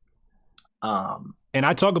said, and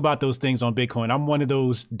I talk about those things on Bitcoin. I'm one of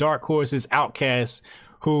those dark horses outcasts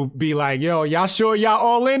who be like, yo, y'all sure y'all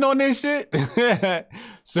all in on this shit?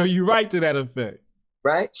 So you right to that effect.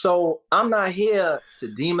 Right. So I'm not here to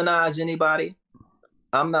demonize anybody.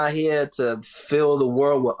 I'm not here to fill the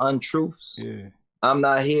world with untruths. Yeah. I'm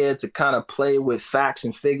not here to kind of play with facts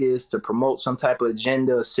and figures to promote some type of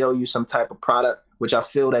agenda or sell you some type of product. which I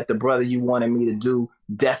feel that the brother you wanted me to do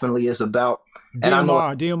definitely is about. And I know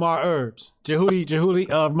DMR Herbs. Jehudi,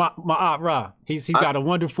 Ma'at Ra. He's got a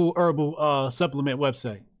wonderful herbal supplement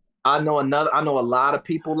website. I know a lot of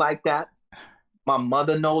people like that. My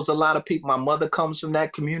mother knows a lot of people. My mother comes from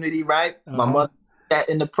that community, right? My mother sat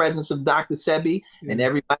in the presence of Dr. Sebi, and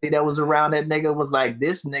everybody that was around that nigga was like,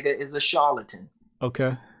 this nigga is a charlatan.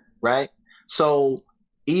 Okay. Right? So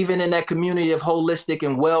even in that community of holistic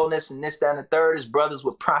and wellness and this, that, and the third, is brothers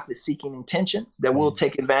with profit-seeking intentions that will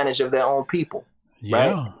take advantage of their own people.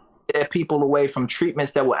 Yeah. Right? Get people away from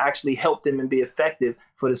treatments that will actually help them and be effective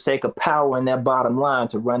for the sake of power and their bottom line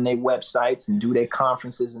to run their websites and do their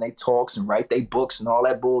conferences and their talks and write their books and all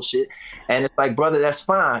that bullshit. And it's like, brother, that's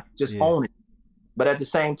fine. Just own it. But at the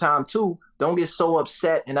same time, too, don't get so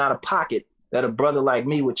upset and out of pocket that a brother like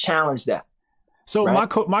me would challenge that. So right?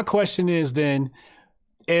 my question is then,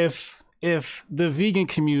 if the vegan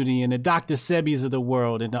community and the Dr. Sebis of the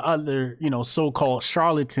world and the other, so-called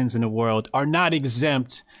charlatans in the world are not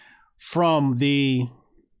exempt from being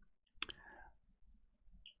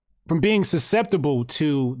susceptible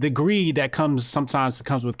to the greed that sometimes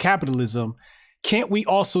comes with capitalism, can't we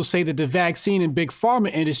also say that the vaccine and big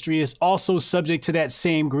pharma industry is also subject to that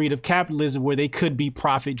same greed of capitalism where they could be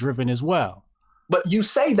profit driven as well? But you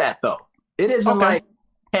say that though. It isn't like,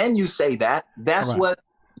 can you say that? That's what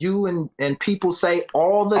you and people say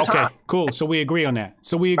all the time. Okay, cool. So we agree on that.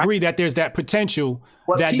 So we agree that there's that potential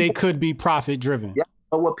that they could be profit driven. Yeah.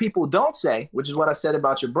 But what people don't say, which is what I said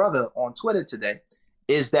about your brother on Twitter today,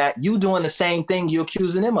 is that you doing the same thing you're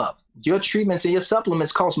accusing them of. Your treatments and your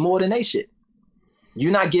supplements cost more than they shit.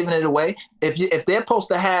 You're not giving it away. If they're supposed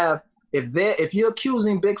to have, if you're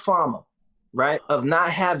accusing Big Pharma, right, of not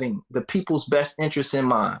having the people's best interests in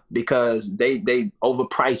mind because they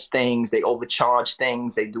overprice things, they overcharge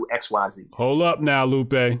things, they do X, Y, Z. Hold up now,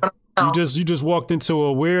 Lupe. You just walked into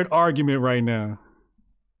a weird argument right now.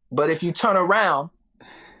 But if you turn around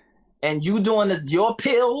and you doing this, your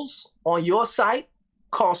pills on your site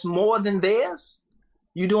cost more than theirs,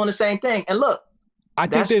 you doing the same thing. And look, I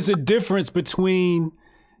think there's a difference between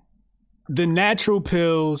the natural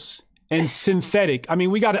pills and synthetic. I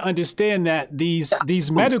mean, we got to understand that you got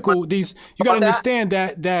to understand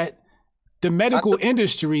that the medical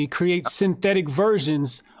industry creates synthetic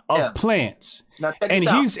versions of plants. And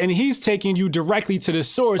he's taking you directly to the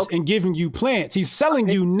source and giving you plants. He's selling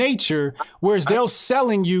you nature, whereas they're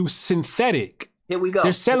selling you synthetic. Here we go.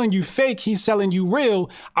 They're selling you fake. He's selling you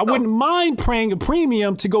real. I wouldn't mind paying a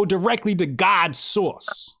premium to go directly to God's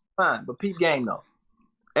source. Fine, but peep game though.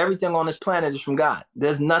 Everything on this planet is from God.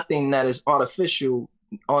 There's nothing that is artificial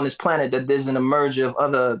on this planet that isn't a merger of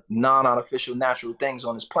other non-artificial natural things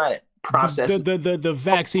on this planet. The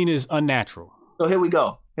vaccine is unnatural. So here we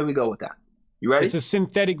go. Here we go with that. You ready? It's a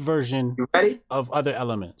synthetic version of other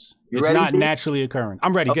elements. It's ready, not naturally occurring.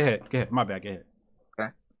 I'm ready. Okay. Go ahead. My bad. Go ahead.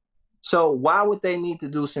 Okay. So why would they need to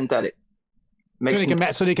do synthetic?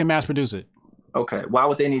 So they can mass produce it. Okay. Why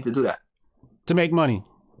would they need to do that? To make money.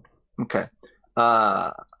 Okay.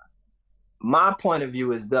 My point of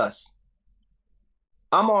view is thus.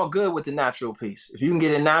 I'm all good with the natural piece. If you can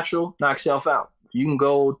get it natural, knock yourself out. If you can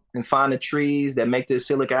go and find the trees that make the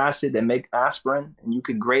acylic acid, that make aspirin, and you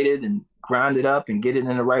could grate it and grind it up and get it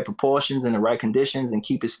in the right proportions and the right conditions and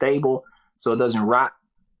keep it stable so it doesn't rot.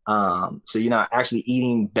 So you're not actually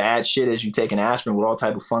eating bad shit as you take an aspirin with all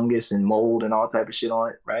type of fungus and mold and all type of shit on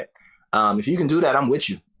it, right? If you can do that, I'm with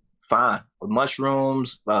you. Fine. With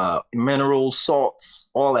mushrooms, minerals, salts,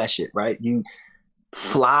 all that shit, right? You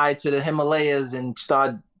fly to the Himalayas and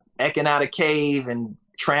start ecking out a cave and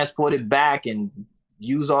transport it back and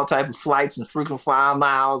use all type of flights and frequent flyer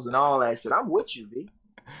miles and all that shit. I'm with you, B.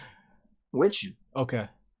 With you. Okay.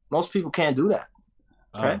 Most people can't do that.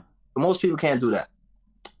 Okay? Most people can't do that.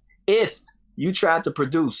 If you try to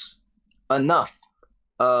produce enough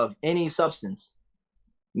of any substance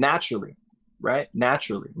naturally, right?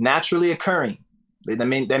 Naturally occurring.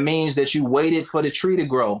 That means that you waited for the tree to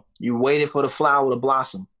grow. You waited for the flower to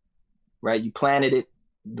blossom, right? You planted it.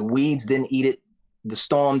 The weeds didn't eat it. The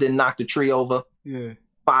storm didn't knock the tree over. Yeah.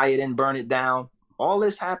 Fire didn't burn it down. All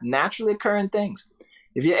this happened, naturally occurring things.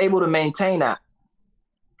 If you're able to maintain that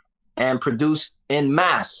and produce in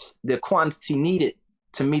mass the quantity needed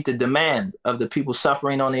to meet the demand of the people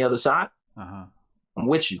suffering on the other side, I'm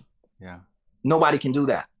with you. Yeah. Nobody can do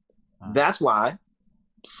that. That's why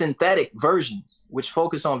synthetic versions, which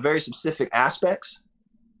focus on very specific aspects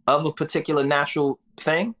of a particular natural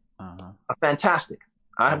thing, are fantastic.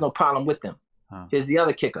 I have no problem with them. Here's the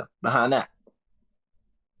other kicker behind that.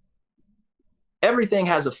 Everything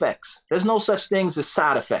has effects. There's no such things as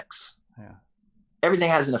side effects. Yeah. Everything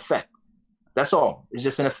has an effect. That's all. It's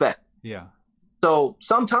just an effect. Yeah. So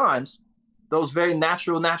sometimes those very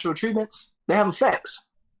natural treatments, they have effects,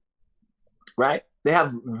 right? They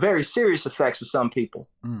have very serious effects for some people,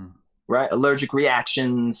 right? Allergic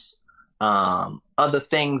reactions, other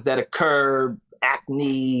things that occur,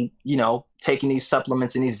 acne, you know, taking these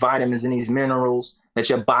supplements and these vitamins and these minerals that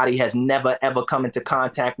your body has never ever come into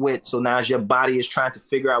contact with. So now as your body is trying to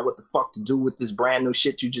figure out what the fuck to do with this brand new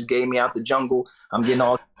shit you just gave me out the jungle, I'm getting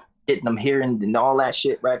all shit and I'm hearing and all that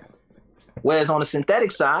shit, right? Whereas on the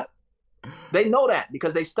synthetic side, they know that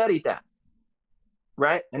because they studied that,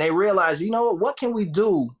 right? And they realize, you know what can we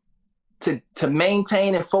do to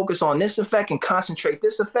maintain and focus on this effect and concentrate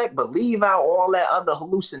this effect, but leave out all that other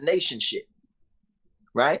hallucination shit,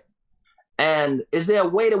 right? And is there a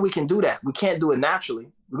way that we can do that? We can't do it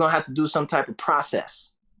naturally. We're gonna have to do some type of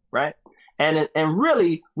process, right? And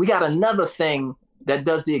really, we got another thing that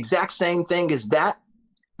does the exact same thing as that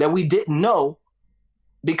we didn't know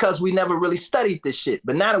because we never really studied this shit.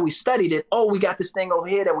 But now that we studied it, oh, we got this thing over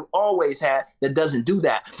here that we always had that doesn't do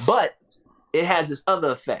that, but it has this other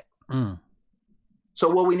effect. So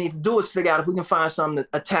what we need to do is figure out if we can find something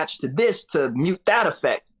attached to this to mute that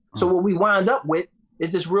effect. So what we wind up with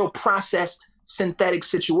is this real processed synthetic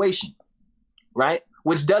situation, right?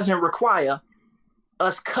 Which doesn't require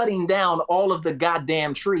us cutting down all of the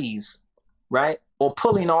goddamn trees, right? Or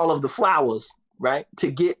pulling all of the flowers, right? To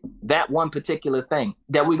get that one particular thing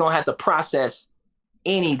that we're gonna have to process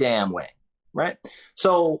any damn way, right?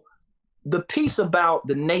 So the piece about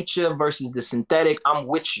the nature versus the synthetic, I'm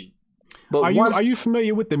with you. But are you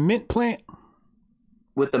familiar with the mint plant?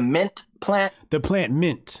 With the mint plant? The plant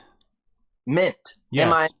mint. Mint.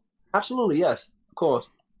 Yes. Absolutely, yes, of course.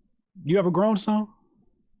 You ever grown some?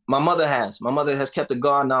 My mother has. My mother has kept a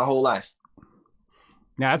garden our whole life.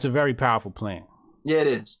 Now, that's a very powerful plant. Yeah, it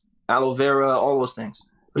is. Aloe vera, all those things.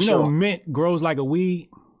 You know, mint grows like a weed.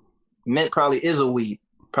 Mint probably is a weed.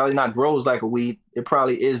 Probably not grows like a weed. It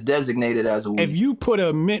probably is designated as a weed. If you put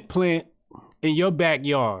a mint plant in your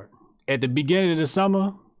backyard at the beginning of the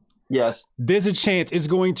summer, yes, there's a chance it's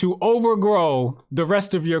going to overgrow the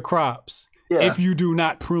rest of your crops if you do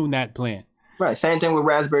not prune that plant. Right. Same thing with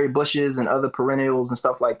raspberry bushes and other perennials and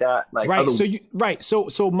stuff like that. Like right.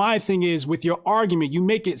 So my thing is, with your argument, you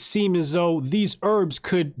make it seem as though these herbs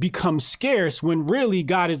could become scarce when really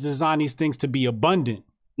God has designed these things to be abundant.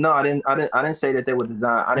 No, I didn't say that they were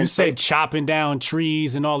designed. You said chopping down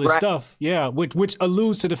trees and all this stuff. Yeah, which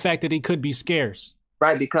alludes to the fact that they could be scarce.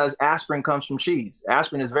 Right, because aspirin comes from trees.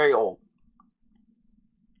 Aspirin is very old.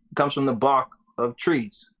 It comes from the bark of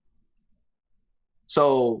trees.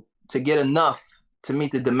 So to get enough to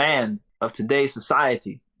meet the demand of today's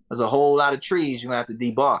society, there's a whole lot of trees you're gonna have to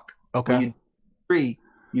debark. Okay. When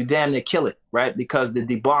you damn near kill it, right? Because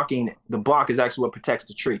the bark is actually what protects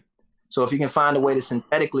the tree. So if you can find a way to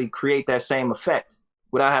synthetically create that same effect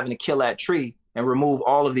without having to kill that tree and remove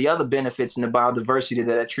all of the other benefits and the biodiversity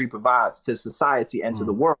that tree provides to society and to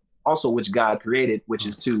the world, also which God created, which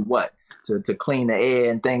is to what? To clean the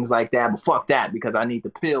air and things like that. But fuck that, because I need the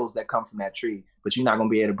pills that come from that tree, but you're not gonna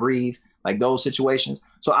be able to breathe, like those situations.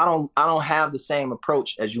 So I don't have the same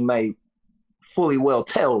approach, as you may fully well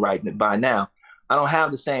tell right by now. I don't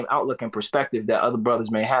have the same outlook and perspective that other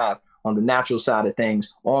brothers may have on the natural side of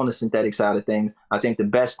things, or on the synthetic side of things. I think the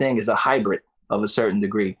best thing is a hybrid of a certain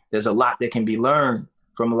degree. There's a lot that can be learned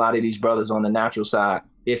from a lot of these brothers on the natural side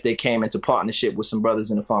if they came into partnership with some brothers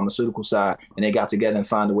in the pharmaceutical side and they got together and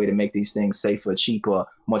found a way to make these things safer, cheaper,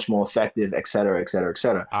 much more effective, et cetera, et cetera, et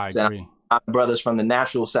cetera. I agree. Brothers from the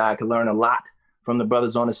natural side can learn a lot from the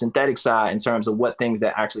brothers on the synthetic side in terms of what things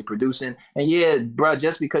they're actually producing. And yeah, bro,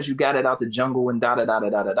 just because you got it out the jungle and that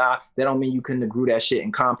don't mean you couldn't have grew that shit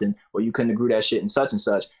in Compton, or you couldn't have grew that shit in such and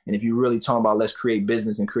such. And if you really talking about let's create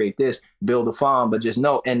business and create this, build a farm, but just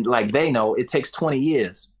know, and like they know, it takes 20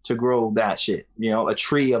 years to grow that shit. You know, a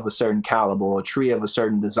tree of a certain caliber, or a tree of a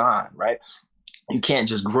certain design, right? You can't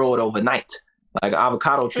just grow it overnight. Like an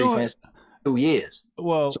avocado tree, for instance, 2 years.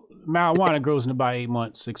 Well, marijuana grows in about 8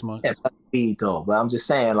 months, 6 months. Yeah, weed though, but I'm just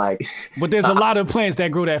saying, like. But there's a lot of plants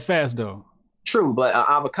that grow that fast, though. True, but an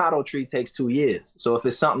avocado tree takes 2 years. So if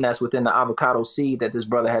it's something that's within the avocado seed that this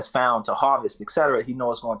brother has found to harvest, etc., he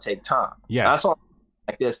knows it's going to take time. Yes. That's all.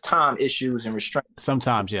 Like there's time issues and restraints.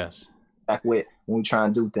 Sometimes, yes. Back with when we try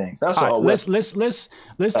and do things. That's all. Let's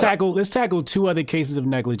tackle 2 other cases of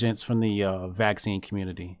negligence from the vaccine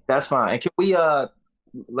community. That's fine. And can we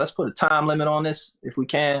let's put a time limit on this if we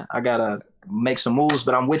can. I gotta make some moves,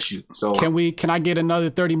 but I'm with you. So can I get another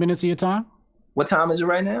 30 minutes of your time? What time is it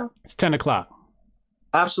right now? It's 10 o'clock.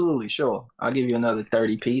 Absolutely, sure. I'll give you another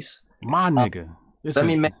 30 piece. My nigga.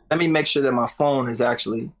 Let me make sure that my phone is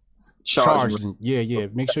actually charging. Yeah.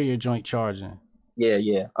 Make sure your joint charging.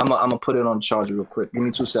 Yeah. I'm gonna put it on the charger real quick. Give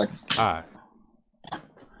me 2 seconds. All right.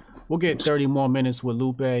 We'll get 30 more minutes with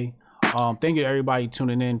Lupe. Thank you to everybody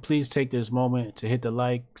tuning in. Please take this moment to hit the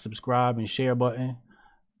like, subscribe, and share button.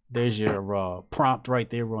 There's your prompt right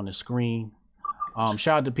there on the screen.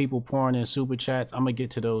 Shout out to people pouring in super chats. I'm gonna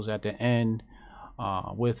get to those at the end.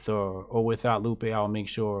 With or without Lupe, I'll make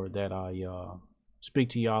sure that I speak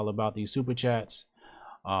to y'all about these super chats.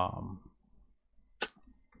 You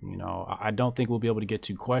know, I don't think we'll be able to get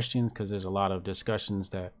to questions because there's a lot of discussions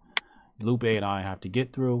that Lupe and I have to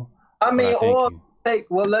get through. I mean,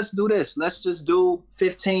 well, let's do this. Let's just do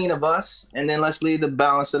 15 of us, and then let's leave the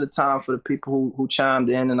balance of the time for the people who chimed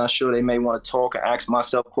in, and I'm sure they may want to talk and ask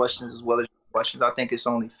myself questions as well as questions. I think it's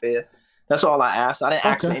only fair. That's all I asked. I didn't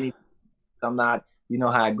ask for anything. I'm not, you know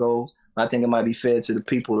how it goes. I think it might be fair to the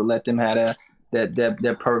people to let them have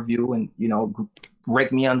their purview and, you know,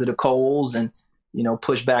 rake me under the coals and, you know,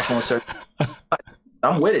 push back on certain.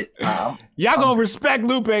 I'm with it. Y'all gonna respect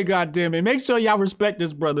Lupe, goddammit. Make sure y'all respect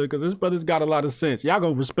this brother, because this brother's got a lot of sense. Y'all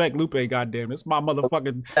gonna respect Lupe, goddammit. It's my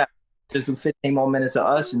motherfucking. Just do 15 more minutes of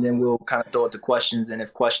us, and then we'll kind of throw it to questions. And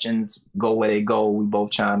if questions go where they go, we both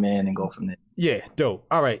chime in and go from there. Yeah, dope.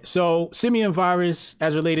 All right. So simian virus,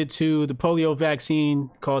 as related to the polio vaccine,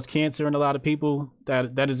 caused cancer in a lot of people.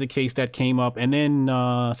 That is a case that came up. And then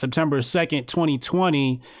September 2nd,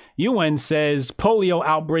 2020, UN says polio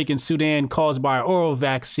outbreak in Sudan caused by oral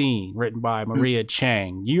vaccine, written by Maria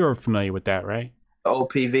Chang. You're familiar with that, right?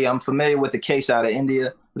 OPV. I'm familiar with the case out of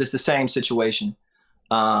India, but it's the same situation.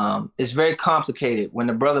 It's very complicated. When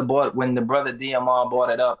the brother DMR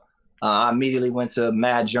brought it up, I immediately went to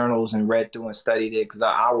mad journals and read through and studied it because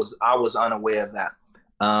I was unaware of that.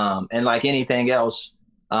 And like anything else,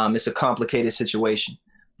 it's a complicated situation.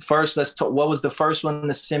 First, let's talk. What was the first one?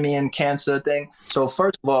 The simian cancer thing. So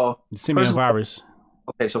first of all, the simian virus.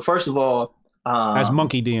 Okay, so first of all, that's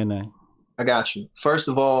monkey DNA. I got you. First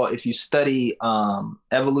of all, if you study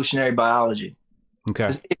evolutionary biology, okay,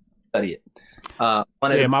 study it. My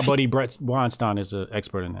buddy Brett Weinstein is an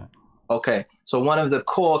expert in that. Okay, so one of the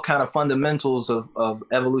core kind of fundamentals of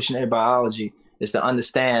evolutionary biology is to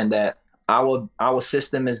understand that our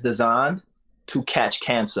system is designed to catch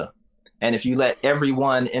cancer. And if you let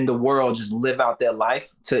everyone in the world just live out their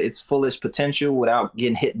life to its fullest potential without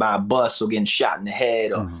getting hit by a bus or getting shot in the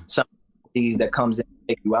head or some disease that comes in and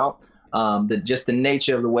take you out, just the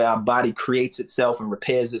nature of the way our body creates itself and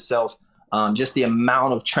repairs itself, just the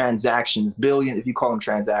amount of transactions, billions, if you call them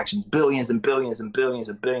transactions, billions and billions and billions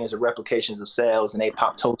and billions of replications of cells and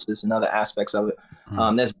apoptosis and other aspects of it,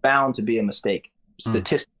 there's bound to be a mistake.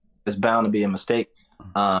 Statistically, there's bound to be a mistake.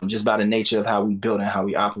 Just by the nature of how we build and how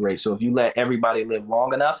we operate. So if you let everybody live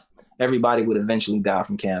long enough, everybody would eventually die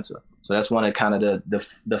from cancer. So that's one of kind of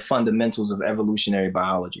the fundamentals of evolutionary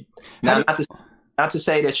biology. Now, not to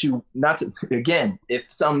say that again, if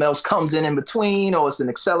something else comes in between or it's an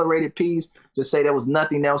accelerated piece, just say there was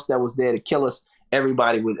nothing else that was there to kill us.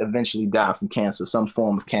 Everybody would eventually die from cancer, some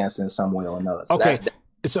form of cancer in some way or another. So okay.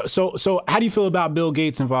 So how do you feel about Bill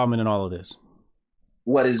Gates' involvement in all of this?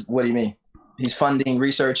 What do you mean? He's funding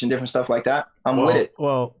research and different stuff like that. I'm with it.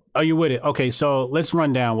 Well, are you with it? Okay, so let's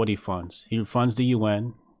run down what he funds. He funds the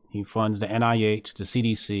UN. He funds the NIH, the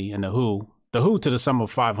CDC, and the WHO. The WHO to the sum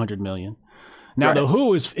of $500 million. Now, right. The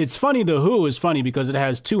WHO it's funny. The WHO is funny because it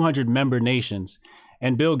has 200 member nations.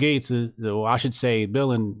 And Bill Gates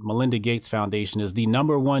Bill and Melinda Gates Foundation is the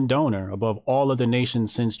 #1 donor above all other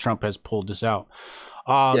nations since Trump has pulled this out.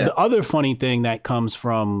 The other funny thing that comes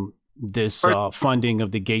from this funding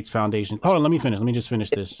of the Gates Foundation. Hold on, let me just finish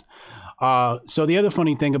this. So the other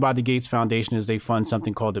funny thing about the Gates Foundation is they fund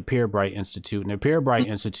something called the Pierbright Institute. And the Pierbright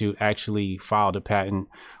Institute actually filed a patent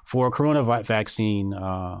for a coronavirus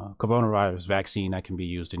vaccine that can be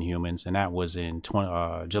used in humans. And that was in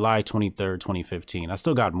July 23rd, 2015. I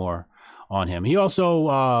still got more on him. He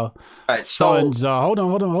also funds. Hold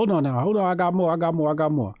on now. I got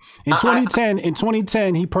more. In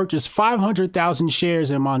 2010, he purchased 500,000 shares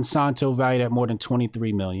in Monsanto, valued at more than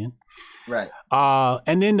 $23 million. Right.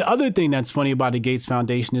 And then the other thing that's funny about the Gates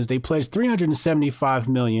Foundation is they pledged $375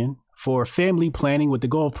 million for family planning with the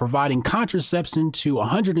goal of providing contraception to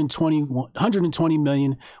 120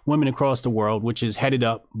 million women across the world, which is headed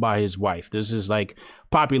up by his wife. This is like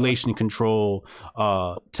population control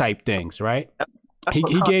type things, right? He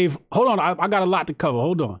gave, hold on, I got a lot to cover.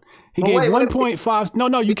 Hold on. He gave 1.5.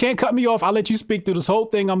 No, you can't cut me off. I'll let you speak through this whole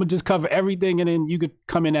thing. I'm going to just cover everything and then you could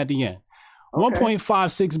come in at the end. Okay.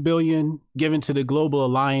 1.56 billion given to the Global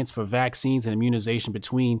Alliance for Vaccines and Immunization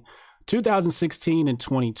between 2016 and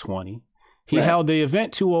 2020. He held the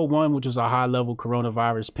Event 201, which was a high-level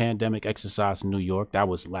coronavirus pandemic exercise in New York. That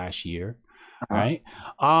was last year, right?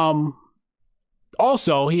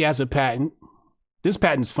 Also, he has a patent. This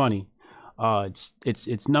patent's funny.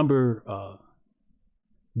 It's number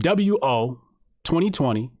WO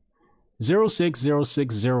 2020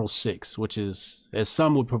 060606, which is, as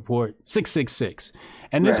some would purport, 666.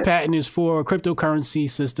 And this patent is for a cryptocurrency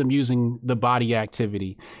system using the body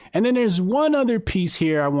activity. And then there's one other piece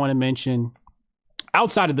here I want to mention,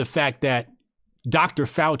 outside of the fact that Dr.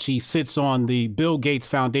 Fauci sits on the Bill Gates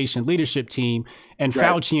Foundation leadership team, and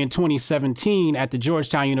Fauci in 2017 at the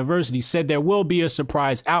Georgetown University said there will be a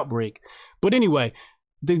surprise outbreak. But anyway,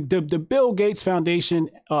 the Bill Gates Foundation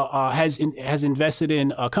has invested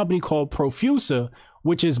in a company called Profusa,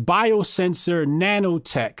 which is biosensor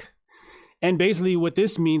nanotech. And basically what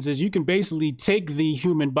this means is you can basically take the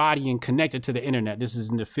human body and connect it to the internet. This is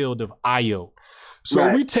in the field of IO.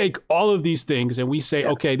 So we take all of these things and we say,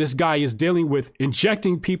 okay, this guy is dealing with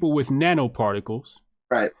injecting people with nanoparticles.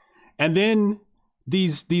 Right. And then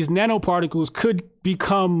these nanoparticles could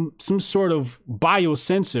become some sort of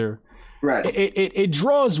biosensor. Right. It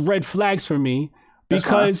draws red flags for me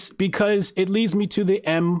because it leads me to the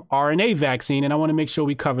mRNA vaccine, and I want to make sure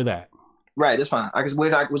we cover that. Right, that's fine.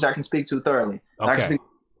 Which I can speak to thoroughly. Okay. I can speak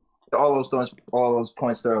to all those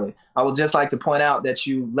points thoroughly. I would just like to point out that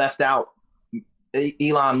you left out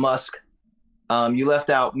Elon Musk. You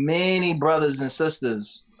left out many brothers and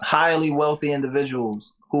sisters, highly wealthy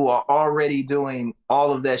individuals who are already doing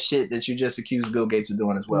all of that shit that you just accused Bill Gates of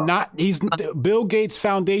doing as well. Bill Gates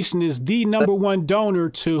Foundation is the number one donor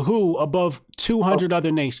to WHO above 200 other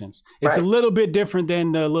nations. It's a little bit different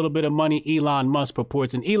than the little bit of money Elon Musk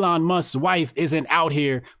purports. And Elon Musk's wife isn't out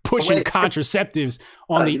here pushing contraceptives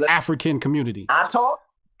on the African community. I talk.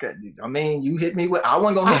 I mean, you hit me with. I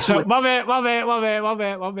wasn't gonna hit you with. My bad.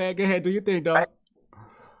 Go ahead. Do your thing, dog.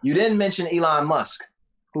 You didn't mention Elon Musk,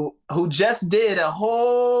 who just did a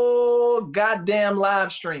whole goddamn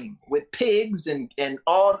live stream with pigs and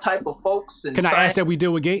all type of folks. And can I ask that we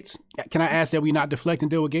deal with Gates? Can I ask that we not deflect and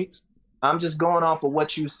deal with Gates? I'm just going off of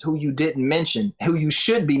who you didn't mention, who you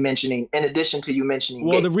should be mentioning, in addition to you mentioning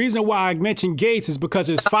Gates. Well, the reason why I mentioned Gates is because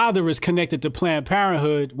his father is connected to Planned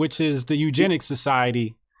Parenthood, which is the eugenics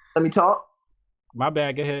society. Let me talk. My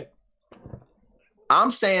bad. Go ahead.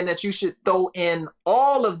 I'm saying that you should throw in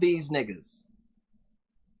all of these niggas.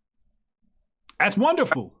 That's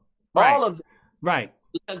wonderful. All of them. Right.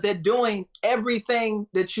 Because they're doing everything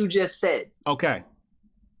that you just said. Okay.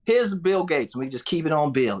 Here's Bill Gates. We just keep it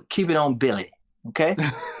on Bill. Keep it on Billy. Okay?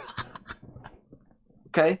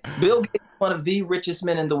 Okay? Bill Gates is one of the richest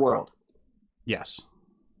men in the world. Yes.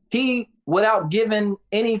 He, without giving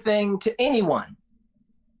anything to anyone,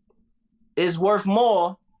 is worth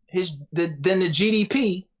more than the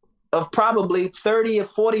GDP of probably 30 or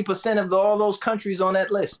 40% of all those countries on that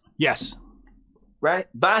list. Yes. Right?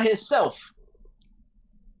 By himself.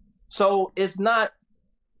 So it's not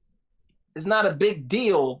a big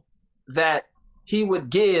deal that he would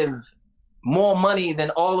give more money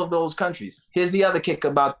than all of those countries. Here's the other kick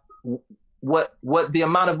about what the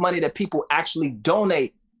amount of money that people actually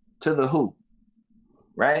donate to the WHO,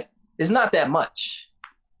 right? It's not that much.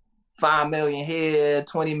 5 million here,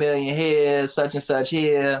 20 million here, such and such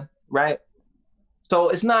here, right? So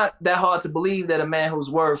it's not that hard to believe that a man who's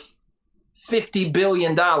worth $50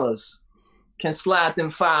 billion can slide them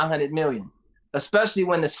 500 million, especially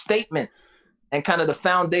when the statement and kind of the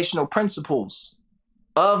foundational principles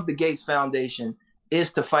of the Gates Foundation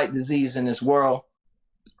is to fight disease in this world,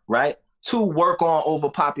 right? To work on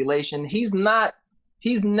overpopulation. He's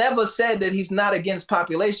never said that he's not against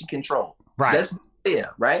population control. Right. That's clear,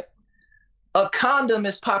 right? A condom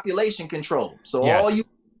is population control. So yes. All you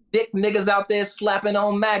dick niggas out there slapping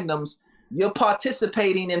on magnums, you're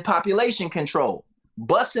participating in population control.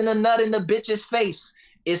 Busting a nut in the bitch's face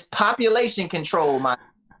is population control, man.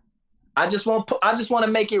 I just want to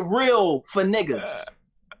make it real for niggas.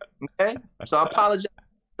 Okay? So I apologize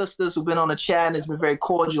to sisters who've been on the chat and it's been very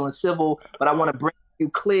cordial and civil, but I want to bring you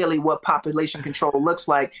clearly what population control looks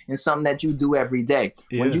like and something that you do every day.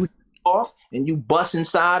 Yeah. When you off and you bust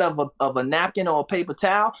inside of a napkin or a paper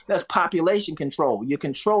towel, that's population control. You're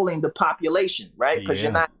controlling the population, right? Because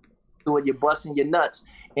you're not doing, you're busting your nuts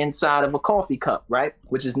inside of a coffee cup, right?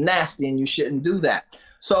 Which is nasty and you shouldn't do that.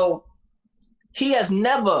 So he has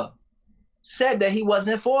never said that he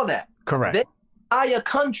wasn't for that. Correct. There are entire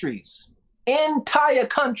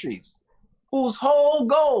countries whose whole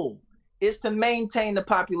goal is to maintain the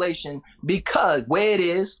population because where it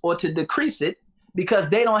is, or to decrease it because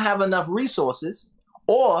they don't have enough resources,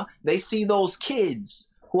 or they see those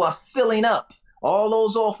kids who are filling up all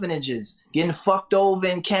those orphanages getting fucked over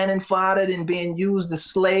and cannon foddered and being used as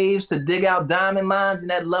slaves to dig out diamond mines in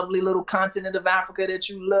that lovely little continent of Africa that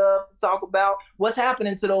you love to talk about. What's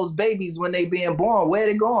happening to those babies when they being born? Where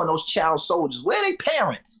they going? Those child soldiers. Where are they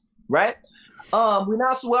parents? Right? We're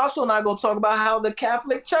also not going to talk about how the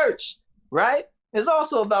Catholic Church, right, is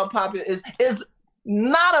also about is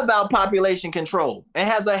not about population control. It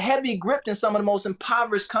has a heavy grip in some of the most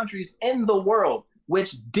impoverished countries in the world,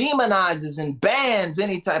 which demonizes and bans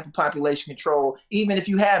any type of population control, even if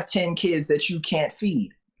you have 10 kids that you can't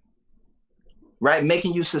feed, right?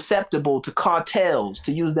 Making you susceptible to cartels,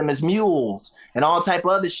 to use them as mules and all type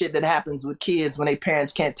of other shit that happens with kids when their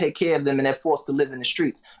parents can't take care of them and they're forced to live in the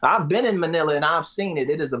streets. I've been in Manila and I've seen it.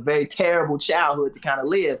 It is a very terrible childhood to kind of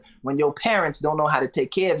live when your parents don't know how to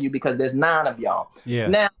take care of you because there's 9 of y'all. Yeah.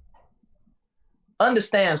 Now,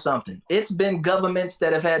 understand something. It's been governments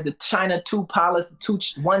that have had the China 2 policy,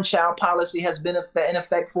 one-child policy has been in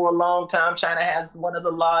effect for a long time. China has one of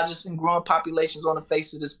the largest and growing populations on the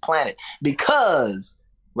face of this planet because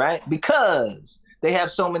they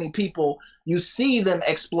have so many people. You see them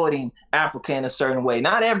exploiting Africa in a certain way.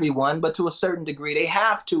 Not everyone, but to a certain degree. They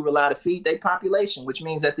have to rely to feed their population, which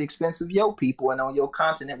means at the expense of your people and on your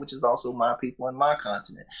continent, which is also my people and my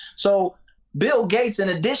continent. So Bill Gates, in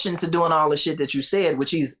addition to doing all the shit that you said,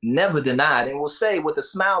 which he's never denied and will say with a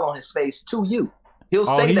smile on his face to you, he'll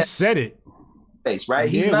say he that said it. Face, right?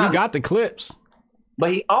 Yeah, He's not, we got the clips.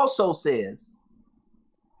 But he also says,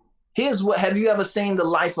 here's what, have you ever seen the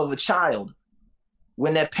life of a child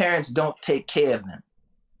when their parents don't take care of them,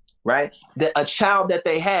 right? A child that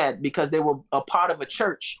they had because they were a part of a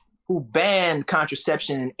church who banned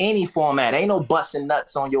contraception in any format. Ain't no busting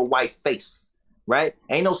nuts on your white face. Right?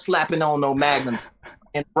 Ain't no slapping on no Magnum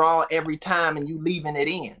and bra every time and you leaving it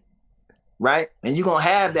in. Right? And you're going to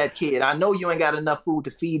have that kid. I know you ain't got enough food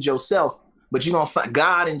to feed yourself, but you're going to find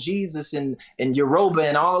God and Jesus and Yoruba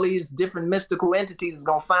and all these different mystical entities is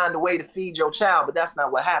going to find a way to feed your child. But that's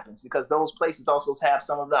not what happens because those places also have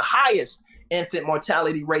some of the highest infant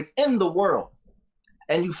mortality rates in the world.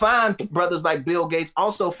 And you find brothers like Bill Gates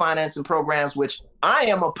also financing programs, which I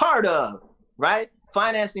am a part of, right?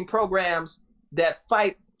 Financing programs that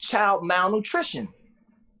fight child malnutrition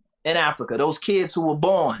in Africa. Those kids who were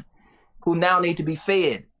born, who now need to be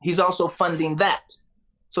fed. He's also funding that.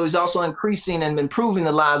 So he's also increasing and improving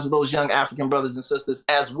the lives of those young African brothers and sisters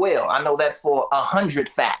as well. I know that for 100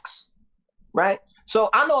 facts, right? So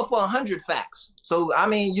I know it for 100 facts. So, I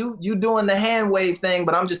mean, you doing the hand wave thing,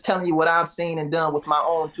 but I'm just telling you what I've seen and done with my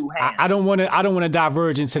own 2 hands. I don't want to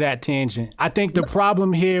diverge into that tangent. I think the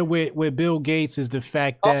problem here with Bill Gates is the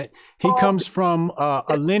fact that he comes from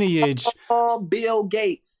a lineage. All Bill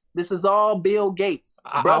Gates. This is all Bill Gates.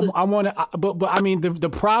 I want to, but I mean the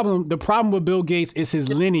problem with Bill Gates is his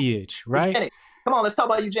lineage, right? Eugenics. Come on, let's talk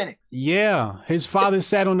about eugenics. Yeah, his father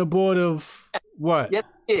sat on the board of what? Yes,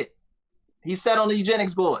 he did. He sat on the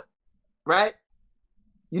eugenics board, right?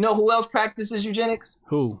 You know who else practices eugenics?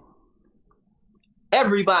 Who?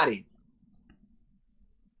 Everybody.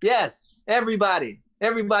 Yes, everybody.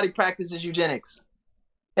 Everybody practices eugenics.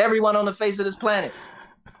 Everyone on the face of this planet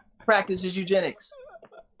practices eugenics,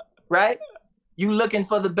 right? You looking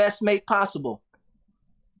for the best mate possible,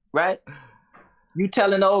 right? You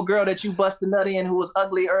telling the old girl that you busted nutty in who was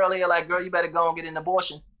ugly earlier, like, girl, you better go and get an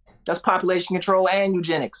abortion. That's population control and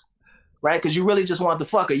eugenics. Right? Because you really just want the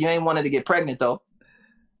fucker. You ain't wanted to get pregnant though.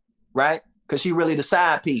 Right? Because she really the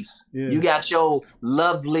side piece. Yeah. You got your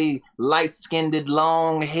lovely, light-skinned,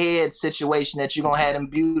 long-haired situation that you're going to have them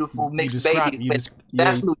beautiful mixed babies.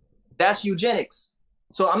 That's eugenics.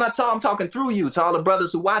 So I'm talking through you to all the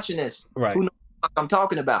brothers who watching this. Right. Who know what I'm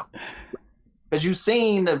talking about. Because you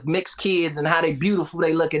seen the mixed kids and how they beautiful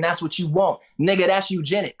they look, and that's what you want. Nigga, that's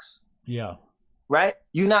eugenics. Yeah. Right?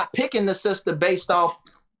 You're not picking the sister based off,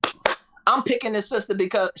 I'm picking this sister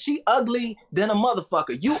because she ugly than a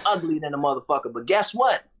motherfucker. You ugly than a motherfucker. But guess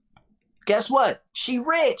what? She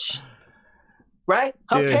rich. Right?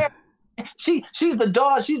 Her parents, she's the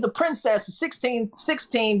dog, she's the princess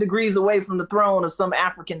 16 degrees away from the throne of some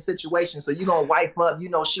African situation. So you're gonna wipe up, you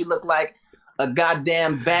know, she look like a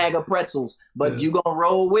goddamn bag of pretzels, but you gonna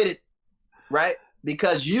roll with it, right?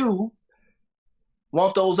 Because you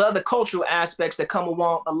want those other cultural aspects that come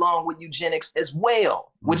along with eugenics as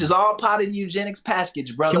well, which is all part of the eugenics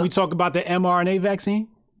package, brother. Can we talk about the mRNA vaccine?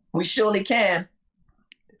 We surely can.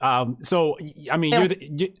 So, I mean,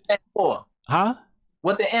 huh?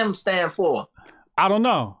 What the M stand for? I don't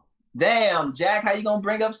know. Damn, Jack, how you gonna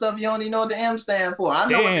bring up stuff you don't even know what the M stand for? I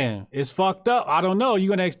know. Damn, it's fucked up. I don't know.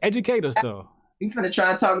 You're gonna educate us though. You finna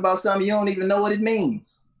try and talk about something you don't even know what it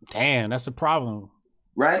means. Damn, that's a problem.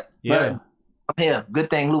 Right? Yeah. I'm here. Good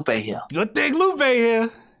thing Lupe here. Good thing Lupe here.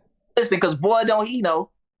 Listen, because boy, don't he know.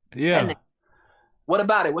 Yeah. What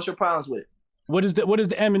about it? What's your problems with it? What is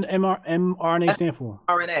the M and mRNA stand for?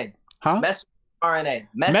 RNA. Huh? RNA.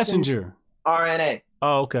 Messenger. RNA.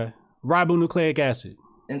 Oh, okay. Ribonucleic acid.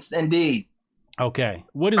 Indeed. Okay.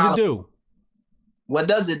 What does it do? What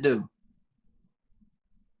does it do?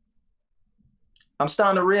 I'm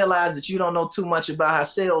starting to realize that you don't know too much about how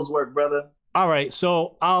cells work, brother. All right,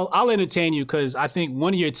 so I'll entertain you because I think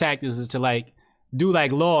one of your tactics is to like do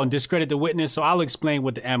like law and discredit the witness. So I'll explain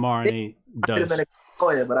what the mRNA I could have does. been a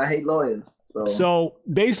lawyer, but I hate lawyers. So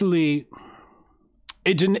basically,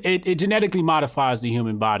 it genetically modifies the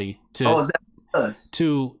human body to is that what it does?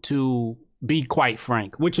 to be quite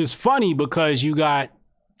frank, which is funny because you got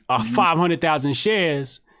 500,000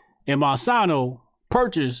 shares in Monsanto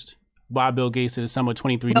purchased by Bill Gates to the sum of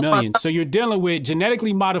 23 million. So you're dealing with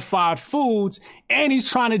genetically modified foods, and he's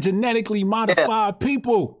trying to genetically modify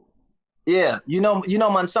people. Yeah, you know,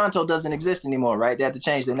 Monsanto doesn't exist anymore, right? They have to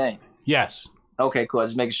change their name. Yes. Okay, cool.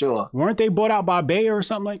 Just making sure. Weren't they bought out by Bayer or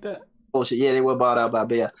something like that? Bullshit. Yeah, they were bought out by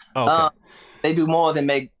Bayer. Okay. They do more than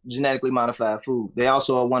make genetically modified food. They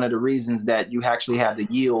also are one of the reasons that you actually have the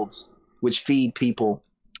yields which feed people.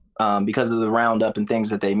 Because of the Roundup and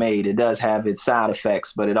things that they made, it does have its side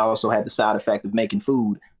effects, but it also had the side effect of making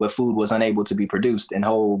food where food was unable to be produced and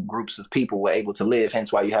whole groups of people were able to live,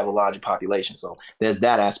 hence why you have a larger population. So there's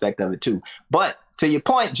that aspect of it too. But to your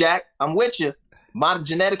point, Jack, I'm with you.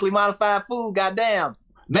 Genetically modified food, goddamn.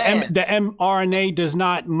 Man. The mRNA does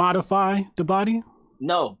not modify the body?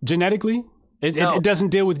 No. Genetically? It doesn't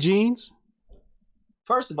deal with genes?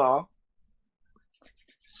 First of all,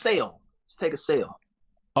 cell. Let's take a cell.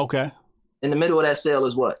 Okay. In the middle of that cell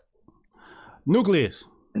is what? Nucleus.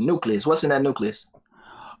 Nucleus. What's in that nucleus?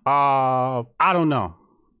 I don't know.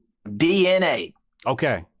 DNA.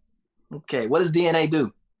 Okay. Okay. What does DNA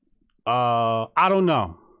do? I don't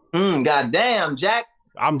know. Goddamn, Jack.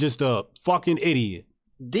 I'm just a fucking idiot.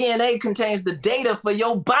 DNA contains the data for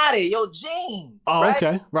your body, your genes. Oh, right?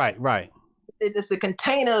 Okay. Right. It's a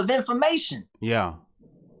container of information. Yeah.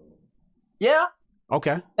 Yeah?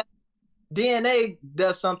 Okay. DNA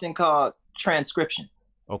does something called transcription.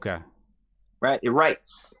 Okay. Right? It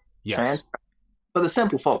writes. Yes. For the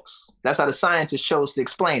simple folks. That's how the scientists chose to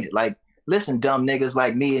explain it. Like, listen, dumb niggas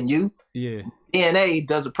like me and you. Yeah. DNA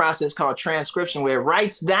does a process called transcription where it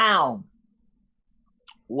writes down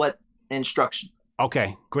what instructions.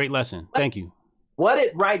 Okay. Great lesson. Thank you. What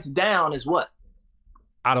it writes down is what?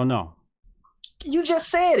 I don't know. You just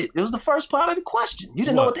said it. It was the first part of the question. You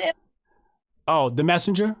didn't know what the... Oh, the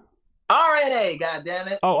messenger? RNA,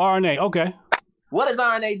 goddammit. Oh, RNA. Okay. What does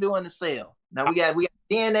RNA do in the cell? Now we got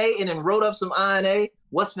DNA and then wrote up some RNA.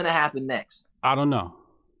 What's gonna happen next? I don't know.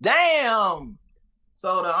 Damn.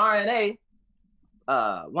 So the RNA,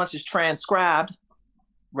 once it's transcribed,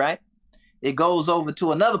 right? It goes over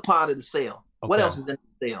to another part of the cell. Okay. What else is in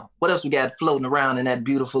the cell? What else we got floating around in that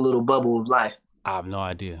beautiful little bubble of life? I have no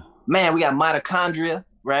idea. Man, we got mitochondria,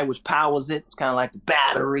 right, which powers it. It's kind of like the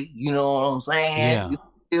battery. You know what I'm saying? Yeah.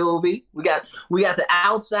 We got the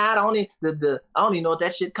outside. I don't even know what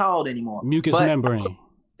that shit called anymore. Mucous membrane.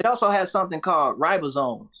 It also has something called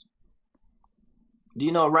ribosomes. Do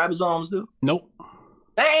you know what ribosomes do? Nope.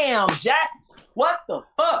 Damn, Jack. What the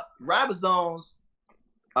fuck? Ribosomes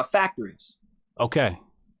are factories. Okay.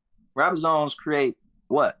 Ribosomes create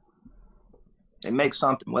what? They make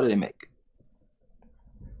something. What do they make?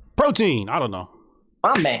 Protein. I don't know.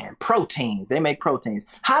 My man, proteins. They make proteins.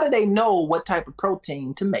 How do they know what type of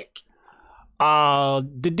protein to make? The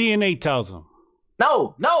DNA tells them.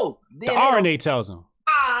 No. The RNA tells them.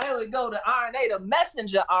 There we go. The RNA, the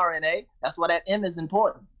messenger RNA. That's why that M is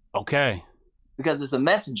important. Okay. Because it's a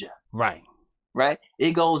messenger. Right. Right?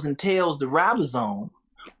 It goes and tells the ribosome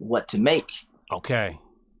what to make. Okay.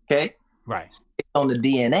 Okay? Right. It's on the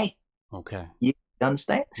DNA. Okay. You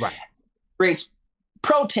understand? Right. Creates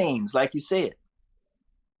proteins, like you said.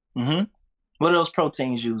 Mm-hmm. What are those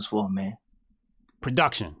proteins used for, man?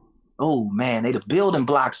 Production. Oh, man. They the building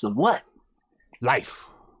blocks of what? Life.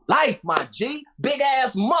 Life, my G. Big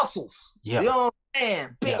ass muscles. Yeah. You know what I'm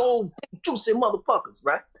saying? Big old big juicy motherfuckers,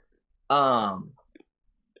 right?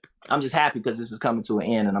 I'm just happy because this is coming to an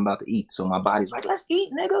end and I'm about to eat. So my body's like, let's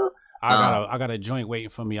eat, nigga. I got a joint waiting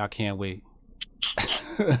for me. I can't wait.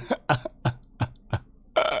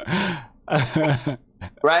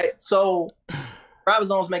 Right? So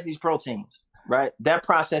ribosomes make these proteins, right? That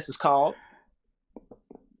process is called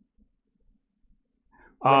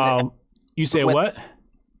you said what?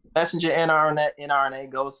 Messenger mRNA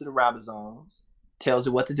goes to the ribosomes, tells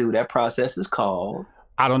it what to do. That process is called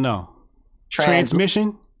I don't know.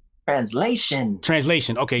 Transmission? Translation.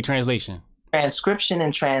 Translation. Okay, translation. Transcription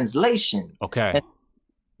and translation. Okay. And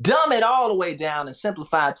dumb it all the way down and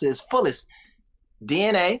simplify it to its fullest.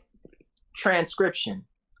 DNA, transcription,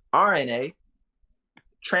 RNA,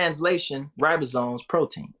 translation, ribosomes,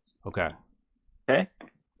 proteins. Okay. Okay?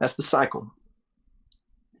 That's the cycle.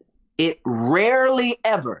 It rarely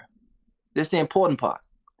ever, this is the important part,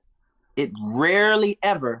 it rarely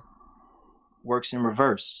ever works in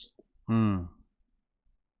reverse. Hmm.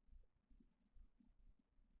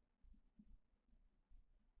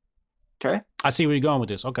 Okay? I see where you're going with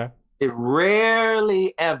this. Okay. It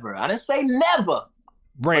rarely ever. I didn't say never.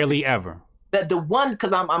 Rarely ever. That the one,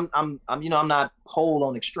 because I'm not whole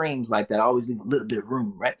on extremes like that. I always leave a little bit of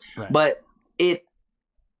room, right? But it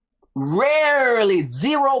rarely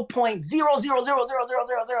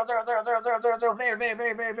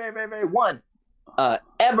 0.00000000000000000000000000000000000000000000000000000000000000000000000000000000000000000000000000000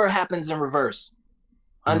 ever happens in reverse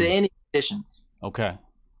under any conditions. Okay.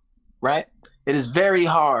 Right? It is very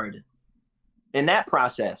hard in that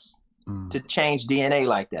process to change DNA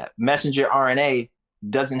like that. Messenger RNA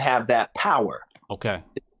doesn't have that power. Okay.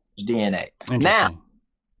 DNA. Now,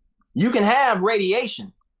 you can have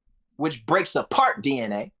radiation, which breaks apart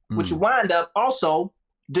DNA, which will wind up also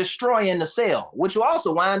destroying the cell, which will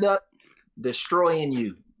also wind up destroying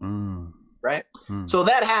you. Right? So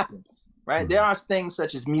that happens, right? There are things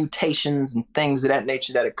such as mutations and things of that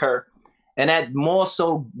nature that occur. And that more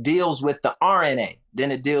so deals with the RNA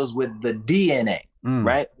than it deals with the DNA,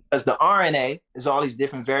 right? Because the RNA is all these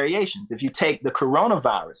different variations. If you take the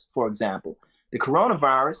coronavirus, for example, the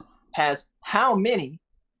coronavirus has how many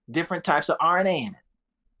different types of RNA in it?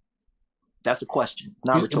 That's a question. It's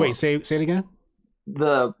not rhetorical. Wait, say it again?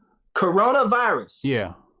 The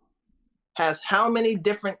coronavirus has how many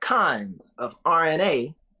different kinds of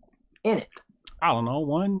RNA in it? I don't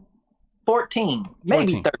know, 14,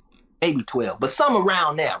 maybe 13, maybe 12, but some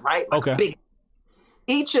around there, right? Like okay. Big.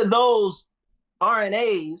 Each of those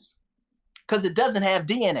RNAs, because it doesn't have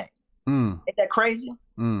DNA. Ain't that crazy?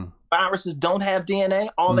 Viruses don't have DNA.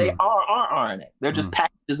 All they are RNA. They're just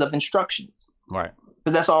packages of instructions. Right.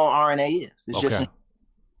 Because that's all RNA is. It's just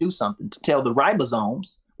do something to tell the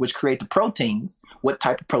ribosomes, which create the proteins, what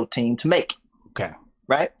type of protein to make. Okay.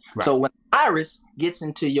 Right? So when the virus gets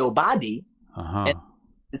into your body and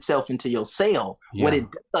itself into your cell, what it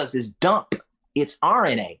does is dump its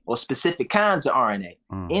RNA or specific kinds of RNA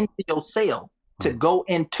into your cell to go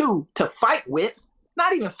into, to fight with,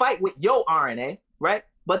 not even fight with your RNA, right?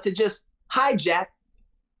 But to just hijack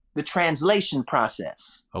the translation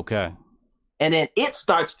process. Okay. And then it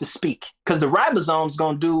starts to speak because the ribosome's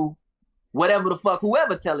going to do whatever the fuck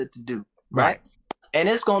whoever tell it to do, right? And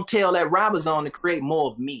it's going to tell that ribosome to create more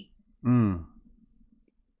of me.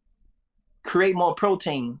 Create more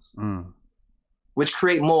proteins, which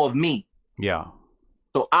create more of me. Yeah.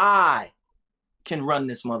 So I can run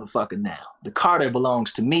this motherfucker now. The Carter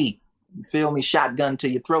belongs to me. You feel me? Shotgun to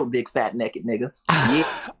your throat, big fat naked nigga.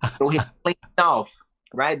 Yeah. Go ahead, clean off.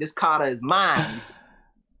 Right? This Carter is mine.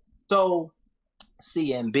 So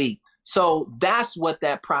CMB. So that's what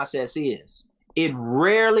that process is. It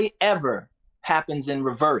rarely ever happens in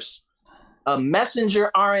reverse. A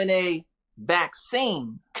messenger RNA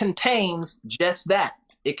vaccine contains just that.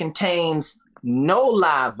 It contains no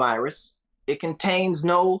live virus. It contains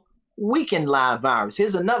no weakened live virus.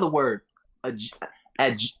 Here's another word,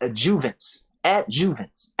 adjuvants.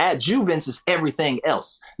 Adjuvants. Adjuvants is everything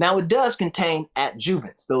else. Now it does contain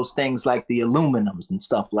adjuvants, those things like the aluminums and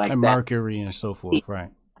stuff like that. Mercury and so forth, right?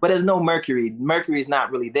 But there's no mercury. Mercury is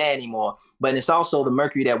not really there anymore. But it's also the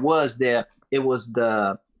mercury that was there. It was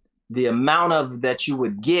the amount of that you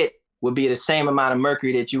would get would be the same amount of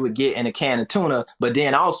mercury that you would get in a can of tuna. But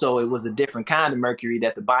then also it was a different kind of mercury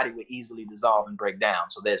that the body would easily dissolve and break down.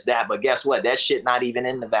 So there's that. But guess what? That shit not even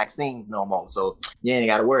in the vaccines no more. So you ain't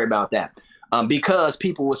got to worry about that. Because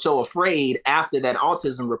people were so afraid after that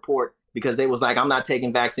autism report, because they was like, I'm not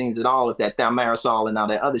taking vaccines at all if that thimerosal and all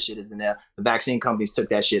that other shit is in there. The vaccine companies took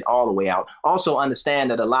that shit all the way out. Also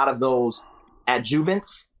understand that a lot of those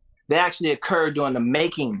adjuvants, they actually occur during the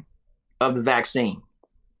making of the vaccine,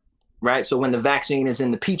 right? So when the vaccine is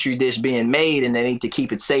in the petri dish being made and they need to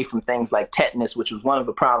keep it safe from things like tetanus, which was one of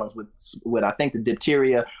the problems with I think the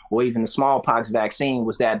diphtheria or even the smallpox vaccine,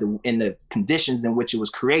 was that in the conditions in which it was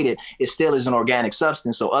created, it still is an organic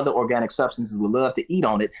substance. So other organic substances would love to eat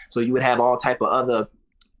on it. So you would have all type of other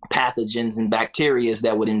pathogens and bacteria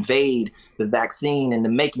that would invade the vaccine and the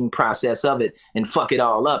making process of it and fuck it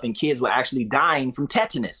all up. And kids were actually dying from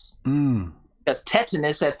tetanus because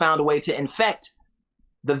tetanus had found a way to infect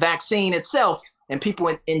the vaccine itself, and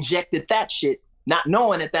people injected that shit not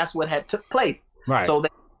knowing that that's what had took place. Right. So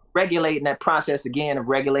regulating that process again of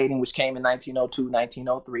regulating, which came in 1902,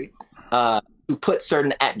 1903, to put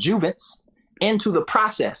certain adjuvants into the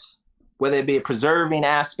process, whether it be a preserving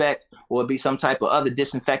aspect or it be some type of other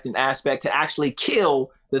disinfectant aspect to actually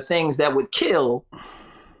kill the things that would kill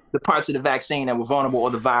the parts of the vaccine that were vulnerable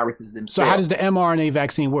or the viruses themselves. So how does the mRNA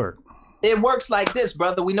vaccine work? It works like this,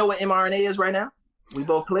 brother. We know what mRNA is right now? We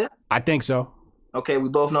both clear? I think so. Okay, we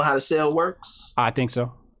both know how the cell works? I think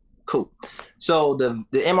so. Cool. So the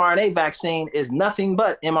mRNA vaccine is nothing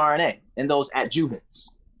but mRNA and those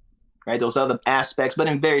adjuvants, right? Those other aspects, but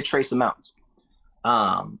in very trace amounts.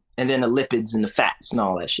 And then the lipids and the fats and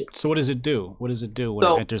all that shit. So what does it do? What does it do when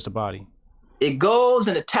it enters the body? It goes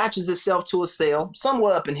and attaches itself to a cell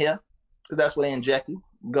somewhere up in here, because that's what they inject you.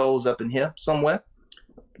 Goes up in here somewhere.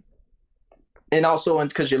 And also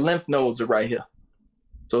because your lymph nodes are right here.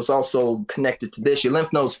 So it's also connected to this. Your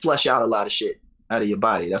lymph nodes flush out a lot of shit out of your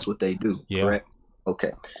body. That's what they do, correct?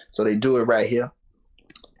 Okay. So they do it right here.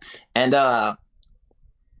 And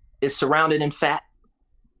it's surrounded in fat.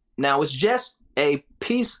 Now it's just a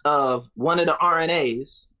piece of one of the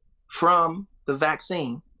RNAs from the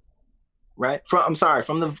vaccine, right? From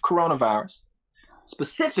the coronavirus.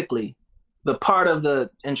 Specifically, the part of the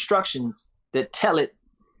instructions that tell it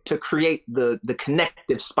to create the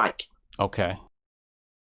connective spike. Okay.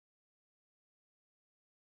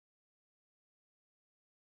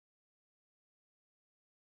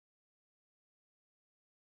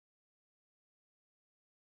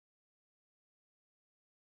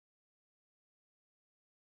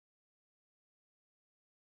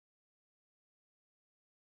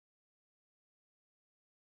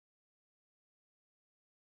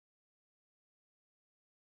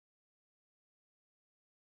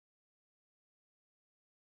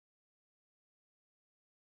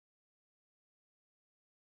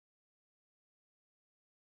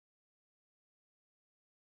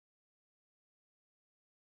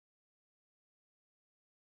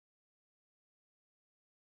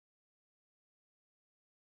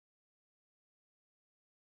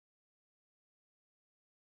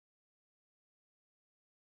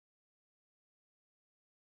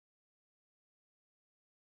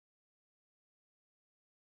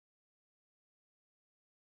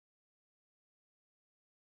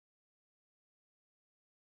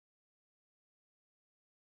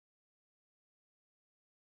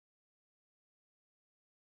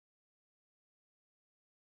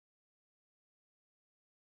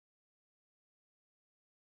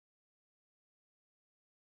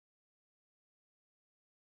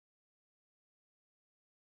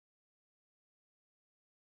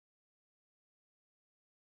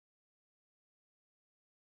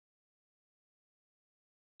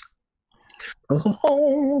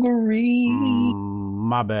 Hungry.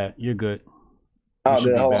 My bad. You're good. Oh, should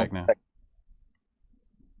good. be Hold back on.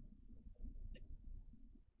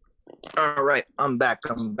 now. All right, I'm back.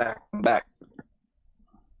 I'm back.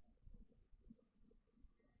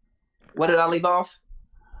 What did I leave off?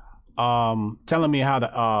 Telling me how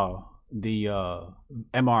the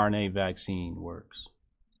mRNA vaccine works.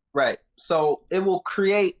 Right. So it will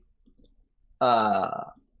create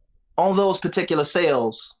on those particular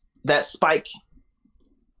cells that spike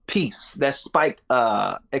piece, that spike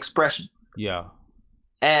expression. Yeah.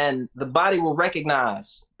 And the body will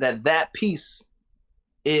recognize that piece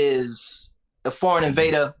is a foreign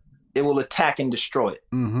invader. It will attack and destroy it.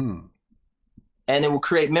 Mm-hmm. And it will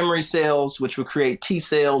create memory cells, which will create T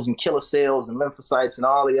cells and killer cells and lymphocytes and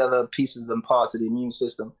all the other pieces and parts of the immune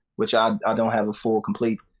system, which I don't have a full,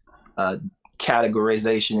 complete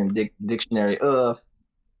categorization and dictionary of.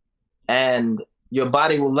 And your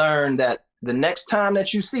body will learn that the next time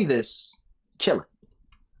that you see this, kill it.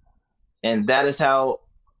 And that is how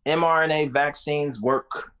mRNA vaccines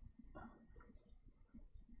work.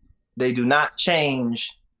 They do not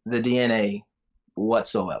change the DNA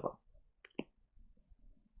whatsoever.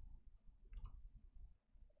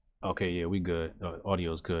 Okay, yeah, we good.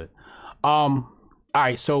 Audio's good. All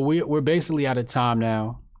right, so we're basically out of time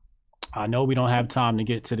now. I know we don't have time to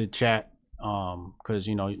get to the chat, because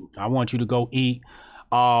I want you to go eat.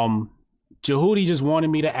 Jehudi just wanted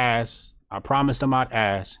me to ask. I promised him I'd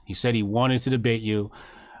ask. He said he wanted to debate you.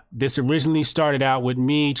 This originally started out with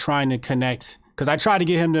me trying to connect, because I tried to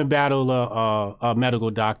get him to battle a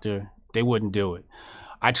medical doctor. They wouldn't do it.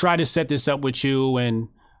 I tried to set this up with you, and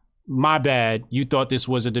my bad, you thought this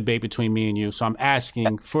was a debate between me and you. So I'm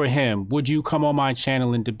asking for him, would you come on my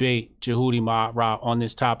channel and debate Jehudi Ma'ara on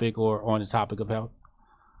this topic or on the topic of health?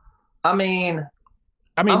 I mean,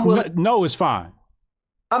 no is fine.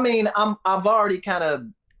 I mean, I've already kind of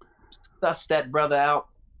sussed that brother out,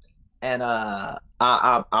 and I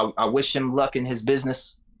wish him luck in his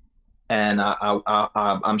business. And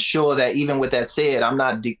I'm sure that even with that said, I'm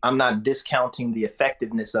not discounting the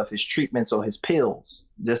effectiveness of his treatments or his pills.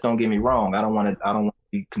 Just don't get me wrong. I don't want to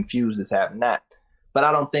be confused as having that. But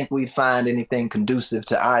I don't think we'd find anything conducive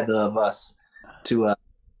to either of us to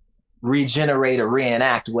regenerate or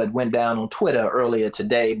reenact what went down on Twitter earlier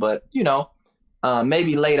today. But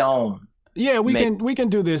maybe later on. Yeah, we can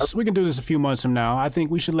do this. We can do this a few months from now. I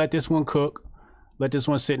think we should let this one cook. Let this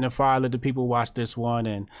one sit in the fire. Let the people watch this one,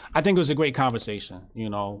 and I think it was a great conversation.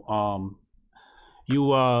 You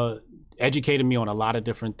educated me on a lot of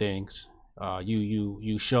different things.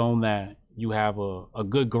 You shown that you have a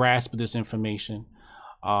good grasp of this information.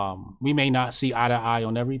 We may not see eye to eye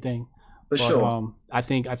on everything, but sure. I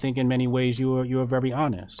think in many ways you are very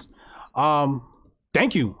honest.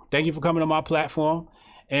 Thank you for coming on my platform,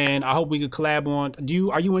 and I hope we could collab on.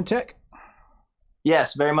 Are you in tech?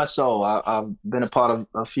 Yes, very much so. I've been a part of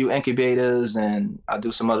a few incubators, and I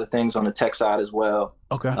do some other things on the tech side as well.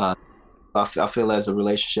 Okay. I feel as a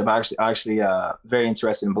relationship. I actually very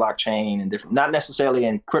interested in blockchain and different, not necessarily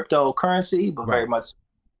in cryptocurrency, but very much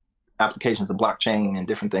applications of blockchain and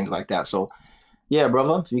different things like that. So, yeah,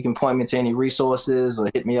 brother, if you can point me to any resources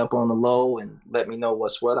or hit me up on the low and let me know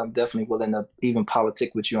what's what, I'm definitely willing to even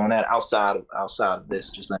politic with you on that outside of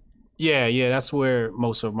this. Just like. Yeah, that's where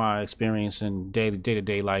most of my experience in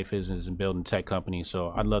day-to-day life is in building tech companies.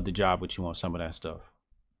 So I'd love to job with you on some of that stuff.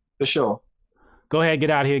 For sure. Go ahead, get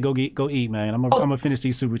out of here, go eat, man. I'm gonna finish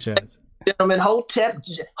these super chats. Gentlemen, Hotep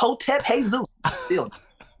Jesus.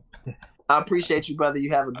 I appreciate you, brother. You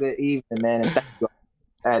have a good evening, man, and thank you.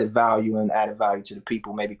 Added value to the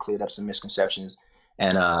people. Maybe cleared up some misconceptions,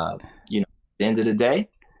 and at the end of the day,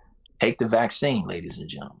 take the vaccine, ladies and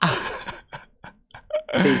gentlemen.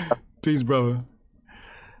 Peace, brother.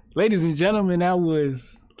 Ladies and gentlemen, that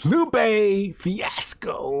was Lupe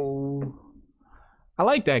Fiasco. I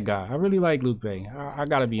like that guy. I really like Lupe. I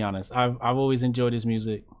gotta be honest. I've always enjoyed his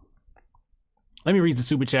music. Let me read the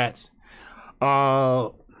super chats.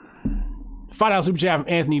 $5 super chat from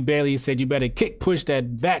Anthony Bailey. He said, you better push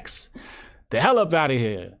that Vax the hell up out of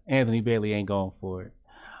here. Anthony Bailey ain't going for it.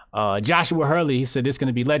 Joshua Hurley, he said, this is going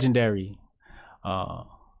to be legendary.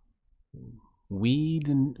 Weed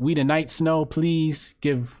and Night Snow, please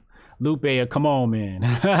give Lupe a come on, man.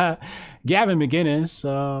 Gavin McGinnis,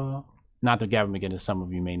 not the Gavin McGinnis some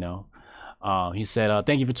of you may know. He said,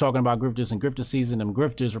 thank you for talking about grifters and grifter season. Them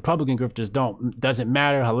grifters, Republican grifters doesn't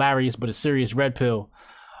matter. Hilarious, but a serious red pill.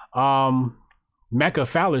 Mecca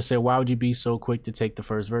Fowler said, why would you be so quick to take the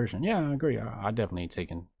first version? Yeah, I agree. I definitely ain't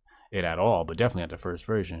taken it at all, but definitely at the first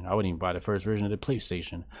version. I wouldn't even buy the first version of the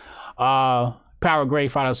PlayStation. Power Gray,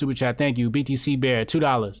 $5 super chat. Thank you. BTC Bear,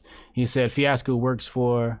 $2. He said, Fiasco works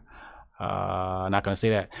for, not going to say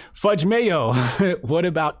that. Fudge Mayo. What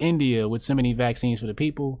about India with so many vaccines for the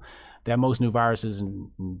people that most new viruses and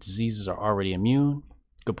diseases are already immune?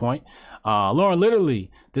 Good point. Lauren, literally,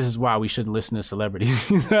 this is why we shouldn't listen to celebrities.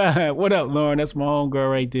 What up, Lauren? That's my homegirl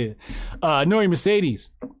right there. Nori Mercedes.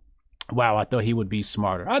 Wow, I thought he would be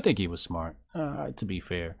smarter. I think he was smart, to be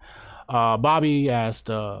fair. Bobby asked,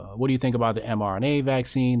 what do you think about the mRNA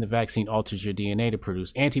vaccine? The vaccine alters your DNA to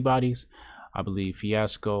produce antibodies. I believe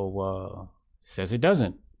Fiasco says it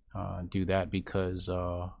doesn't do that because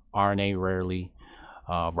RNA rarely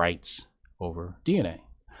writes over DNA.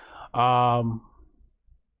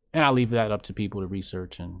 And I'll leave that up to people to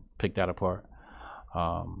research and pick that apart.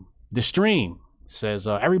 The stream says,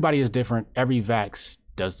 everybody is different. Every vax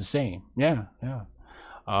does the same. Yeah.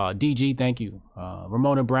 DG, thank you.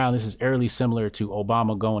 Ramona Brown, this is eerily similar to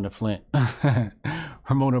Obama going to Flint.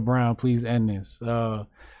 Ramona Brown, please end this.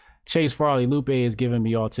 Chase Farley, Lupe is giving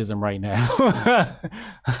me autism right now.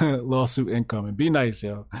 Lawsuit incoming. Be nice,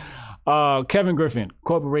 yo. Kevin Griffin,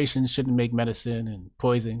 corporations shouldn't make medicine and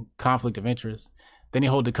poison, conflict of interest. Then they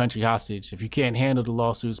hold the country hostage. If you can't handle the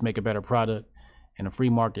lawsuits, make a better product. In a free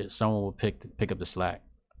market, someone will pick up the slack.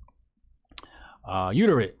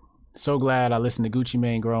 Uterit, so glad I listened to Gucci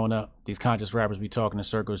Mane growing up. These conscious rappers be talking in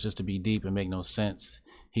circles just to be deep and make no sense.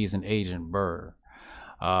 He's an agent Burr.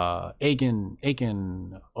 Aiken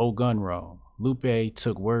Ogunro. Lupe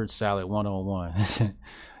took word salad 101.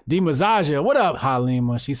 Demazaja, what up,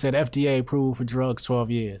 Halima? She said FDA approved for drugs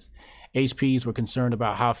 12 years. HPs were concerned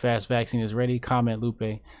about how fast vaccine is ready. Comment,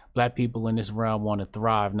 Lupe. Black people in this realm want to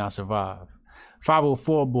thrive, not survive.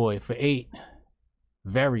 504 boy for 8.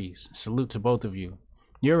 Varies. Salute to both of you.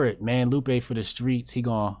 You're it, man. Lupe for the streets. He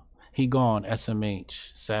gone. SMH.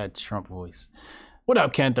 Sad Trump voice. What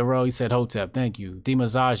up, Ken Thoreau? He said, Hotep, thank you.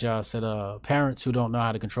 Dimazaja said, parents who don't know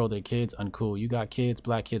how to control their kids, uncool. You got kids.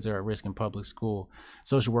 Black kids are at risk in public school.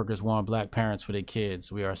 Social workers want black parents for their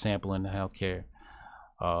kids. We are sampling the healthcare.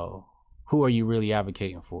 Who are you really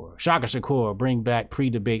advocating for? Shaka Shakur, bring back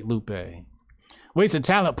pre-debate Lupe. Waste of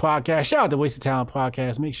Talent Podcast. Shout out to Waste of Talent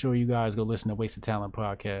Podcast. Make sure you guys go listen to Waste of Talent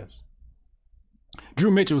Podcast.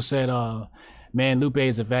 Drew Mitchell said, man, Lupe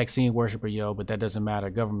is a vaccine worshiper, yo, but that doesn't matter.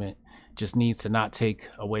 Government just needs to not take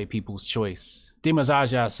away people's choice. Dimas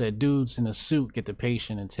Aja said, dudes in a suit get the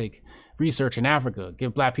patient and take research in Africa.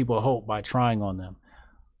 Give black people hope by trying on them.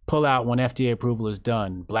 Pull out when FDA approval is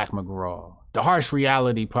done. Black McGraw. The Harsh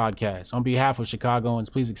Reality Podcast. On behalf of Chicagoans,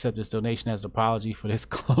 please accept this donation as an apology for this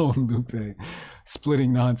clone Lupe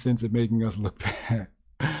splitting nonsense and making us look bad.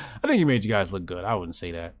 I think he made you guys look good. I wouldn't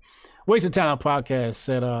say that. Waste of Talent Podcast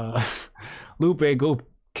said, Lupe, go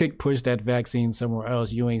kick push that vaccine somewhere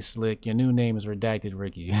else. You ain't slick. Your new name is Redacted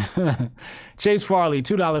Ricky. Chase Farley,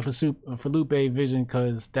 $2 for Lupe Vision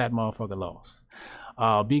because that motherfucker lost.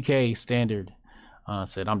 BK Standard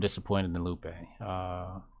said, I'm disappointed in Lupe.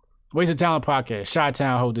 Waste of Talent Podcast.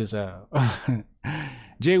 Chi-Town, hold this out.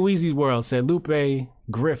 Jay Weezy's World said, Lupe,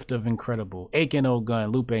 grift of incredible. Aiken old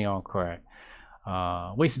gun, Lupe on crack.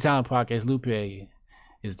 Waste of Talent Podcast, Lupe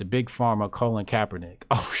is the big pharma Colin Kaepernick.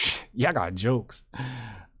 Oh, shit. Y'all got jokes.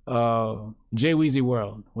 Jay Weezy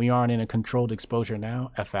World. We aren't in a controlled exposure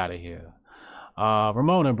now. F out of here.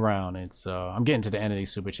 Ramona Brown. It's I'm getting to the end of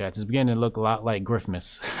these super chats. It's beginning to look a lot like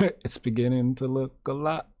Griffmas. It's beginning to look a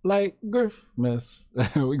lot like Griffmas.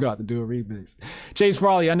 We got to do a remix. Chase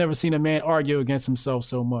Frawley. I never seen a man argue against himself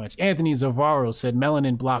so much. Anthony Zavaro said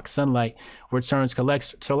melanin blocks sunlight, which turns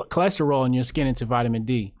cholesterol in your skin into vitamin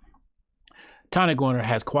D. Tonic Warner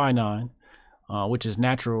has quinine, which is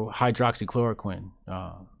natural hydroxychloroquine,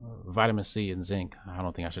 vitamin C and zinc. I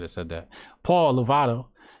don't think I should have said that. Paul Lovato,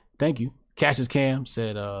 thank you. Cassius Cam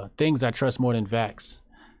said, things I trust more than vax.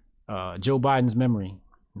 Joe Biden's memory.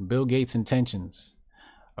 Bill Gates' intentions.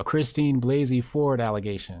 A Christine Blasey Ford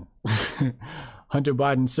allegation. Hunter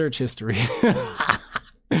Biden search history.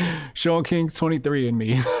 Sean King's 23 and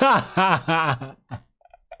me.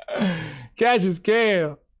 Cassius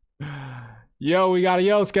Cam. Yo, we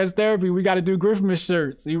gotta, sketch therapy. We gotta do Griffmas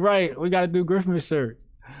shirts. You're right. We gotta do Griffmas shirts.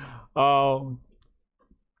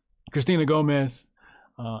 Christina Gomez.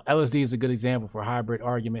 LSD is a good example for hybrid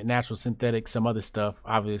argument, natural synthetic, some other stuff.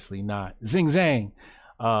 Obviously not. Zing Zang.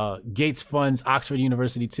 Gates funds Oxford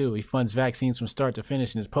University too. He funds vaccines from start to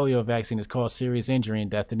finish, and his polio vaccine has caused serious injury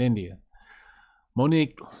and death in India.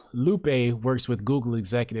 Monique Lupe works with Google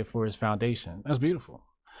executive for his foundation. That's beautiful.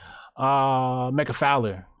 Mecca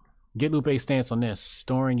Fowler. Get Lupe's stance on this.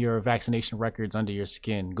 Storing your vaccination records under your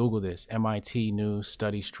skin. Google this. MIT News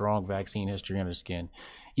study strong vaccine history under skin.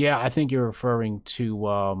 Yeah, I think you're referring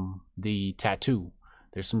to the tattoo.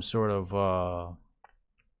 There's some sort of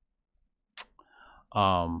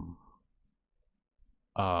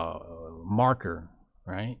marker,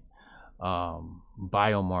 right?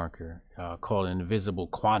 Biomarker called an invisible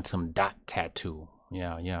quantum dot tattoo.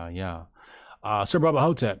 Yeah. Sir Bubba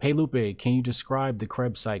Hotep, hey Lupe, can you describe the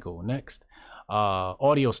Krebs cycle? Next.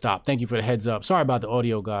 Audio stop. Thank you for the heads up. Sorry about the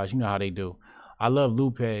audio, guys. You know how they do. I love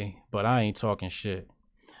Lupe, but I ain't talking shit.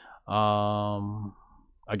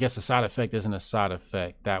 I guess a side effect isn't a side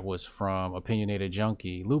effect. That was from Opinionated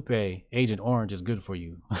Junkie. Lupe, Agent Orange is good for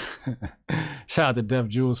you. Shout out to Dev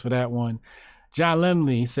Jules for that one. John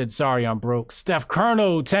Lemley said, sorry, I'm broke. Steph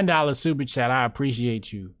Kerno, $10 super chat. I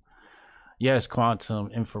appreciate you. Yes, quantum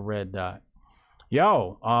infrared dot.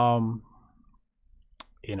 Yo,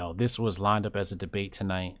 this was lined up as a debate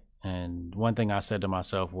tonight. And one thing I said to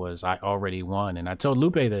myself was I already won. And I told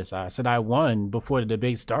Lupe this. I said I won before the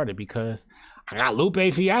debate started because I got Lupe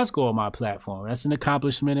Fiasco on my platform. That's an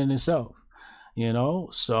accomplishment in itself,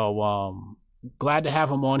 So glad to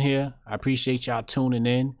have him on here. I appreciate y'all tuning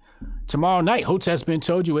in. Tomorrow night, Hotep's been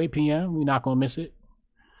told you, 8 p.m. We're not going to miss it.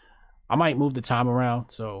 I might move the time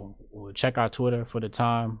around. So we'll check our Twitter for the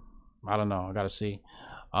time. I don't know. I got to see.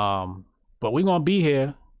 But we're going to be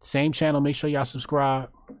here. Same channel. Make sure y'all subscribe.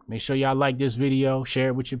 Make sure y'all like this video. Share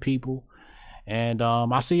it with your people. And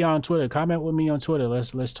I'll see y'all on Twitter. Comment with me on Twitter.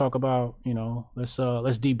 Let's talk about, let's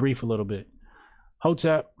debrief a little bit.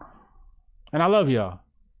 Hotep. And I love y'all.